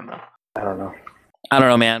was RAM though. I don't know. I don't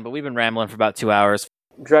know, man. But we've been rambling for about 2 hours.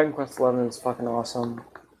 Dragon Quest XI is fucking awesome.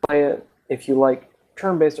 Play it if you like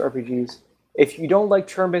turn-based RPGs. If you don't like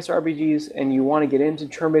turn-based RPGs and you want to get into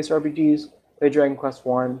turn-based RPGs, play Dragon Quest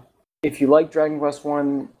 1. If you like Dragon Quest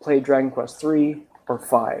 1, play Dragon Quest 3 or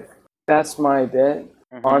 5. That's my bit.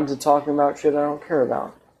 Mm-hmm. On to talking about shit I don't care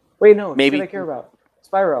about. Wait, no, maybe shit I care about.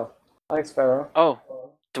 Spyro. I like Spyro. Oh,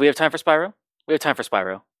 do we have time for Spyro? We have time for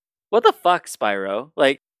Spyro. What the fuck, Spyro?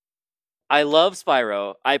 Like, I love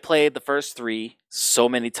Spyro. I played the first 3 so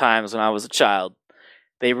many times when I was a child.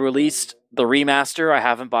 They released the remaster. I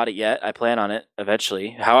haven't bought it yet. I plan on it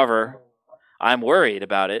eventually. However, I'm worried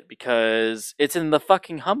about it because it's in the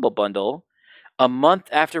fucking Humble Bundle a month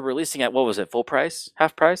after releasing it. What was it? Full price?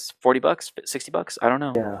 Half price? $40? $60? I don't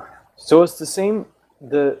know. Yeah. So it's the same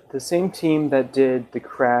team that did the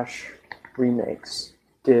Crash remakes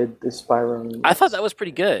did the Spyro remakes. I thought that was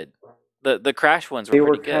pretty good. The Crash ones were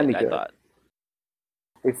pretty good, I thought.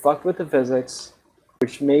 They fucked with the physics,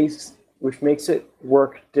 which makes it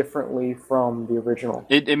work differently from the original.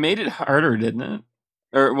 It made it harder, didn't it?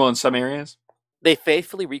 Or well, in some areas. They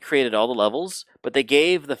faithfully recreated all the levels, but they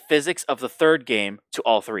gave the physics of the third game to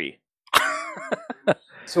all 3.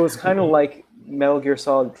 So it's kind of like Metal Gear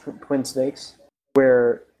Solid Twin Snakes,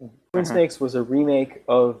 where Twin Snakes was a remake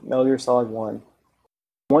of Metal Gear Solid 1.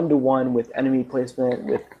 1-to-1 with enemy placement,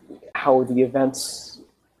 with how the events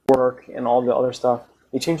work and all the other stuff.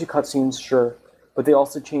 They changed the cutscenes, sure, but they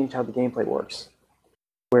also changed how the gameplay works,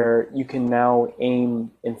 where you can now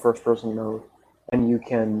aim in first-person mode, and you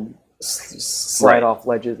can slide off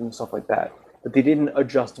ledges and stuff like that. But they didn't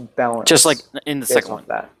adjust balance. Just like in the second one.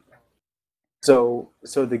 That. So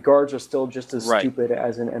the guards are still just as stupid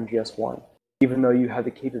as in MGS1, even though you have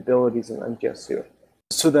the capabilities in MGS2.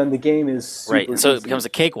 So then the game is super so easy. it becomes a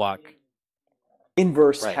cakewalk.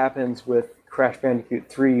 Inverse happens with Crash Bandicoot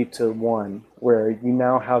 3 to 1, where you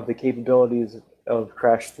now have the capabilities of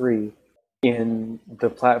Crash 3 in the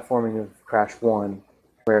platforming of Crash 1,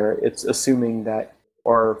 where it's assuming that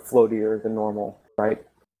are floatier than normal, right?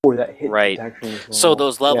 Or that hit detection is normal. So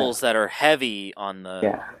those levels that are heavy on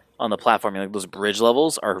the platforming, like those bridge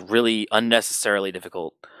levels, are really unnecessarily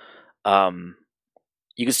difficult.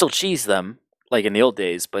 You can still cheese them, like in the old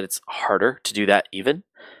days, but it's harder to do that even.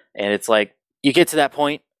 And it's like, you get to that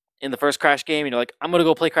point in the first Crash game, and you're like, I'm going to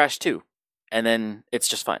go play Crash 2. And then it's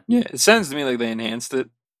just fine. Yeah, it sounds to me like they enhanced it.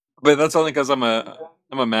 But that's only because I'm a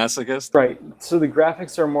masochist. Right. So the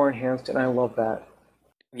graphics are more enhanced, and I love that.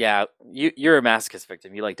 Yeah, you're a masochist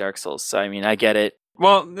victim. You like Dark Souls. So, I mean, I get it.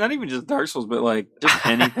 Well, not even just Dark Souls, but like just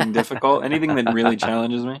anything difficult. Anything that really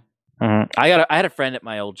challenges me. Mm-hmm. I had a friend at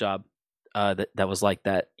my old job that was like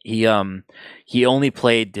that. He only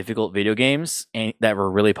played difficult video games and that were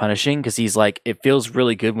really punishing because he's like, it feels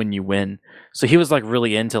really good when you win. So he was like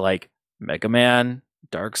really into like Mega Man,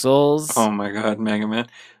 Dark Souls. Oh my god, Mega Man!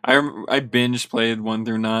 I binge played 1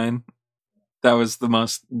 through 9. That was the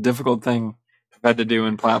most difficult thing I've had to do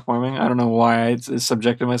in platforming. I don't know why I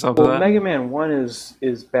subjected myself to that. Mega Man 1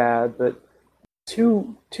 is bad, but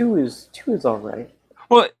 2 is all right.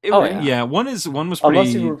 Well, one was pretty.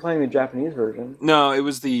 Unless you were playing the Japanese version. No, it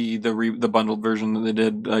was the bundled version that they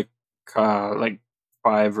did, like 5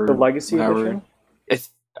 or the Legacy whatever. Edition.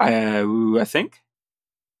 I think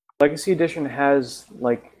Legacy Edition has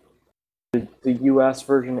like the US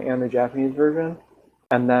version and the Japanese version,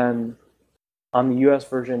 and then On the US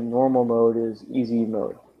version, normal mode is easy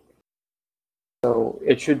mode. So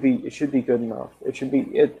it should be good enough. It should be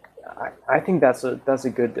it. I think that's a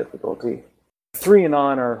good difficulty. 3 and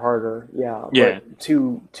on are harder, yeah. Yeah. But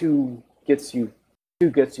two gets you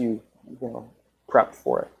prepped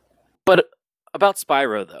for it. But about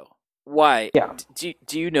Spyro though, why? Yeah.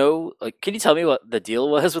 Do you know? Like, can you tell me what the deal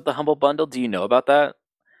was with the Humble Bundle? Do you know about that?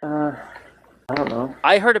 I don't know.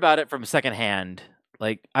 I heard about it from secondhand.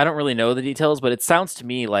 Like, I don't really know the details, but it sounds to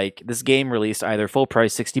me like this game released either full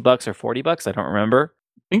price $60 or $40. I don't remember.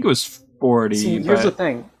 I think it was 40. See, here's the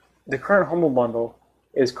thing: the current Humble Bundle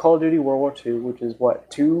is Call of Duty World War II, which is what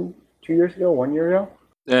 2 years ago, 1 year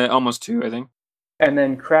ago, almost 2, I think. and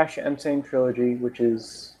then Crash Insane Trilogy, which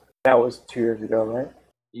was 2 years ago, right?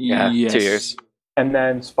 Yeah, Yes. 2 years. And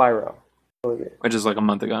then Spyro, Which is like a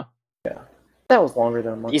month ago. that was longer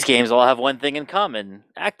than a month. These games all have one thing in common: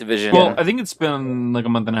 Activision. Well, I think it's been like a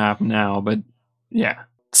month and a half now, but yeah.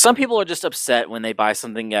 Some people are just upset when they buy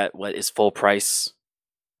something at what is full price.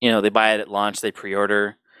 You know, they buy it at launch, they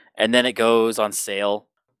pre-order, and then it goes on sale.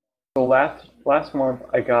 So last month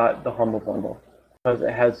I got the Humble Bundle because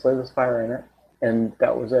it had Slay the Spire in it, and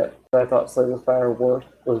that was it. So I thought Slay the Spire was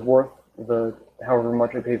worth the however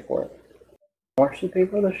much I paid for it. How much did you pay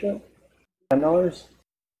for this shit? $10?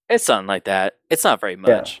 It's something like that. It's not very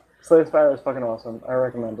much. Slay the Spire is fucking awesome. I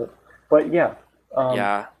recommend it. But yeah,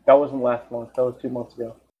 Yeah. that wasn't last month. That was 2 months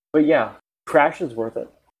ago. But yeah, Crash is worth it.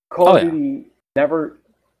 Call of Duty never,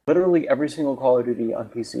 literally every single Call of Duty on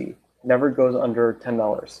PC never goes under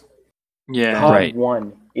 $10. Yeah. COD Right.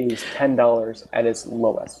 1 is $10 at its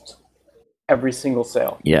lowest. Every single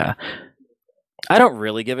sale. Yeah. I don't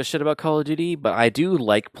really give a shit about Call of Duty, but I do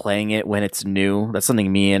like playing it when it's new. That's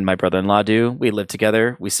something me and my brother-in-law do. We live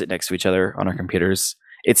together. We sit next to each other on our computers.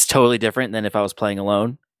 It's totally different than if I was playing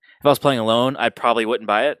alone. If I was playing alone, I probably wouldn't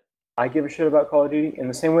buy it. I give a shit about Call of Duty in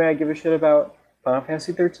the same way I give a shit about Final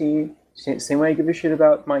Fantasy 13, same way I give a shit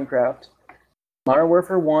about Minecraft. Modern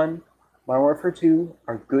Warfare 1, Modern Warfare 2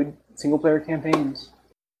 are good single-player campaigns.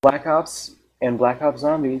 Black Ops and Black Ops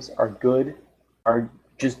Zombies are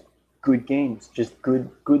just good games, just good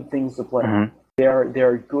things to play. Mhm. They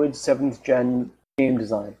are good 7th gen game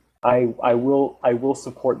design. I will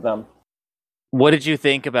support them. What did you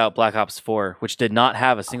think about Black Ops 4, which did not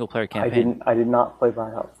have a single-player campaign? I did not play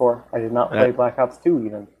Black Ops 4. I did not play Black Ops 2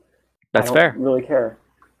 even. That's I fair. don't really care.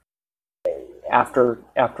 After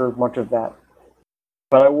much of that,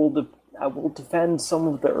 but I will defend some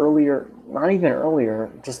of the earlier, not even earlier,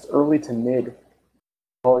 just early to mid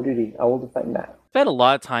Call of Duty. I will defend that. I spent a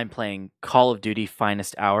lot of time playing Call of Duty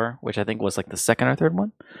Finest Hour, which I think was like the second or third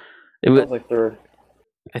one. It was like third.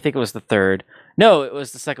 I think it was the third. No, it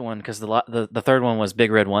was the second one because the third one was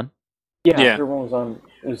Big Red 1. Yeah, third one was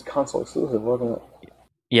it was console exclusive, wasn't it?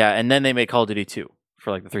 Yeah, and then they made Call of Duty 2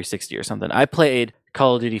 for like the 360 or something. I played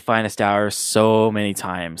Call of Duty Finest Hour so many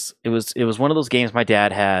times. It was one of those games my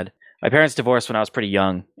dad had. My parents divorced when I was pretty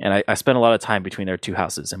young, and I spent a lot of time between their two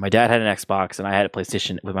houses. And my dad had an Xbox, and I had a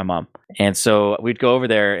PlayStation with my mom. And so we'd go over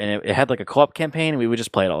there, and it had like a co-op campaign, and we would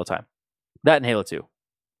just play it all the time. That and Halo 2.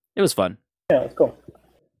 It was fun. Yeah, it's cool.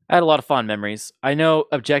 I had a lot of fond memories. I know,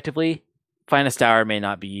 objectively, Finest Hour may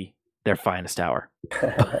not be their finest hour.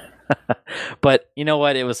 But you know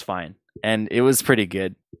what? It was fine. And it was pretty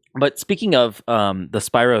good. But speaking of the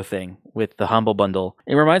Spyro thing with the Humble Bundle,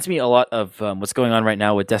 it reminds me a lot of what's going on right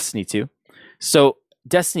now with Destiny 2. So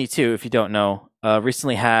Destiny 2, if you don't know,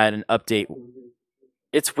 recently had an update.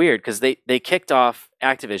 It's weird because they kicked off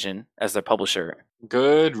Activision as their publisher.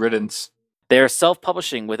 Good riddance. They're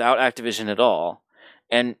self-publishing without Activision at all.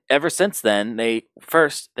 And ever since then, they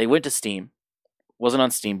went to Steam. Wasn't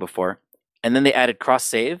on Steam before. And then they added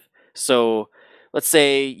cross-save. So let's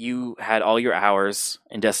say you had all your hours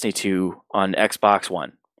in Destiny 2 on Xbox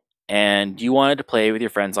One, and you wanted to play with your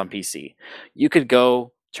friends on PC. You could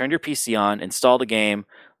go, turn your PC on, install the game,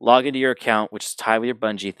 log into your account, which is tied with your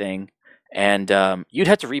Bungie thing, and you'd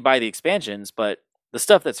have to rebuy the expansions, but the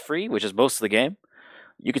stuff that's free, which is most of the game,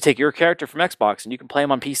 you could take your character from Xbox and you can play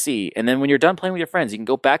them on PC, and then when you're done playing with your friends, you can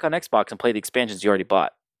go back on Xbox and play the expansions you already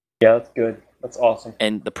bought. Yeah, that's good. That's awesome.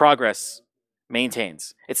 And the progress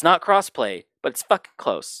maintains. It's not crossplay, but it's fucking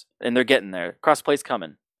close, and they're getting there. Crossplay's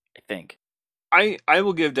coming, I think. I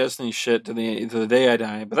will give Destiny shit to the day I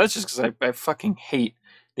die, but that's just because I fucking hate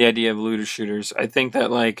the idea of looter shooters. I think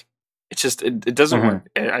that like it doesn't work.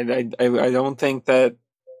 I don't think that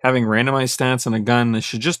having randomized stats and a gun that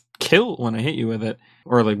should just kill when I hit you with it,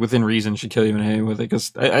 or like within reason should kill you when I hit you with it.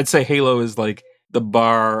 Because I'd say Halo is like the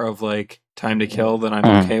bar of like time to kill that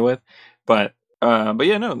I'm okay with. But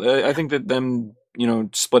yeah, no, I think that them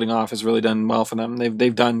splitting off has really done well for them.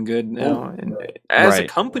 They've done good now. And as a Right.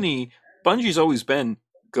 company, Bungie's always been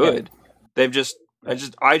good. They've just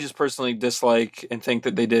I just personally dislike and think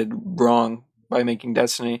that they did wrong by making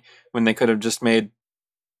Destiny when they could have just made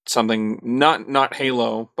something not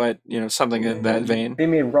Halo, but something in that vein. They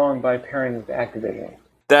made wrong by pairing with Activision.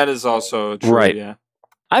 That is also true. Right. Yeah.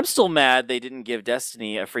 I'm still mad they didn't give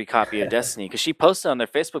Destiny a free copy of Destiny because she posted on their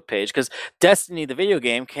Facebook page because Destiny, the video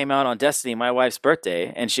game, came out on Destiny, my wife's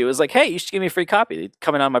birthday, and she was like, "Hey, you should give me a free copy. It's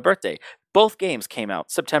coming out on my birthday." Both games came out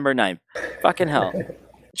September 9th. Fucking hell.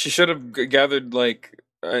 She should have gathered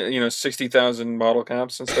 60,000 bottle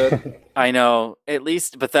caps instead. I know. At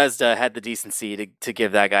least Bethesda had the decency to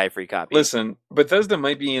give that guy a free copy. Listen, Bethesda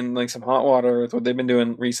might be in some hot water with what they've been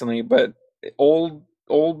doing recently, but old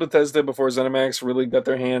Bethesda before ZeniMax really got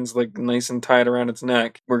their hands nice and tied around its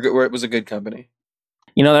neck, where it was a good company.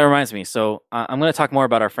 That reminds me. So I'm going to talk more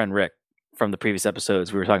about our friend Rick from the previous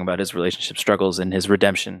episodes. We were talking about his relationship struggles and his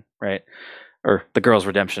redemption, right? Or the girl's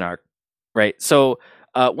redemption arc, right? So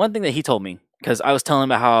one thing that he told me, because I was telling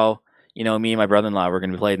him about how me and my brother-in-law were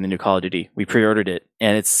going to be playing the new Call of Duty. We pre-ordered it,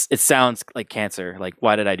 and it sounds like cancer. Like,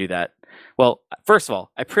 why did I do that? Well, first of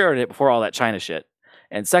all, I pre-ordered it before all that China shit,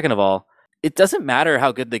 and second of all, it doesn't matter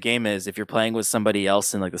how good the game is if you're playing with somebody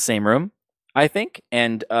else in the same room, I think.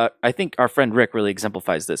 And I think our friend Rick really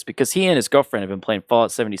exemplifies this because he and his girlfriend have been playing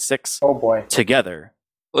Fallout 76 together.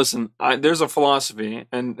 Listen, there's a philosophy,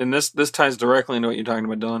 and this ties directly into what you're talking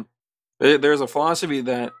about, Dylan. There's a philosophy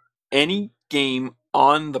that any game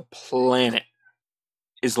on the planet,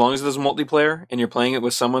 as long as there's multiplayer and you're playing it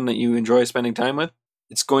with someone that you enjoy spending time with,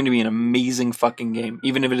 it's going to be an amazing fucking game,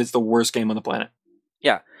 even if it is the worst game on the planet.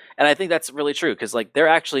 Yeah. And I think that's really true because they're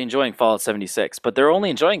actually enjoying Fallout 76, but they're only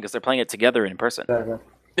enjoying because they're playing it together in person.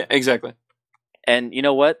 Yeah, exactly. And you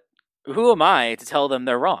know what? Who am I to tell them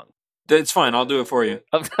they're wrong? It's fine. I'll do it for you.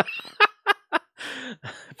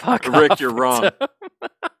 Fuck Rick, off. you're wrong.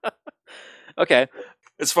 Okay.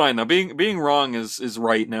 It's fine though. Being wrong is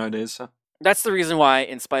right nowadays. So. That's the reason why,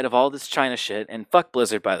 in spite of all this China shit, and fuck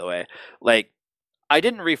Blizzard, by the way, I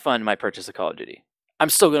didn't refund my purchase of Call of Duty. I'm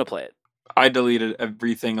still gonna play it. I deleted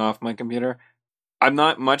everything off my computer. I'm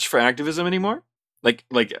not much for activism anymore. Like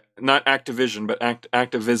not Activision, but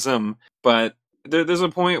activism. But there's a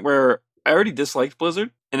point where I already disliked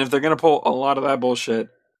Blizzard, and if they're gonna pull a lot of that bullshit,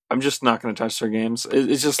 I'm just not gonna touch their games.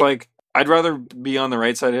 It's just I'd rather be on the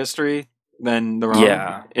right side of history than the wrong.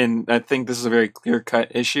 Yeah. And I think this is a very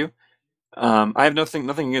clear-cut issue. I have nothing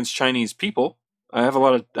against Chinese people. I've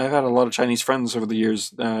had a lot of Chinese friends over the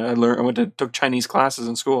years. I took Chinese classes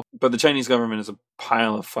in school, but the Chinese government is a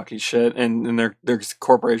pile of fucking shit, and their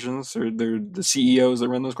corporations or the CEOs that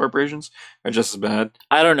run those corporations are just as bad.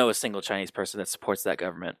 I don't know a single Chinese person that supports that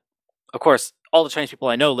government. Of course, all the Chinese people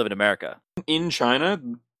I know live in America. In China,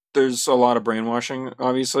 there's a lot of brainwashing,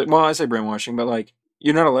 obviously. Well, I say brainwashing, but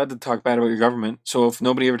you're not allowed to talk bad about your government. So if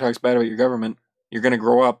nobody ever talks bad about your government, you're going to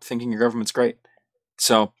grow up thinking your government's great.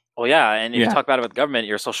 So. Well, yeah, and if you talk bad about the government,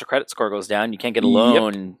 your social credit score goes down. You can't get a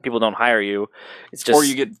loan. And people don't hire you. It's just or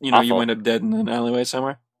you get awful. You wind up dead in an alleyway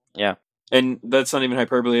somewhere. Yeah, and that's not even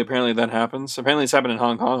hyperbole. Apparently, that happens. Apparently, it's happened in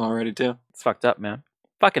Hong Kong already too. It's fucked up, man.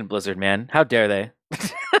 Fucking Blizzard, man. How dare they?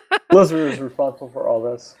 Blizzard is responsible for all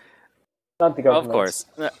this, not the government. Of course,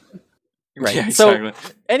 right. Yeah, exactly. So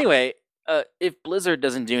anyway, if Blizzard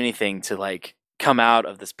doesn't do anything to come out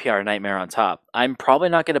of this PR nightmare on top, I'm probably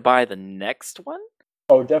not going to buy the next one.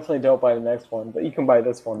 Oh, definitely don't buy the next one, but you can buy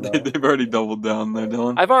this one, though. They've already doubled down there,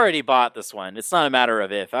 Dylan. I've already bought this one. It's not a matter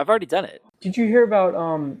of if. I've already done it. Did you hear about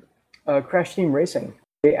Crash Team Racing?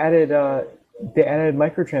 They added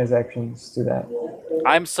microtransactions to that.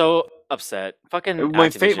 I'm so upset. Fucking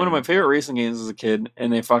one of my favorite racing games as a kid,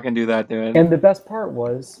 and they fucking do that to it. And the best part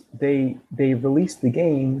was they released the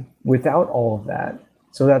game without all of that,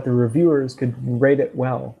 so that the reviewers could rate it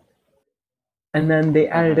well. And then they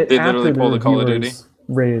added it after the reviewers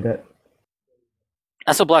rated it.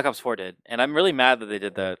 That's what Black Ops 4 did, and I'm really mad that they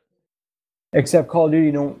did that. Except Call of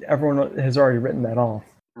Duty, everyone has already written that off.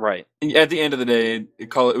 Right. At the end of the day, we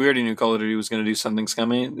already knew Call of Duty was going to do something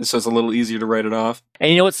scummy, so it's a little easier to write it off.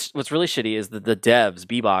 And you know what's really shitty is that the devs,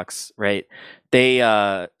 B-Box, right? They,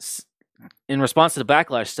 in response to the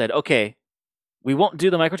backlash, said, okay, we won't do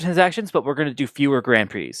the microtransactions, but we're going to do fewer Grand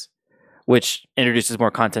Prix, which introduces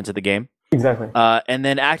more content to the game. Exactly. And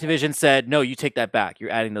then Activision said, no, you take that back.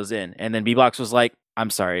 You're adding those in. And then B-Box was like, I'm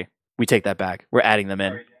sorry. We take that back. We're adding them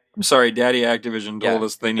in. I'm sorry, Daddy Activision told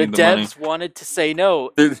us they need the money. The devs wanted to say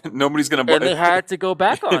no. Nobody's going to buy it. And they had to go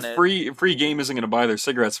back on it. Free game isn't going to buy their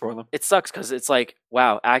cigarettes for them. It sucks because it's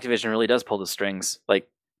wow, Activision really does pull the strings.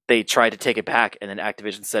 they tried to take it back, and then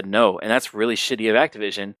Activision said no, and that's really shitty of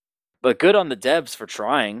Activision. But good on the devs for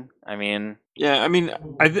trying. I mean, yeah, I mean,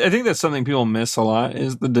 I think that's something people miss a lot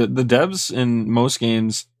is the devs in most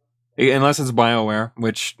games, unless it's BioWare,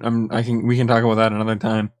 which we can talk about that another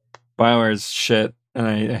time. BioWare is shit, and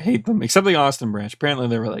I hate them, except the Austin branch. Apparently,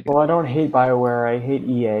 they were like, well, I don't hate BioWare. I hate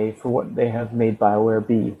EA for what they have made BioWare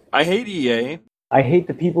be. I hate EA. I hate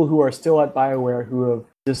the people who are still at BioWare who have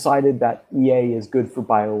decided that EA is good for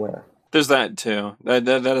BioWare. There's that too. That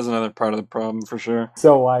is another part of the problem for sure.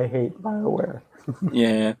 So I hate BioWare.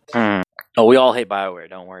 Yeah. Oh, we all hate BioWare.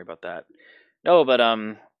 Don't worry about that. No, but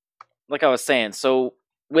like I was saying, so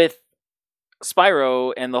with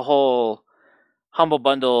Spyro and the whole Humble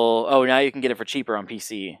Bundle, oh, now you can get it for cheaper on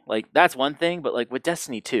PC. Like, that's one thing, but like with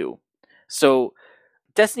Destiny 2. So,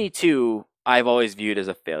 Destiny 2, I've always viewed as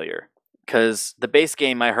a failure. Because the base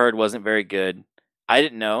game I heard wasn't very good. I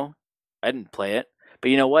didn't know. I didn't play it. But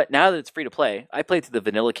you know what? Now that it's free to play, I played through the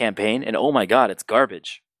vanilla campaign, and oh my god, it's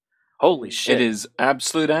garbage. Holy shit. It is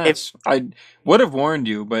absolute ass. I would have warned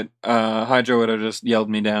you, but Hydra would have just yelled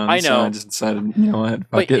me down. I know. So I just decided, you know what?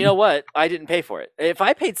 But you know what? I didn't pay for it. If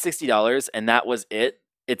I paid $60 and that was it,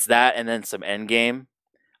 it's that and then some end game,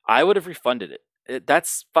 I would have refunded it.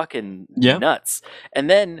 That's fucking nuts. And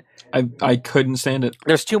then I couldn't stand it.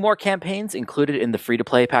 There's 2 more campaigns included in the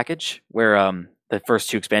free-to-play package where the first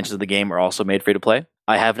 2 expansions of the game are also made free-to-play.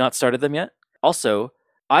 I have not started them yet. Also,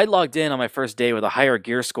 I logged in on my first day with a higher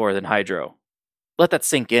gear score than Hydro. Let that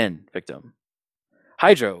sink in, Victim.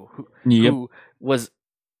 Hydro, who was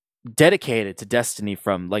dedicated to Destiny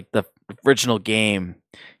from like the original game.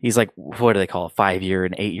 He's like, what do they call it? 5-year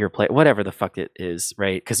and 8-year play, whatever the fuck it is,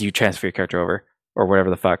 right? Because you transfer your character over or whatever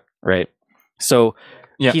the fuck, right? So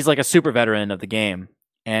he's like a super veteran of the game,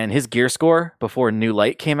 and his gear score before New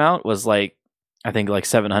Light came out was like, I think like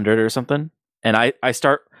 700 or something. And I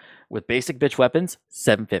start with basic bitch weapons,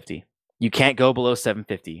 750. You can't go below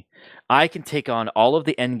 750. I can take on all of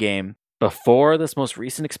the end game before this most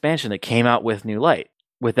recent expansion that came out with New Light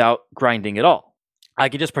without grinding at all. I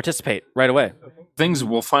can just participate right away. Things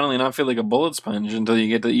will finally not feel like a bullet sponge until you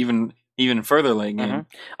get to even further late game.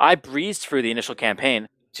 Mm-hmm. I breezed through the initial campaign.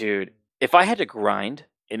 Dude, if I had to grind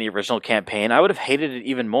in the original campaign, I would have hated it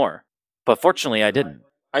even more. But fortunately, I didn't.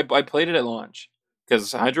 I played it at launch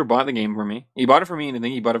because Hydra bought the game for me. He bought it for me, and I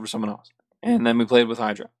think he bought it for someone else. And then we played with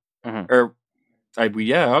Hydra.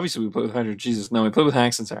 Mm-hmm. Obviously we played with Hydra. Jesus, no, we played with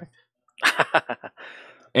Haxon, sorry.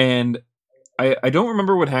 And I don't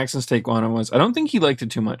remember what Haxon's take on it was. I don't think he liked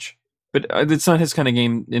it too much. But it's not his kind of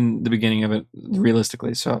game in the beginning of it,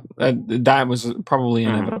 realistically. So that was probably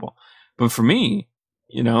inevitable. But for me,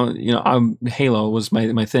 Halo was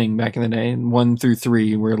my thing back in the day, and 1 through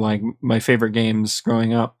 3 were like my favorite games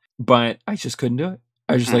growing up. But I just couldn't do it.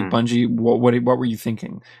 I was just like, Bungie, what were you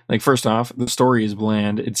thinking? Like, first off, the story is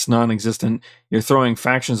bland. It's non-existent. You're throwing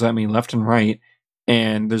factions at me left and right,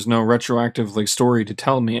 and there's no retroactive like story to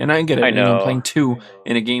tell me. And I get it. I know. I'm playing 2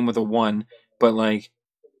 in a game with a 1, but like,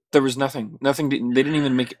 there was nothing. They didn't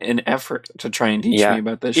even make an effort to try and teach me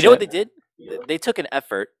about this shit. You know what they did? They took an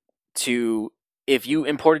effort to, if you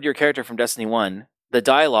imported your character from Destiny 1, the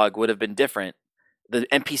dialogue would have been different. The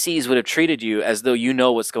NPCs would have treated you as though you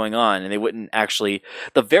know what's going on, and they wouldn't actually...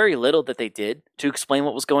 The very little that they did to explain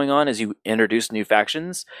what was going on as you introduced new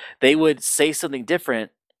factions, they would say something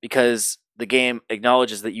different because the game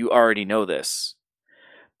acknowledges that you already know this.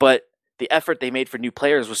 But the effort they made for new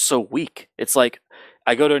players was so weak. It's like,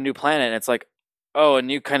 I go to a new planet, and it's like, oh, a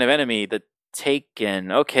new kind of enemy, the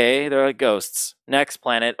Taken. Okay, they're like ghosts. Next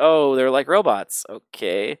planet, oh, they're like robots.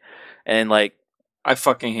 Okay. And like, I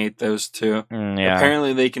fucking hate those two. Yeah.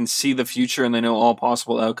 Apparently they can see the future and they know all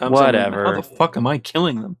possible outcomes. Whatever. How the fuck am I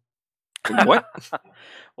killing them? Like, what?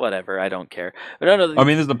 Whatever, I don't care. But no, I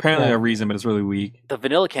mean, there's apparently a reason, but it's really weak. The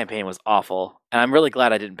vanilla campaign was awful, and I'm really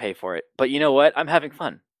glad I didn't pay for it. But you know what? I'm having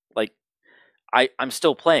fun. Like, I'm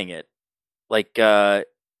still playing it. Like, the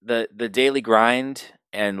daily grind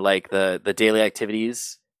and like the daily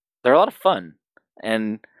activities, they're a lot of fun.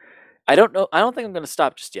 And I don't think I'm going to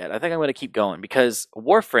stop just yet. I think I'm going to keep going because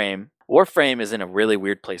Warframe is in a really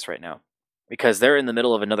weird place right now because they're in the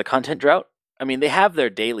middle of another content drought. I mean, they have their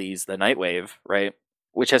dailies, the Nightwave, right?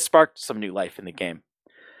 Which has sparked some new life in the game.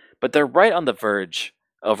 But they're right on the verge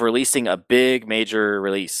of releasing a big major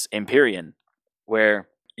release, Empyrean, where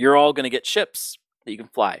you're all going to get ships that you can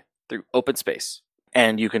fly through open space.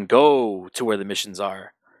 And you can go to where the missions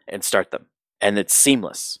are and start them. And it's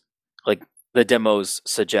seamless. Like the demos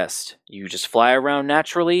suggest. You just fly around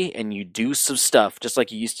naturally and you do some stuff just like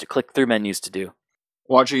you used to click through menus to do.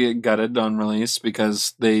 Watch it get gutted on release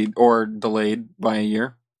because or delayed by a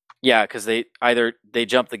year. Yeah, because they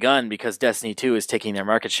jump the gun because Destiny 2 is taking their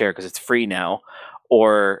market share because it's free now,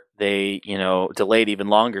 or they delayed even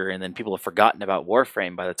longer, and then people have forgotten about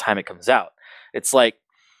Warframe by the time it comes out. It's like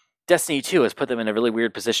Destiny 2 has put them in a really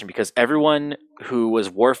weird position because everyone who was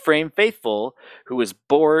Warframe faithful, who was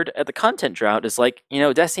bored at the content drought, is like,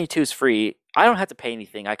 Destiny 2 is free. I don't have to pay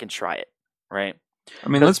anything. I can try it, right? I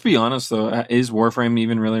mean, let's be honest though. Is Warframe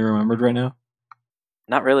even really remembered right now?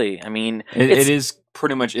 Not really. I mean, it is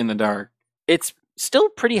pretty much in the dark. It's still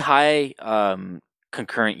pretty high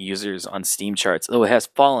concurrent users on Steam charts, though it has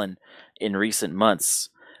fallen in recent months.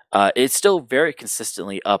 It's still very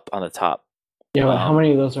consistently up on the top. Yeah, but how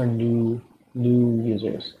many of those are new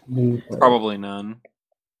users? New players? Probably none.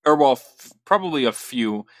 Or, well, probably a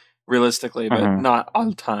few, realistically, but not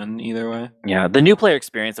a ton either way. Yeah, the new player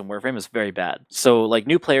experience in Warframe is very bad. So, like,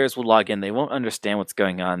 new players will log in, they won't understand what's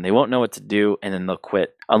going on, they won't know what to do, and then they'll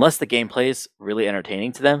quit. Unless the gameplay is really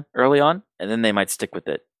entertaining to them early on, and then they might stick with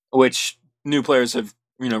it. Which new players have,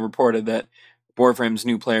 reported that Warframe's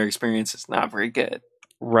new player experience is not very good.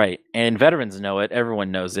 Right, and veterans know it,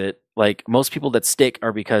 everyone knows it. Like, most people that stick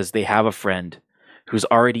are because they have a friend who's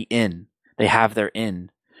already in. They have their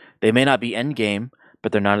in. They may not be endgame,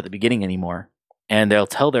 but they're not at the beginning anymore. And they'll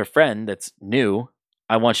tell their friend that's new,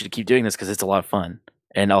 I want you to keep doing this because it's a lot of fun,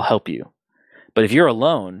 and I'll help you. But if you're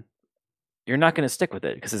alone, you're not going to stick with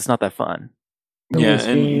it because it's not that fun. Yeah,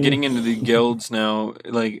 and getting into the guilds now,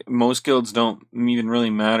 like, most guilds don't even really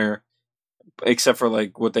matter, except for,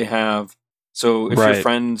 like, what they have. So if your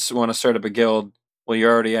friends want to start up a guild, well,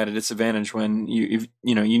 you're already at a disadvantage when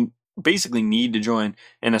you basically need to join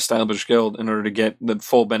an established guild in order to get the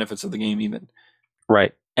full benefits of the game even.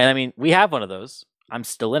 Right. And I mean, we have one of those. I'm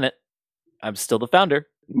still in it. I'm still the founder.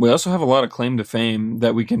 We also have a lot of claim to fame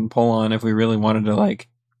that we can pull on if we really wanted to, like,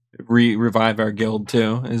 revive our guild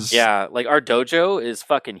too. Yeah, like our dojo is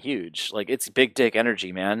fucking huge. Like, it's big dick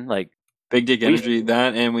energy, man. Like, big dick energy,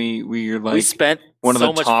 that, and we're like, we spent one so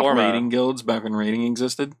of the much top Forma, raiding guilds back when raiding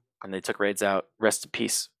existed. And they took raids out. Rest in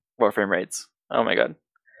peace, Warframe raids. Oh my god.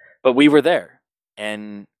 But we were there,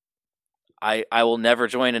 and I will never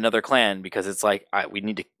join another clan because it's like we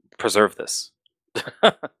need to preserve this.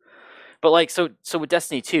 But like so with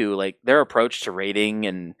Destiny 2, like their approach to raiding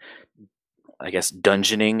and I guess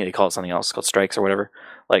dungeoning, they call it something else called strikes or whatever.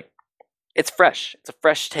 Like, it's fresh. It's a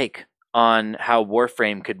fresh take on how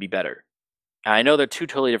Warframe could be better. I know they're two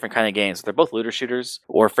totally different kind of games. They're both looter shooters.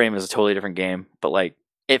 Warframe is a totally different game, but like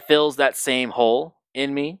it fills that same hole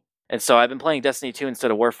in me. And so I've been playing Destiny 2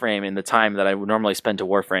 instead of Warframe in the time that I would normally spend to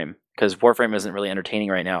Warframe, because Warframe isn't really entertaining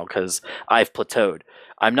right now because I've plateaued.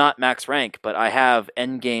 I'm not max rank, but I have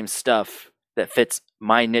endgame stuff that fits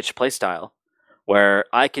my niche playstyle where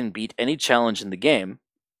I can beat any challenge in the game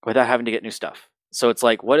without having to get new stuff. So it's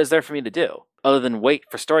like, what is there for me to do other than wait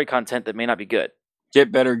for story content that may not be good?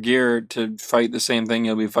 Get better gear to fight the same thing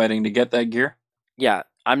you'll be fighting to get that gear? Yeah,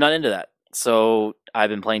 I'm not into that. So I've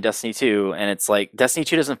been playing Destiny 2, and it's like Destiny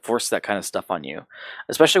 2 doesn't force that kind of stuff on you,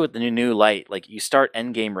 especially with the new light. Like, you start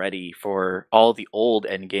endgame ready for all the old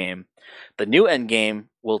endgame. The new endgame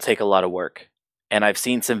will take a lot of work, and I've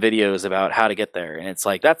seen some videos about how to get there, and it's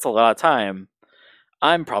like, that's a lot of time.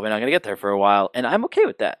 I'm probably not going to get there for a while, and I'm okay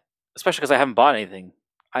with that, especially because I haven't bought anything.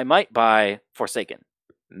 I might buy Forsaken.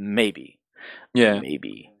 Maybe. Yeah.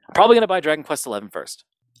 Maybe. I'm probably going to buy Dragon Quest XI first.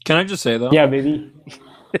 Can I just say, though? Yeah, baby.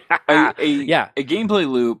 A gameplay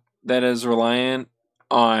loop that is reliant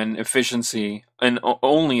on efficiency, and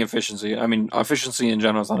only efficiency. I mean, efficiency in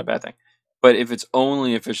general is not a bad thing. But if it's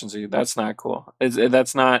only efficiency, that's not cool.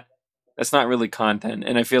 That's not really content.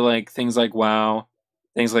 And I feel like things like WoW,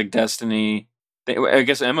 things like Destiny, I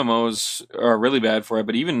guess MMOs are really bad for it,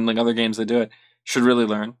 but even like other games that do it should really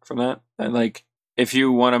learn from that. And like, if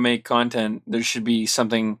you want to make content, there should be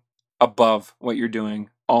something above what you're doing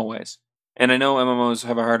always. And I know MMOs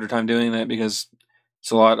have a harder time doing that because it's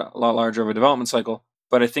a lot larger of a development cycle,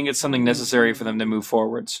 but I think it's something necessary for them to move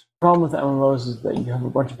forwards. The problem with MMOs is that you have a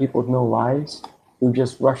bunch of people with no lives who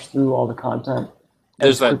just rush through all the content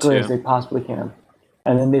as quickly as they possibly can,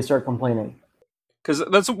 and then they start complaining. Because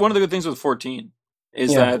that's one of the good things with 14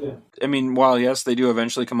 is that, I mean, while yes, they do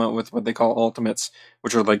eventually come out with what they call ultimates,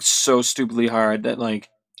 which are like so stupidly hard that like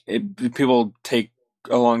people take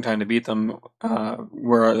a long time to beat them,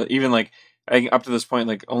 where even like up to this point,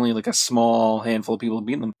 like only like a small handful of people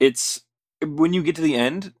beat them. It's when you get to the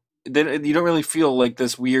end, then you don't really feel like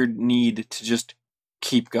this weird need to just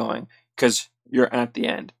keep going because you're at the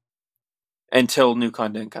end until new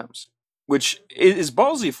content comes, which is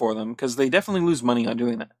ballsy for them because they definitely lose money on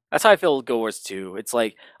doing that. That's how I feel with Guild Wars 2. It's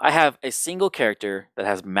like I have a single character that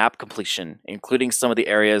has map completion, including some of the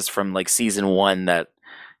areas from like season 1 that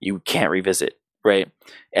you can't revisit, right?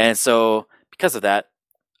 And so because of that,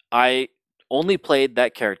 I only played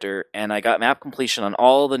that character, and I got map completion on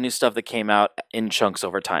all the new stuff that came out in chunks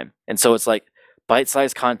over time. And so it's like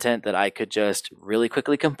bite-sized content that I could just really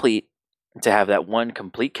quickly complete to have that one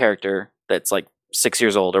complete character that's like 6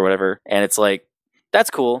 years old or whatever. And it's like, that's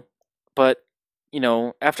cool. But, you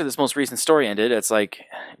know, after this most recent story ended, it's like,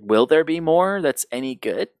 will there be more that's any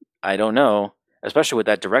good? I don't know. Especially with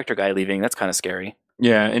that director guy leaving, that's kind of scary.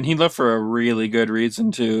 Yeah, and he left for a really good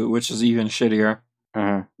reason too, which is even shittier.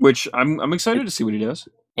 Mm-hmm. Which I'm excited to see what he does.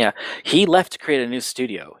 Yeah, he left to create a new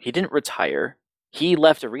studio. He didn't retire. He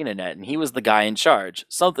left ArenaNet, and he was the guy in charge.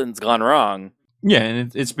 Something's gone wrong. Yeah,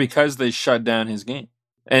 and it's because they shut down his game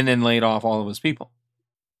and then laid off all of his people.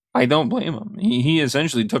 I don't blame him. He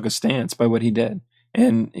essentially took a stance by what he did,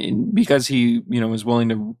 and because he was willing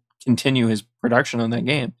to continue his production on that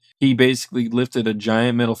game, he basically lifted a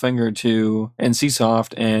giant middle finger to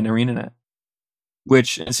NCSoft and ArenaNet.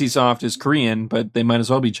 Which NCSoft is Korean, but they might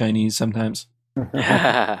as well be Chinese sometimes.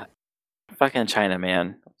 Fucking China,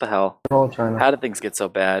 man. What the hell? Oh, China. How did things get so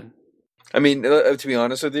bad? I mean, to be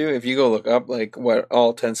honest with you, if you go look up like what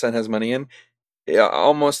all Tencent has money in,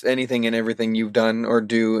 almost anything and everything you've done or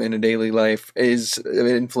do in a daily life is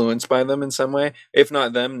influenced by them in some way. If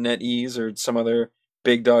not them, NetEase or some other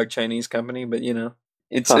big dog Chinese company. But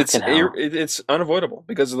it's unavoidable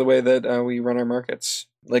because of the way that we run our markets.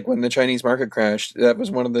 Like when the Chinese market crashed, that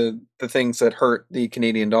was one of the things that hurt the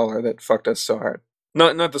Canadian dollar that fucked us so hard.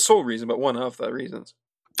 Not the sole reason, but one of the reasons.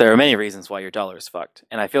 There are many reasons why your dollar is fucked,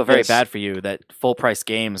 and I feel very bad for you that full price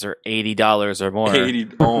games are $80 or more. 80.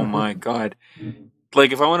 Oh my god!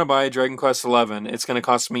 Like if I want to buy Dragon Quest XI, it's going to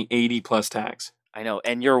cost me 80 plus tax. I know,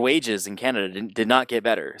 and your wages in Canada did not get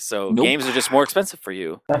better, so games are just more expensive for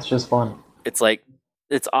you. That's just fun. It's like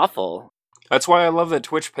it's awful. That's why I love that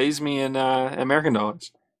Twitch pays me in American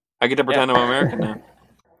dollars. I get to pretend I'm American now.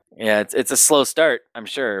 Yeah, it's a slow start, I'm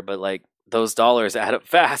sure, but like those dollars add up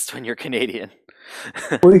fast when you're Canadian.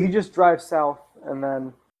 Well, you can just drive south and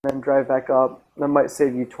then drive back up. That might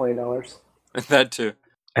save you $20. That too.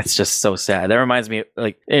 It's just so sad. That reminds me,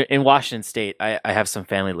 like in Washington State, I have some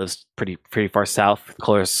family lives pretty far south,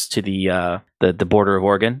 close to the border of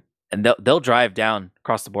Oregon, and they'll drive down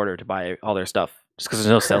across the border to buy all their stuff just because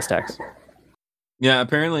there's no sales tax. Yeah,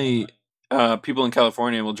 apparently, people in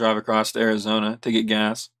California will drive across to Arizona to get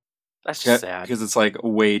gas. That's just sad because it's like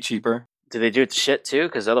way cheaper. Do they do it to shit too?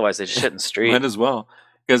 Because otherwise they just shit in the street. Might as well.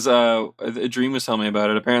 Because a Dream was telling me about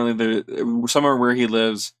it. Apparently, somewhere where he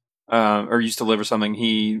lives, or used to live or something,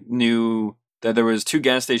 he knew that there was 2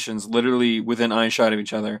 gas stations literally within eyeshot of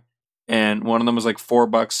each other, and one of them was like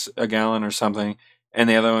 $4 a gallon or something, and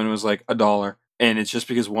the other one was like $1. And it's just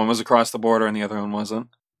because one was across the border and the other one wasn't.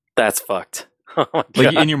 That's fucked. Oh my God.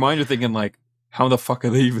 Like in your mind, you're thinking like, how the fuck are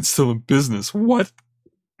they even still in business? What?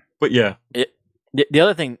 But yeah. The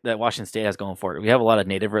other thing that Washington State has going for it, we have a lot of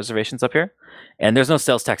native reservations up here, and there's no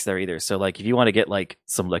sales tax there either. So, like, if you want to get like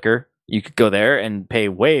some liquor, you could go there and pay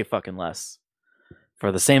way fucking less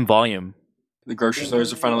for the same volume. The grocery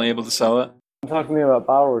stores are finally able to sell it. Talk to me about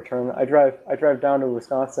bottle return. I drive down to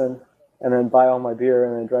Wisconsin and then buy all my beer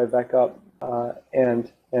and then drive back up.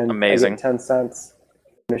 And amazing. I get 10 cents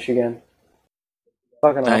in Michigan.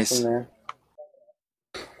 Fucking nice. Awesome, man.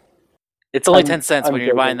 It's only 10 cents when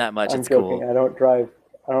you're buying that much. It's joking. Cool. I don't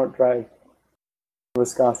drive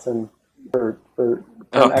Wisconsin for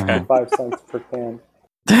an extra 5 cents per can.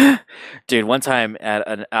 Dude, one time at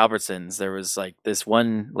an Albertsons, there was like this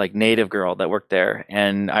one like native girl that worked there,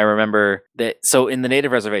 and I remember that. So in the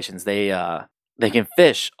native reservations, they can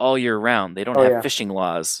fish all year round. They don't have fishing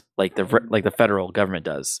laws like the federal government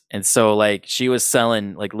does, and so like she was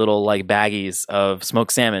selling like little like baggies of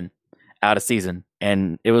smoked salmon out of season,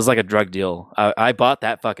 and it was like a drug deal. I bought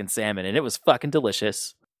that fucking salmon, and it was fucking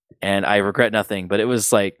delicious, and I regret nothing. But it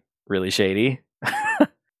was like really shady.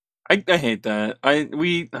 I hate that.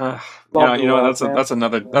 That's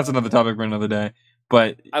another topic for another day.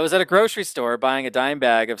 But I was at a grocery store buying a dime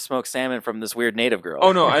bag of smoked salmon from this weird native girl.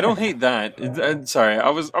 Oh no, I don't hate that. Sorry, I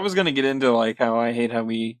was gonna get into like how I hate how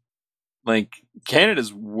we like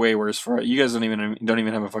Canada's way worse for it. You guys don't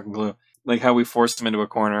even have a fucking clue. Like how we forced them into a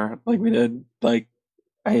corner, like we did. Like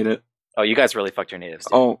I hate it. Oh, you guys really fucked your natives.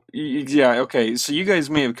 Dude. Oh yeah, okay. So you guys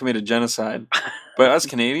may have committed genocide, but us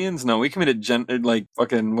Canadians, no, we committed like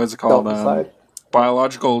fucking what's it called?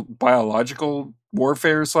 Biological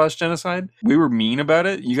warfare / genocide. We were mean about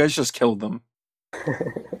it. You guys just killed them.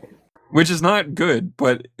 Which is not good,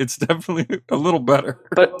 but it's definitely a little better.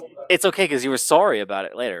 But it's okay because you were sorry about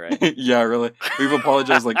it later, right? Yeah, really. We've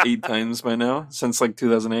apologized like 8 times by now since like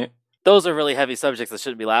 2008. Those are really heavy subjects that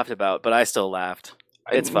shouldn't be laughed about, but I still laughed.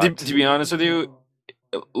 It's fucked. To be honest with you,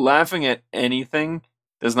 laughing at anything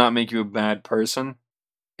does not make you a bad person.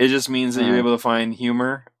 It just means that you're able to find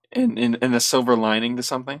humor and a silver lining to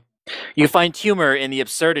something. You find humor in the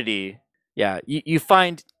absurdity. Yeah, you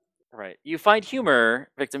find humor,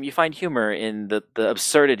 Victim. You find humor in the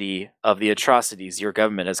absurdity of the atrocities your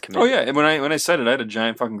government has committed. Oh yeah, and when I said it, I had a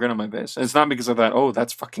giant fucking grin on my face. And it's not because of that. Oh,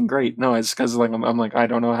 that's fucking great. No, it's because like I'm like I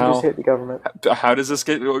don't know You just how. hate the government. How does this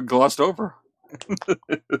get glossed over?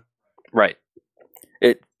 Right.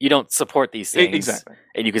 You don't support these things, Exactly,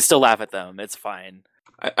 and you can still laugh at them. It's fine.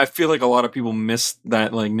 I feel like a lot of people miss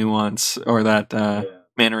that like nuance or that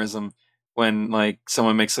mannerism when like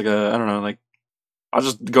someone makes like a I don't know like I'll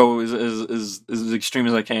just go as extreme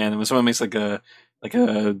as I can. And when someone makes like a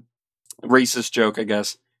racist joke, I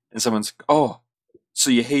guess, and someone's oh, so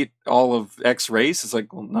you hate all of X race? It's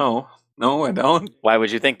like, well, no, I don't. Why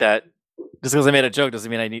would you think that? Just because I made a joke doesn't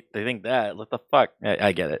mean they think that. What the fuck?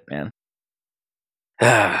 I get it, man.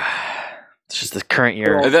 It's just the current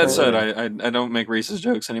year. That said, I don't make racist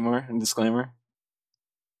jokes anymore. And disclaimer.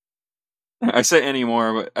 I say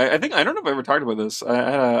anymore, but I think I don't know if I ever talked about this. I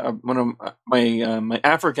had one of my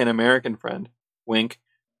African American friend, wink,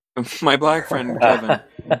 my black friend Kevin.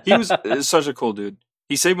 He was such a cool dude.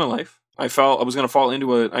 He saved my life. I was gonna fall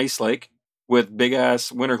into an ice lake with big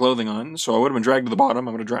ass winter clothing on, so I would have been dragged to the bottom.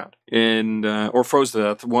 I would have drowned and or froze to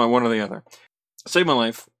death, one or the other. Saved my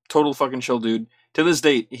life. Total fucking chill dude. To this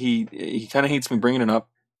date, he kind of hates me bringing it up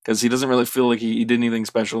because he doesn't really feel like he did anything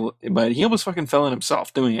special, but he almost fucking fell in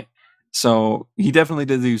himself doing it. So he definitely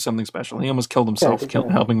did do something special. He almost killed himself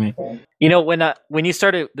helping me. You know, when you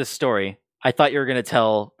started this story, I thought you were going to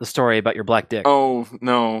tell the story about your black dick. Oh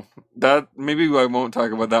no, that maybe I won't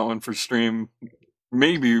talk about that one for stream.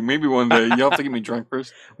 Maybe one day. You'll have to get me drunk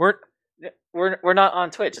first. We're not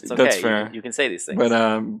on Twitch. It's okay. That's fair. You can say these things. But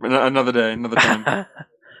another day, another time.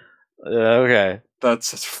 Okay. That's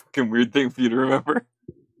such a fucking weird thing for you to remember.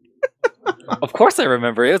 Of course I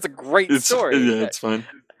remember. It was a great story. Yeah, it's fine.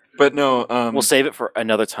 But no, we'll save it for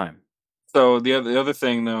another time. So the other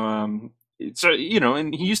thing though, so you know,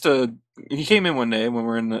 and he came in one day when we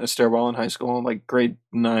were in a stairwell in high school, like grade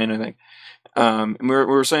 9, I think. And we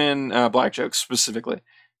were saying black jokes specifically,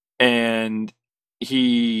 and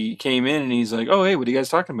he came in and he's like, "Oh, hey, what are you guys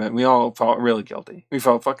talking about?" And we all felt really guilty. We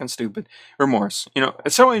felt fucking stupid, remorse. You know,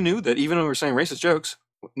 it's how I knew that even though we were saying racist jokes,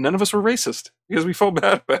 none of us were racist because we felt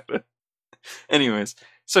bad about it. Anyways,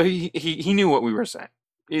 so he knew what we were saying.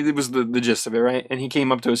 It was the gist of it, right? And he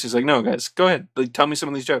came up to us. He's like, "No, guys, go ahead. Like, tell me some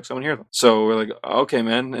of these jokes. I want to hear them." So we're like, "Okay,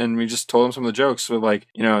 man." And we just told him some of the jokes. So like,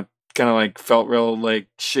 you know, kind of like felt real like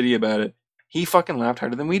shitty about it. He fucking laughed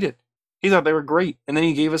harder than we did. He thought they were great. And then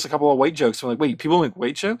he gave us a couple of white jokes. We're like, "Wait, people make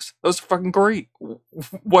white jokes? Those are fucking great.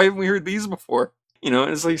 Why haven't we heard these before?" You know,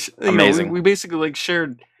 it's like amazing. We basically like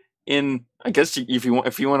shared in. I guess if you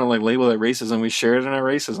want to like label that racism, we shared in our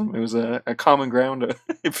racism. It was a common ground,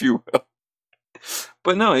 if you will.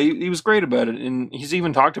 But no, he was great about it, and he's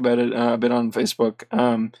even talked about it a bit on Facebook.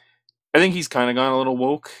 I think he's kind of gone a little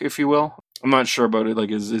woke, if you will. I'm not sure about it, like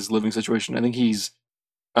his living situation. I think he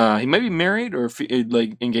might be married or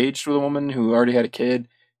like engaged with a woman who already had a kid,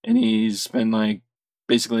 and he's been like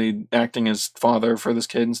basically acting as father for this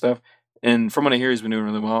kid and stuff. And from what I hear, he's been doing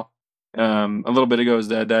really well. A little bit ago, his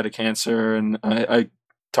dad died of cancer, and I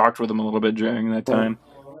talked with him a little bit during that time.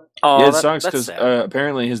 Oh, yeah, it sucks because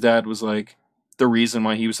apparently his dad was like the reason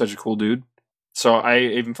why he was such a cool dude. So I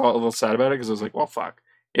even felt a little sad about it because I was like, well, fuck.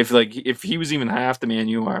 If he was even half the man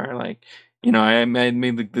you are, like, you know, I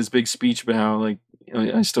made like this big speech about how like, you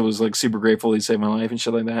know, I still was like super grateful he saved my life and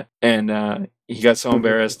shit like that. And he got so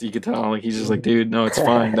embarrassed, you could tell, like he's just like, dude, no, it's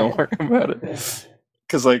fine, don't worry about it.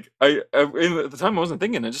 Because like I at the time I wasn't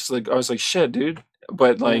thinking it, just like I was like, shit, dude.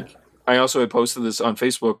 But like I also had posted this on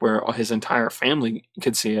Facebook where his entire family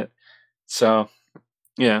could see it. So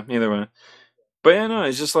yeah, either way. But yeah, no,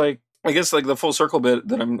 it's just like I guess like the full circle bit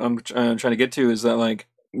that I'm trying to get to is that like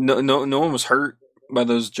no one was hurt by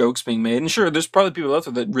those jokes being made, and sure, there's probably people out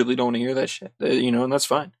there that really don't want to hear that shit, you know, and that's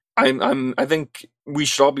fine. I think we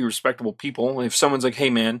should all be respectable people. If someone's like, "Hey,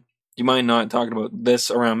 man, you mind not talking about this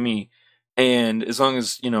around me?" And as long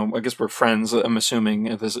as you know, I guess we're friends. I'm assuming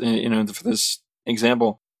if this, you know, for this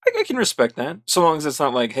example, I can respect that, so long as it's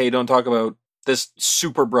not like, "Hey, don't talk about this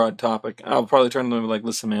super broad topic." I'll probably turn to them like,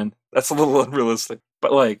 "Listen, man, that's a little unrealistic."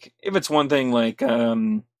 But like, if it's one thing, like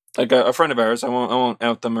a friend of ours, I won't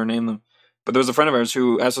out them or name them, but there was a friend of ours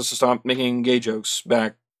who asked us to stop making gay jokes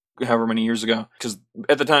back however many years ago, because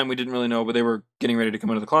at the time we didn't really know, but they were getting ready to come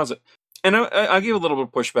out of the closet. And I gave a little bit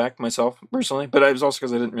of pushback myself personally, but it was also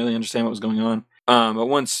because I didn't really understand what was going on. But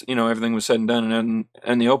once you know everything was said and done and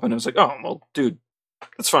in the open, I was like, "Oh well, dude,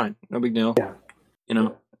 That's fine. No big deal. Yeah. You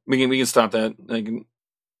know, we can stop that. Like,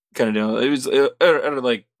 kind of deal. It was out of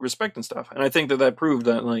like respect and stuff. And I think that proved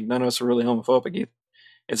that like none of us are really homophobic either.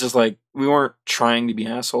 It's just like we weren't trying to be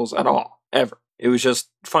assholes at all, ever. It was just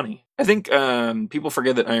funny. I think people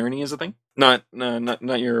forget that irony is a thing. Not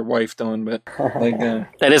your wife, Dylan, but like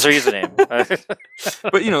that is her username.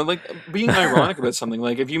 But you know, like being ironic about something.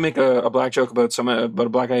 Like if you make a black joke about a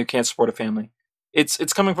black guy who can't support a family,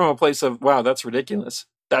 it's coming from a place of wow, that's ridiculous.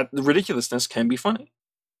 That the ridiculousness can be funny.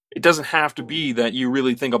 It doesn't have to be that you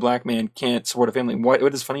really think a black man can't support a family.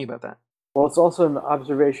 What is funny about that? Well, it's also an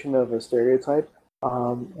observation of a stereotype,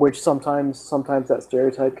 which sometimes that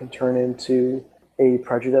stereotype can turn into a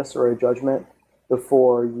prejudice or a judgment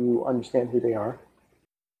before you understand who they are.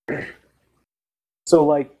 So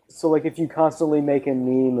like if you constantly make a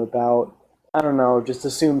meme about, I don't know, just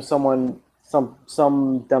assume some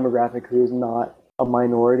demographic who is not a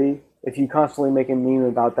minority, if you constantly make a meme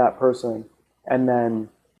about that person and then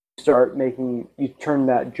you turn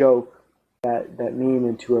that joke, that meme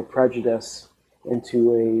into a prejudice,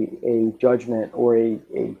 into a judgment or a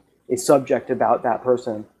subject about that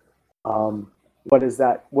person, what is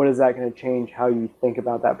that going to change how you think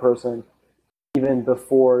about that person even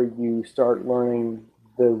before you start learning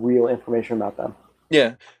the real information about them?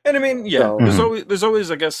 Yeah, and I mean, yeah, So, there's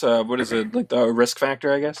always, I guess, what is it, like the risk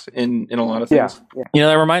factor, I guess, in a lot of things. Yeah. You know,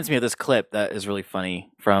 that reminds me of this clip that is really funny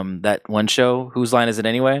from that one show. Whose Line Is It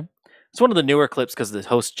Anyway? It's one of the newer clips because the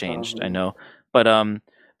host changed. I know, but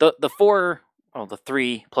the 3+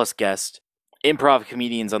 guest improv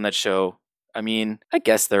comedians on that show. I mean, I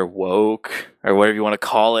guess they're woke or whatever you want to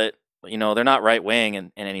call it. You know, they're not right wing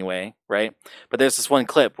in any way, right? But there's this one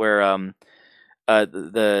clip where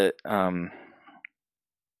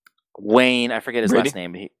Wayne, I forget his Brady? last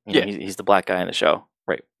name. He's the black guy in the show,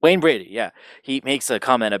 right? Wayne Brady, yeah. He makes a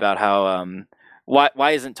comment about how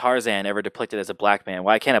why isn't Tarzan ever depicted as a black man?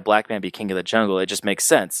 Why can't a black man be king of the jungle? It just makes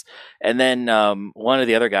sense. And then one of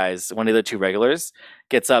the other guys, one of the two regulars,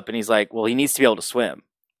 gets up and he's like, well, he needs to be able to swim.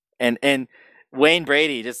 And Wayne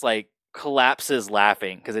Brady just like collapses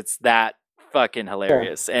laughing because it's that fucking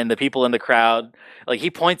hilarious. Yeah. And the people in the crowd, like he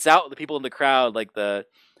points out the people in the crowd, like the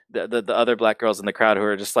other black girls in the crowd who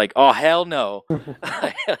are just like, oh hell no,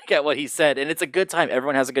 at what he said. And it's a good time.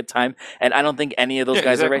 Everyone has a good time. And I don't think any of those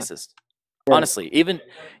guys are racist. Yeah. Honestly, even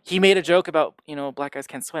he made a joke about, you know, black guys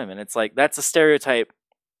can't swim. And it's like, that's a stereotype.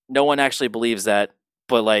 No one actually believes that.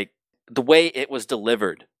 But like the way it was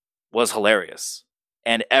delivered was hilarious.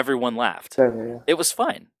 And everyone laughed. Yeah. It was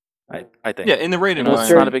fine. I think. Yeah, in the right environment.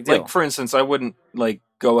 It's not a big deal. Like, for instance, I wouldn't like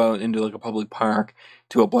go out into like a public park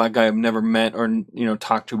to a black guy I've never met or, you know,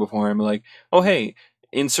 talked to before and be like, oh hey,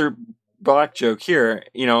 insert black joke here.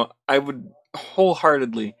 You know, I would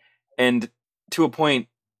wholeheartedly and to a point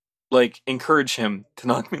like encourage him to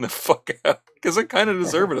knock me the fuck out because I kind of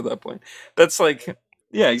deserve it at that point. That's like,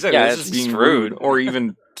 yeah, exactly. Yeah, it's just being rude or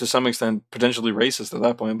even to some extent potentially racist at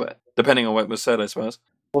that point, but depending on what was said, I suppose.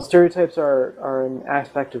 Well, stereotypes are an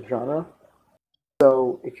aspect of genre.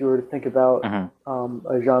 So if you were to think about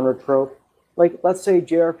a genre trope, like let's say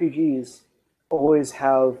JRPGs always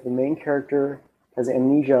have the main character has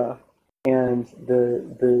amnesia, and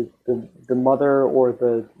the mother or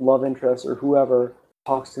the love interest or whoever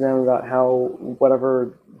talks to them about how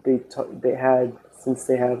whatever they had since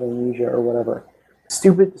they have amnesia or whatever.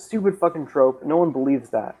 Stupid fucking trope. No one believes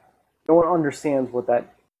that. No one understands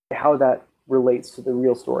how that relates to the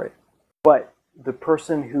real story. But the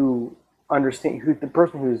person who's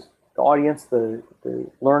the audience, the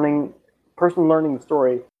person learning the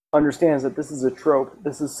story understands that this is a trope.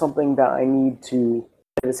 This is something that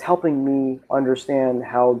is helping me understand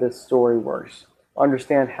how this story works,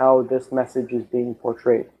 understand how this message is being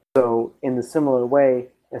portrayed. So in the similar way,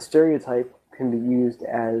 a stereotype can be used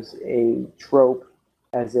as a trope,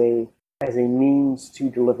 as a means to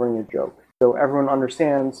delivering a joke. So everyone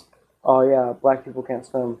understands, oh yeah, black people can't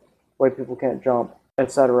swim, white people can't jump,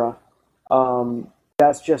 etc.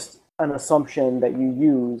 That's just an assumption that you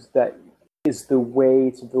use that is the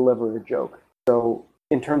way to deliver a joke. So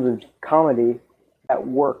in terms of comedy, that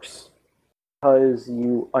works because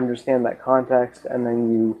you understand that context and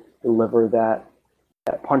then you deliver that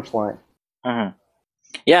punchline. Uh-huh.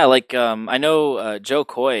 Yeah, like I know Joe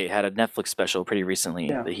Coy had a Netflix special pretty recently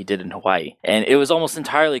that he did in Hawaii, and it was almost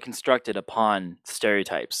entirely constructed upon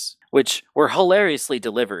stereotypes, which were hilariously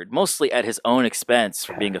delivered, mostly at his own expense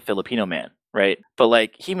for being a Filipino man, right? But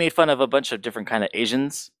like he made fun of a bunch of different kind of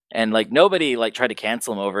Asians, and like nobody like tried to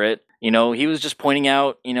cancel him over it. You know, he was just pointing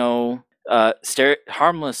out, you know,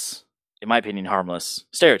 harmless, in my opinion, harmless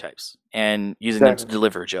stereotypes and using them to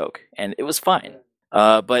deliver a joke, and it was fine.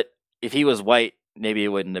 But if he was white maybe it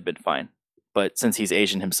wouldn't have been fine. But since he's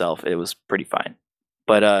Asian himself, it was pretty fine.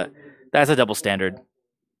 But that's a double standard.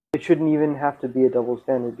 It shouldn't even have to be a double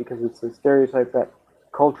standard because it's a stereotype that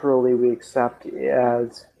culturally we accept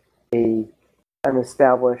as an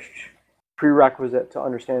established prerequisite to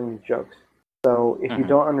understanding the jokes. So if you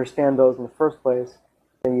don't understand those in the first place,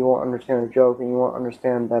 then you won't understand the joke and you won't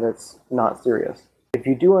understand that it's not serious. If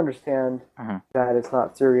you do understand that it's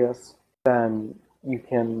not serious, then you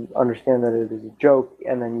can understand that it is a joke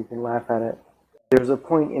and then you can laugh at it. There's a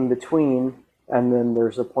point in between and then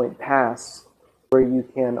there's a point past where you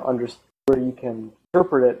can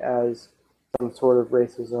interpret it as some sort of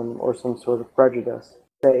racism or some sort of prejudice.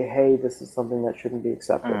 Say, hey, this is something that shouldn't be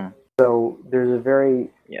accepted. So there's a very,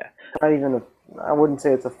 not even I wouldn't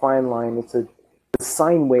say it's a fine line, it's a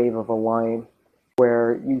sine wave of a line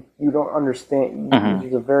where you don't understand,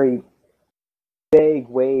 there's a very vague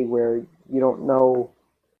way where you don't know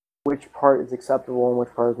which part is acceptable and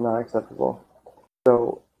which part is not acceptable.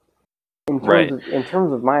 So in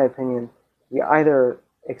terms of my opinion, you either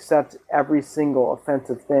accept every single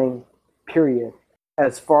offensive thing, period,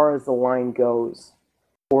 as far as the line goes,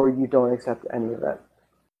 or you don't accept any of it.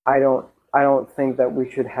 I don't think that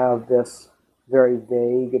we should have this very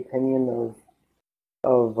vague opinion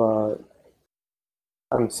of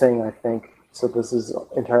I'm saying I think, so this is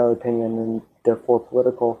entirely opinion and therefore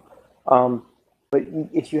political. But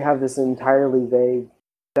if you have this entirely vague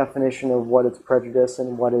definition of what is prejudice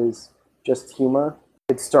and what is just humor,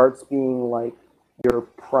 it starts being like your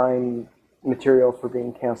prime material for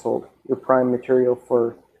being canceled, your prime material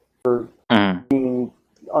for being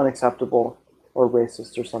unacceptable or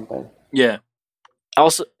racist or something. Yeah.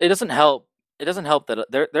 Also, it doesn't help that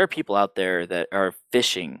there are people out there that are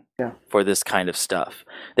fishing for this kind of stuff.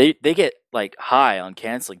 They get like high on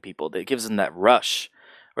canceling people. That gives them that rush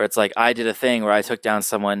where it's like, I did a thing where I took down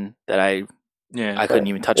someone that I couldn't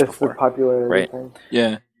even touch before. The popularity thing.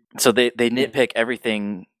 Yeah. So they nitpick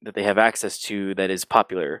everything that they have access to that is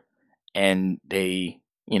popular, and they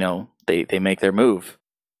make their move.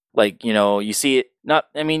 Like, you see it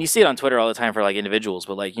you see it on Twitter all the time for like individuals,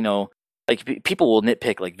 but like, like people will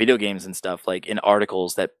nitpick like video games and stuff like in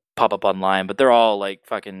articles that pop up online, but they're all like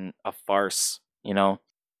fucking a farce,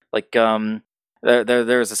 Like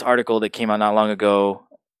there's this article that came out not long ago,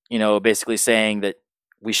 basically saying that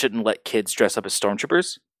we shouldn't let kids dress up as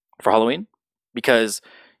stormtroopers for Halloween because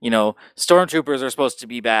stormtroopers are supposed to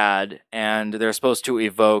be bad and they're supposed to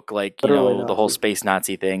evoke like the whole space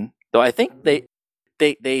Nazi thing. Though I think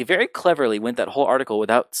they very cleverly went that whole article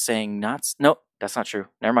without saying Nazi. No, that's not true.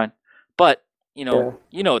 Never mind. But you know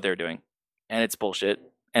what they're doing, and it's bullshit.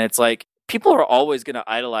 And it's like people are always going to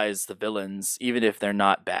idolize the villains, even if they're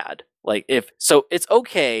not bad. Like it's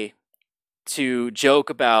okay to joke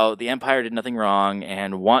about the Empire did nothing wrong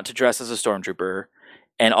and want to dress as a stormtrooper,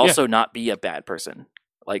 and also not be a bad person.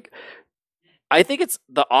 Like, I think it's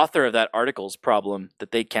the author of that article's problem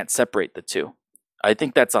that they can't separate the two. I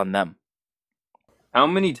think that's on them. How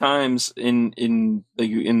many times in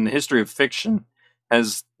the history of fiction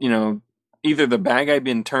has either the bad guy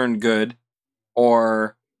been turned good,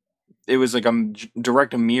 or it was like a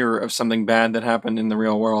direct mirror of something bad that happened in the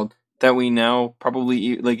real world that we now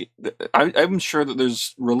probably like. I'm sure that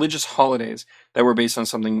there's religious holidays that were based on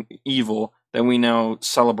something evil that we now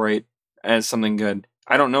celebrate as something good.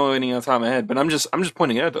 I don't know any off the top of my head, but I'm just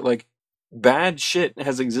pointing out that like bad shit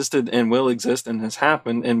has existed and will exist and has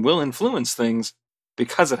happened and will influence things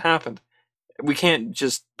because it happened. We can't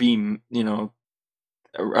just be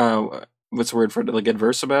what's the word for it, like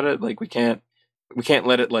adverse about it. Like we can't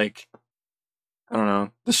let it like, I don't know,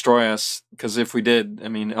 destroy us, because if we did, I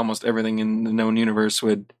mean, almost everything in the known universe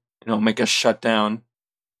would make us shut down.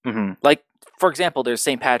 Like, for example, there's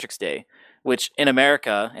St. Patrick's Day, which in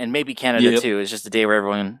America, and maybe Canada too, is just a day where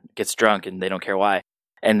everyone gets drunk and they don't care why.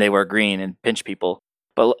 And they wear green and pinch people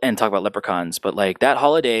and talk about leprechauns. But like that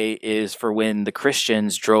holiday is for when the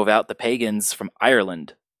Christians drove out the pagans from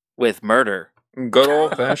Ireland with murder. Good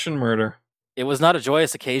old-fashioned murder. It was not a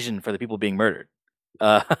joyous occasion for the people being murdered.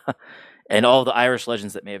 And all the Irish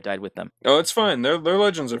legends that may have died with them. Oh, it's fine. Their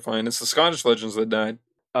legends are fine. It's the Scottish legends that died.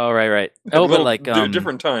 Oh, right. Oh, but like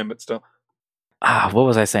different time, but still. What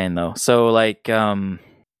was I saying though? So like, I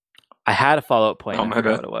had a follow-up point. I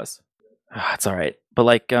forgot what it was. It's all right. But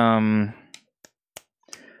like, fuck,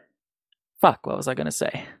 what was I gonna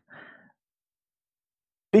say?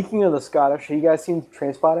 Speaking of the Scottish, have you guys seen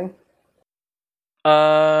Trainspotting?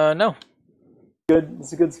 No. Good.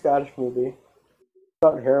 It's a good Scottish movie. It's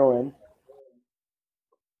about heroin.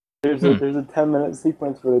 There's a 10-minute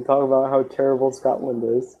sequence where they talk about how terrible Scotland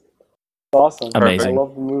is. It's awesome. Amazing. I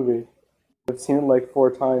love the movie. I've seen it like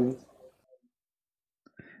 4 times.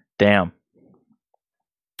 Damn.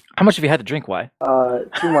 How much have you had to drink? Why?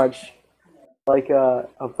 Too much. Like a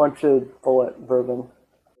bunch of bullet bourbon.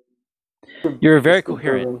 You're very Just the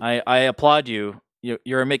coherent. bourbon. I applaud you.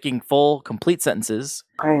 You're making full, complete sentences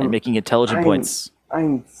and I'm making intelligent points.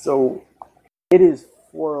 so. It is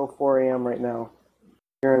 4:04 a.m. right now.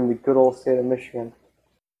 Here in the good old state of Michigan.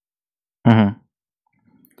 Mm-hmm.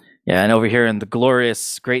 Yeah, and over here in the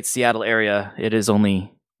glorious, great Seattle area, it is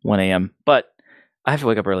only 1 a.m. But I have to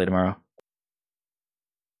wake up early tomorrow.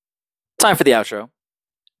 Time for the outro.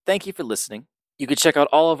 Thank you for listening. You can check out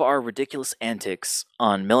all of our ridiculous antics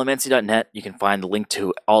on millimancy.net. You can find the link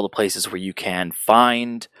to all the places where you can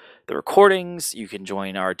find the recordings. You can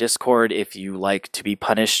join our Discord if you like to be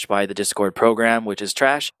punished by the Discord program, which is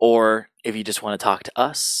trash, or if you just want to talk to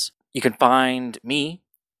us. You can find me,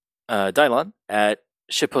 Dylon, at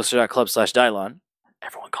shitposter.club/Dylon.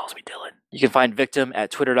 Everyone calls me Dylan. You can find Victim at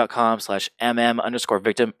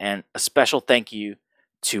twitter.com/mm_victim. And a special thank you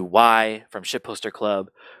to Y from Shitposter Club,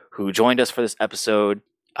 who joined us for this episode.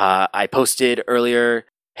 I posted earlier,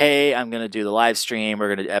 hey, I'm going to do the live stream.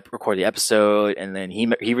 We're going to record the episode. And then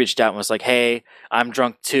he reached out and was like, hey, I'm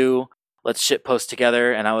drunk too. Let's shitpost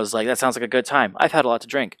together. And I was like, that sounds like a good time. I've had a lot to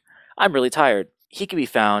drink. I'm really tired. He can be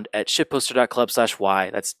found at shitposter.club/Y.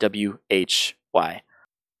 That's WHY.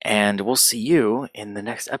 And we'll see you in the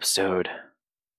next episode.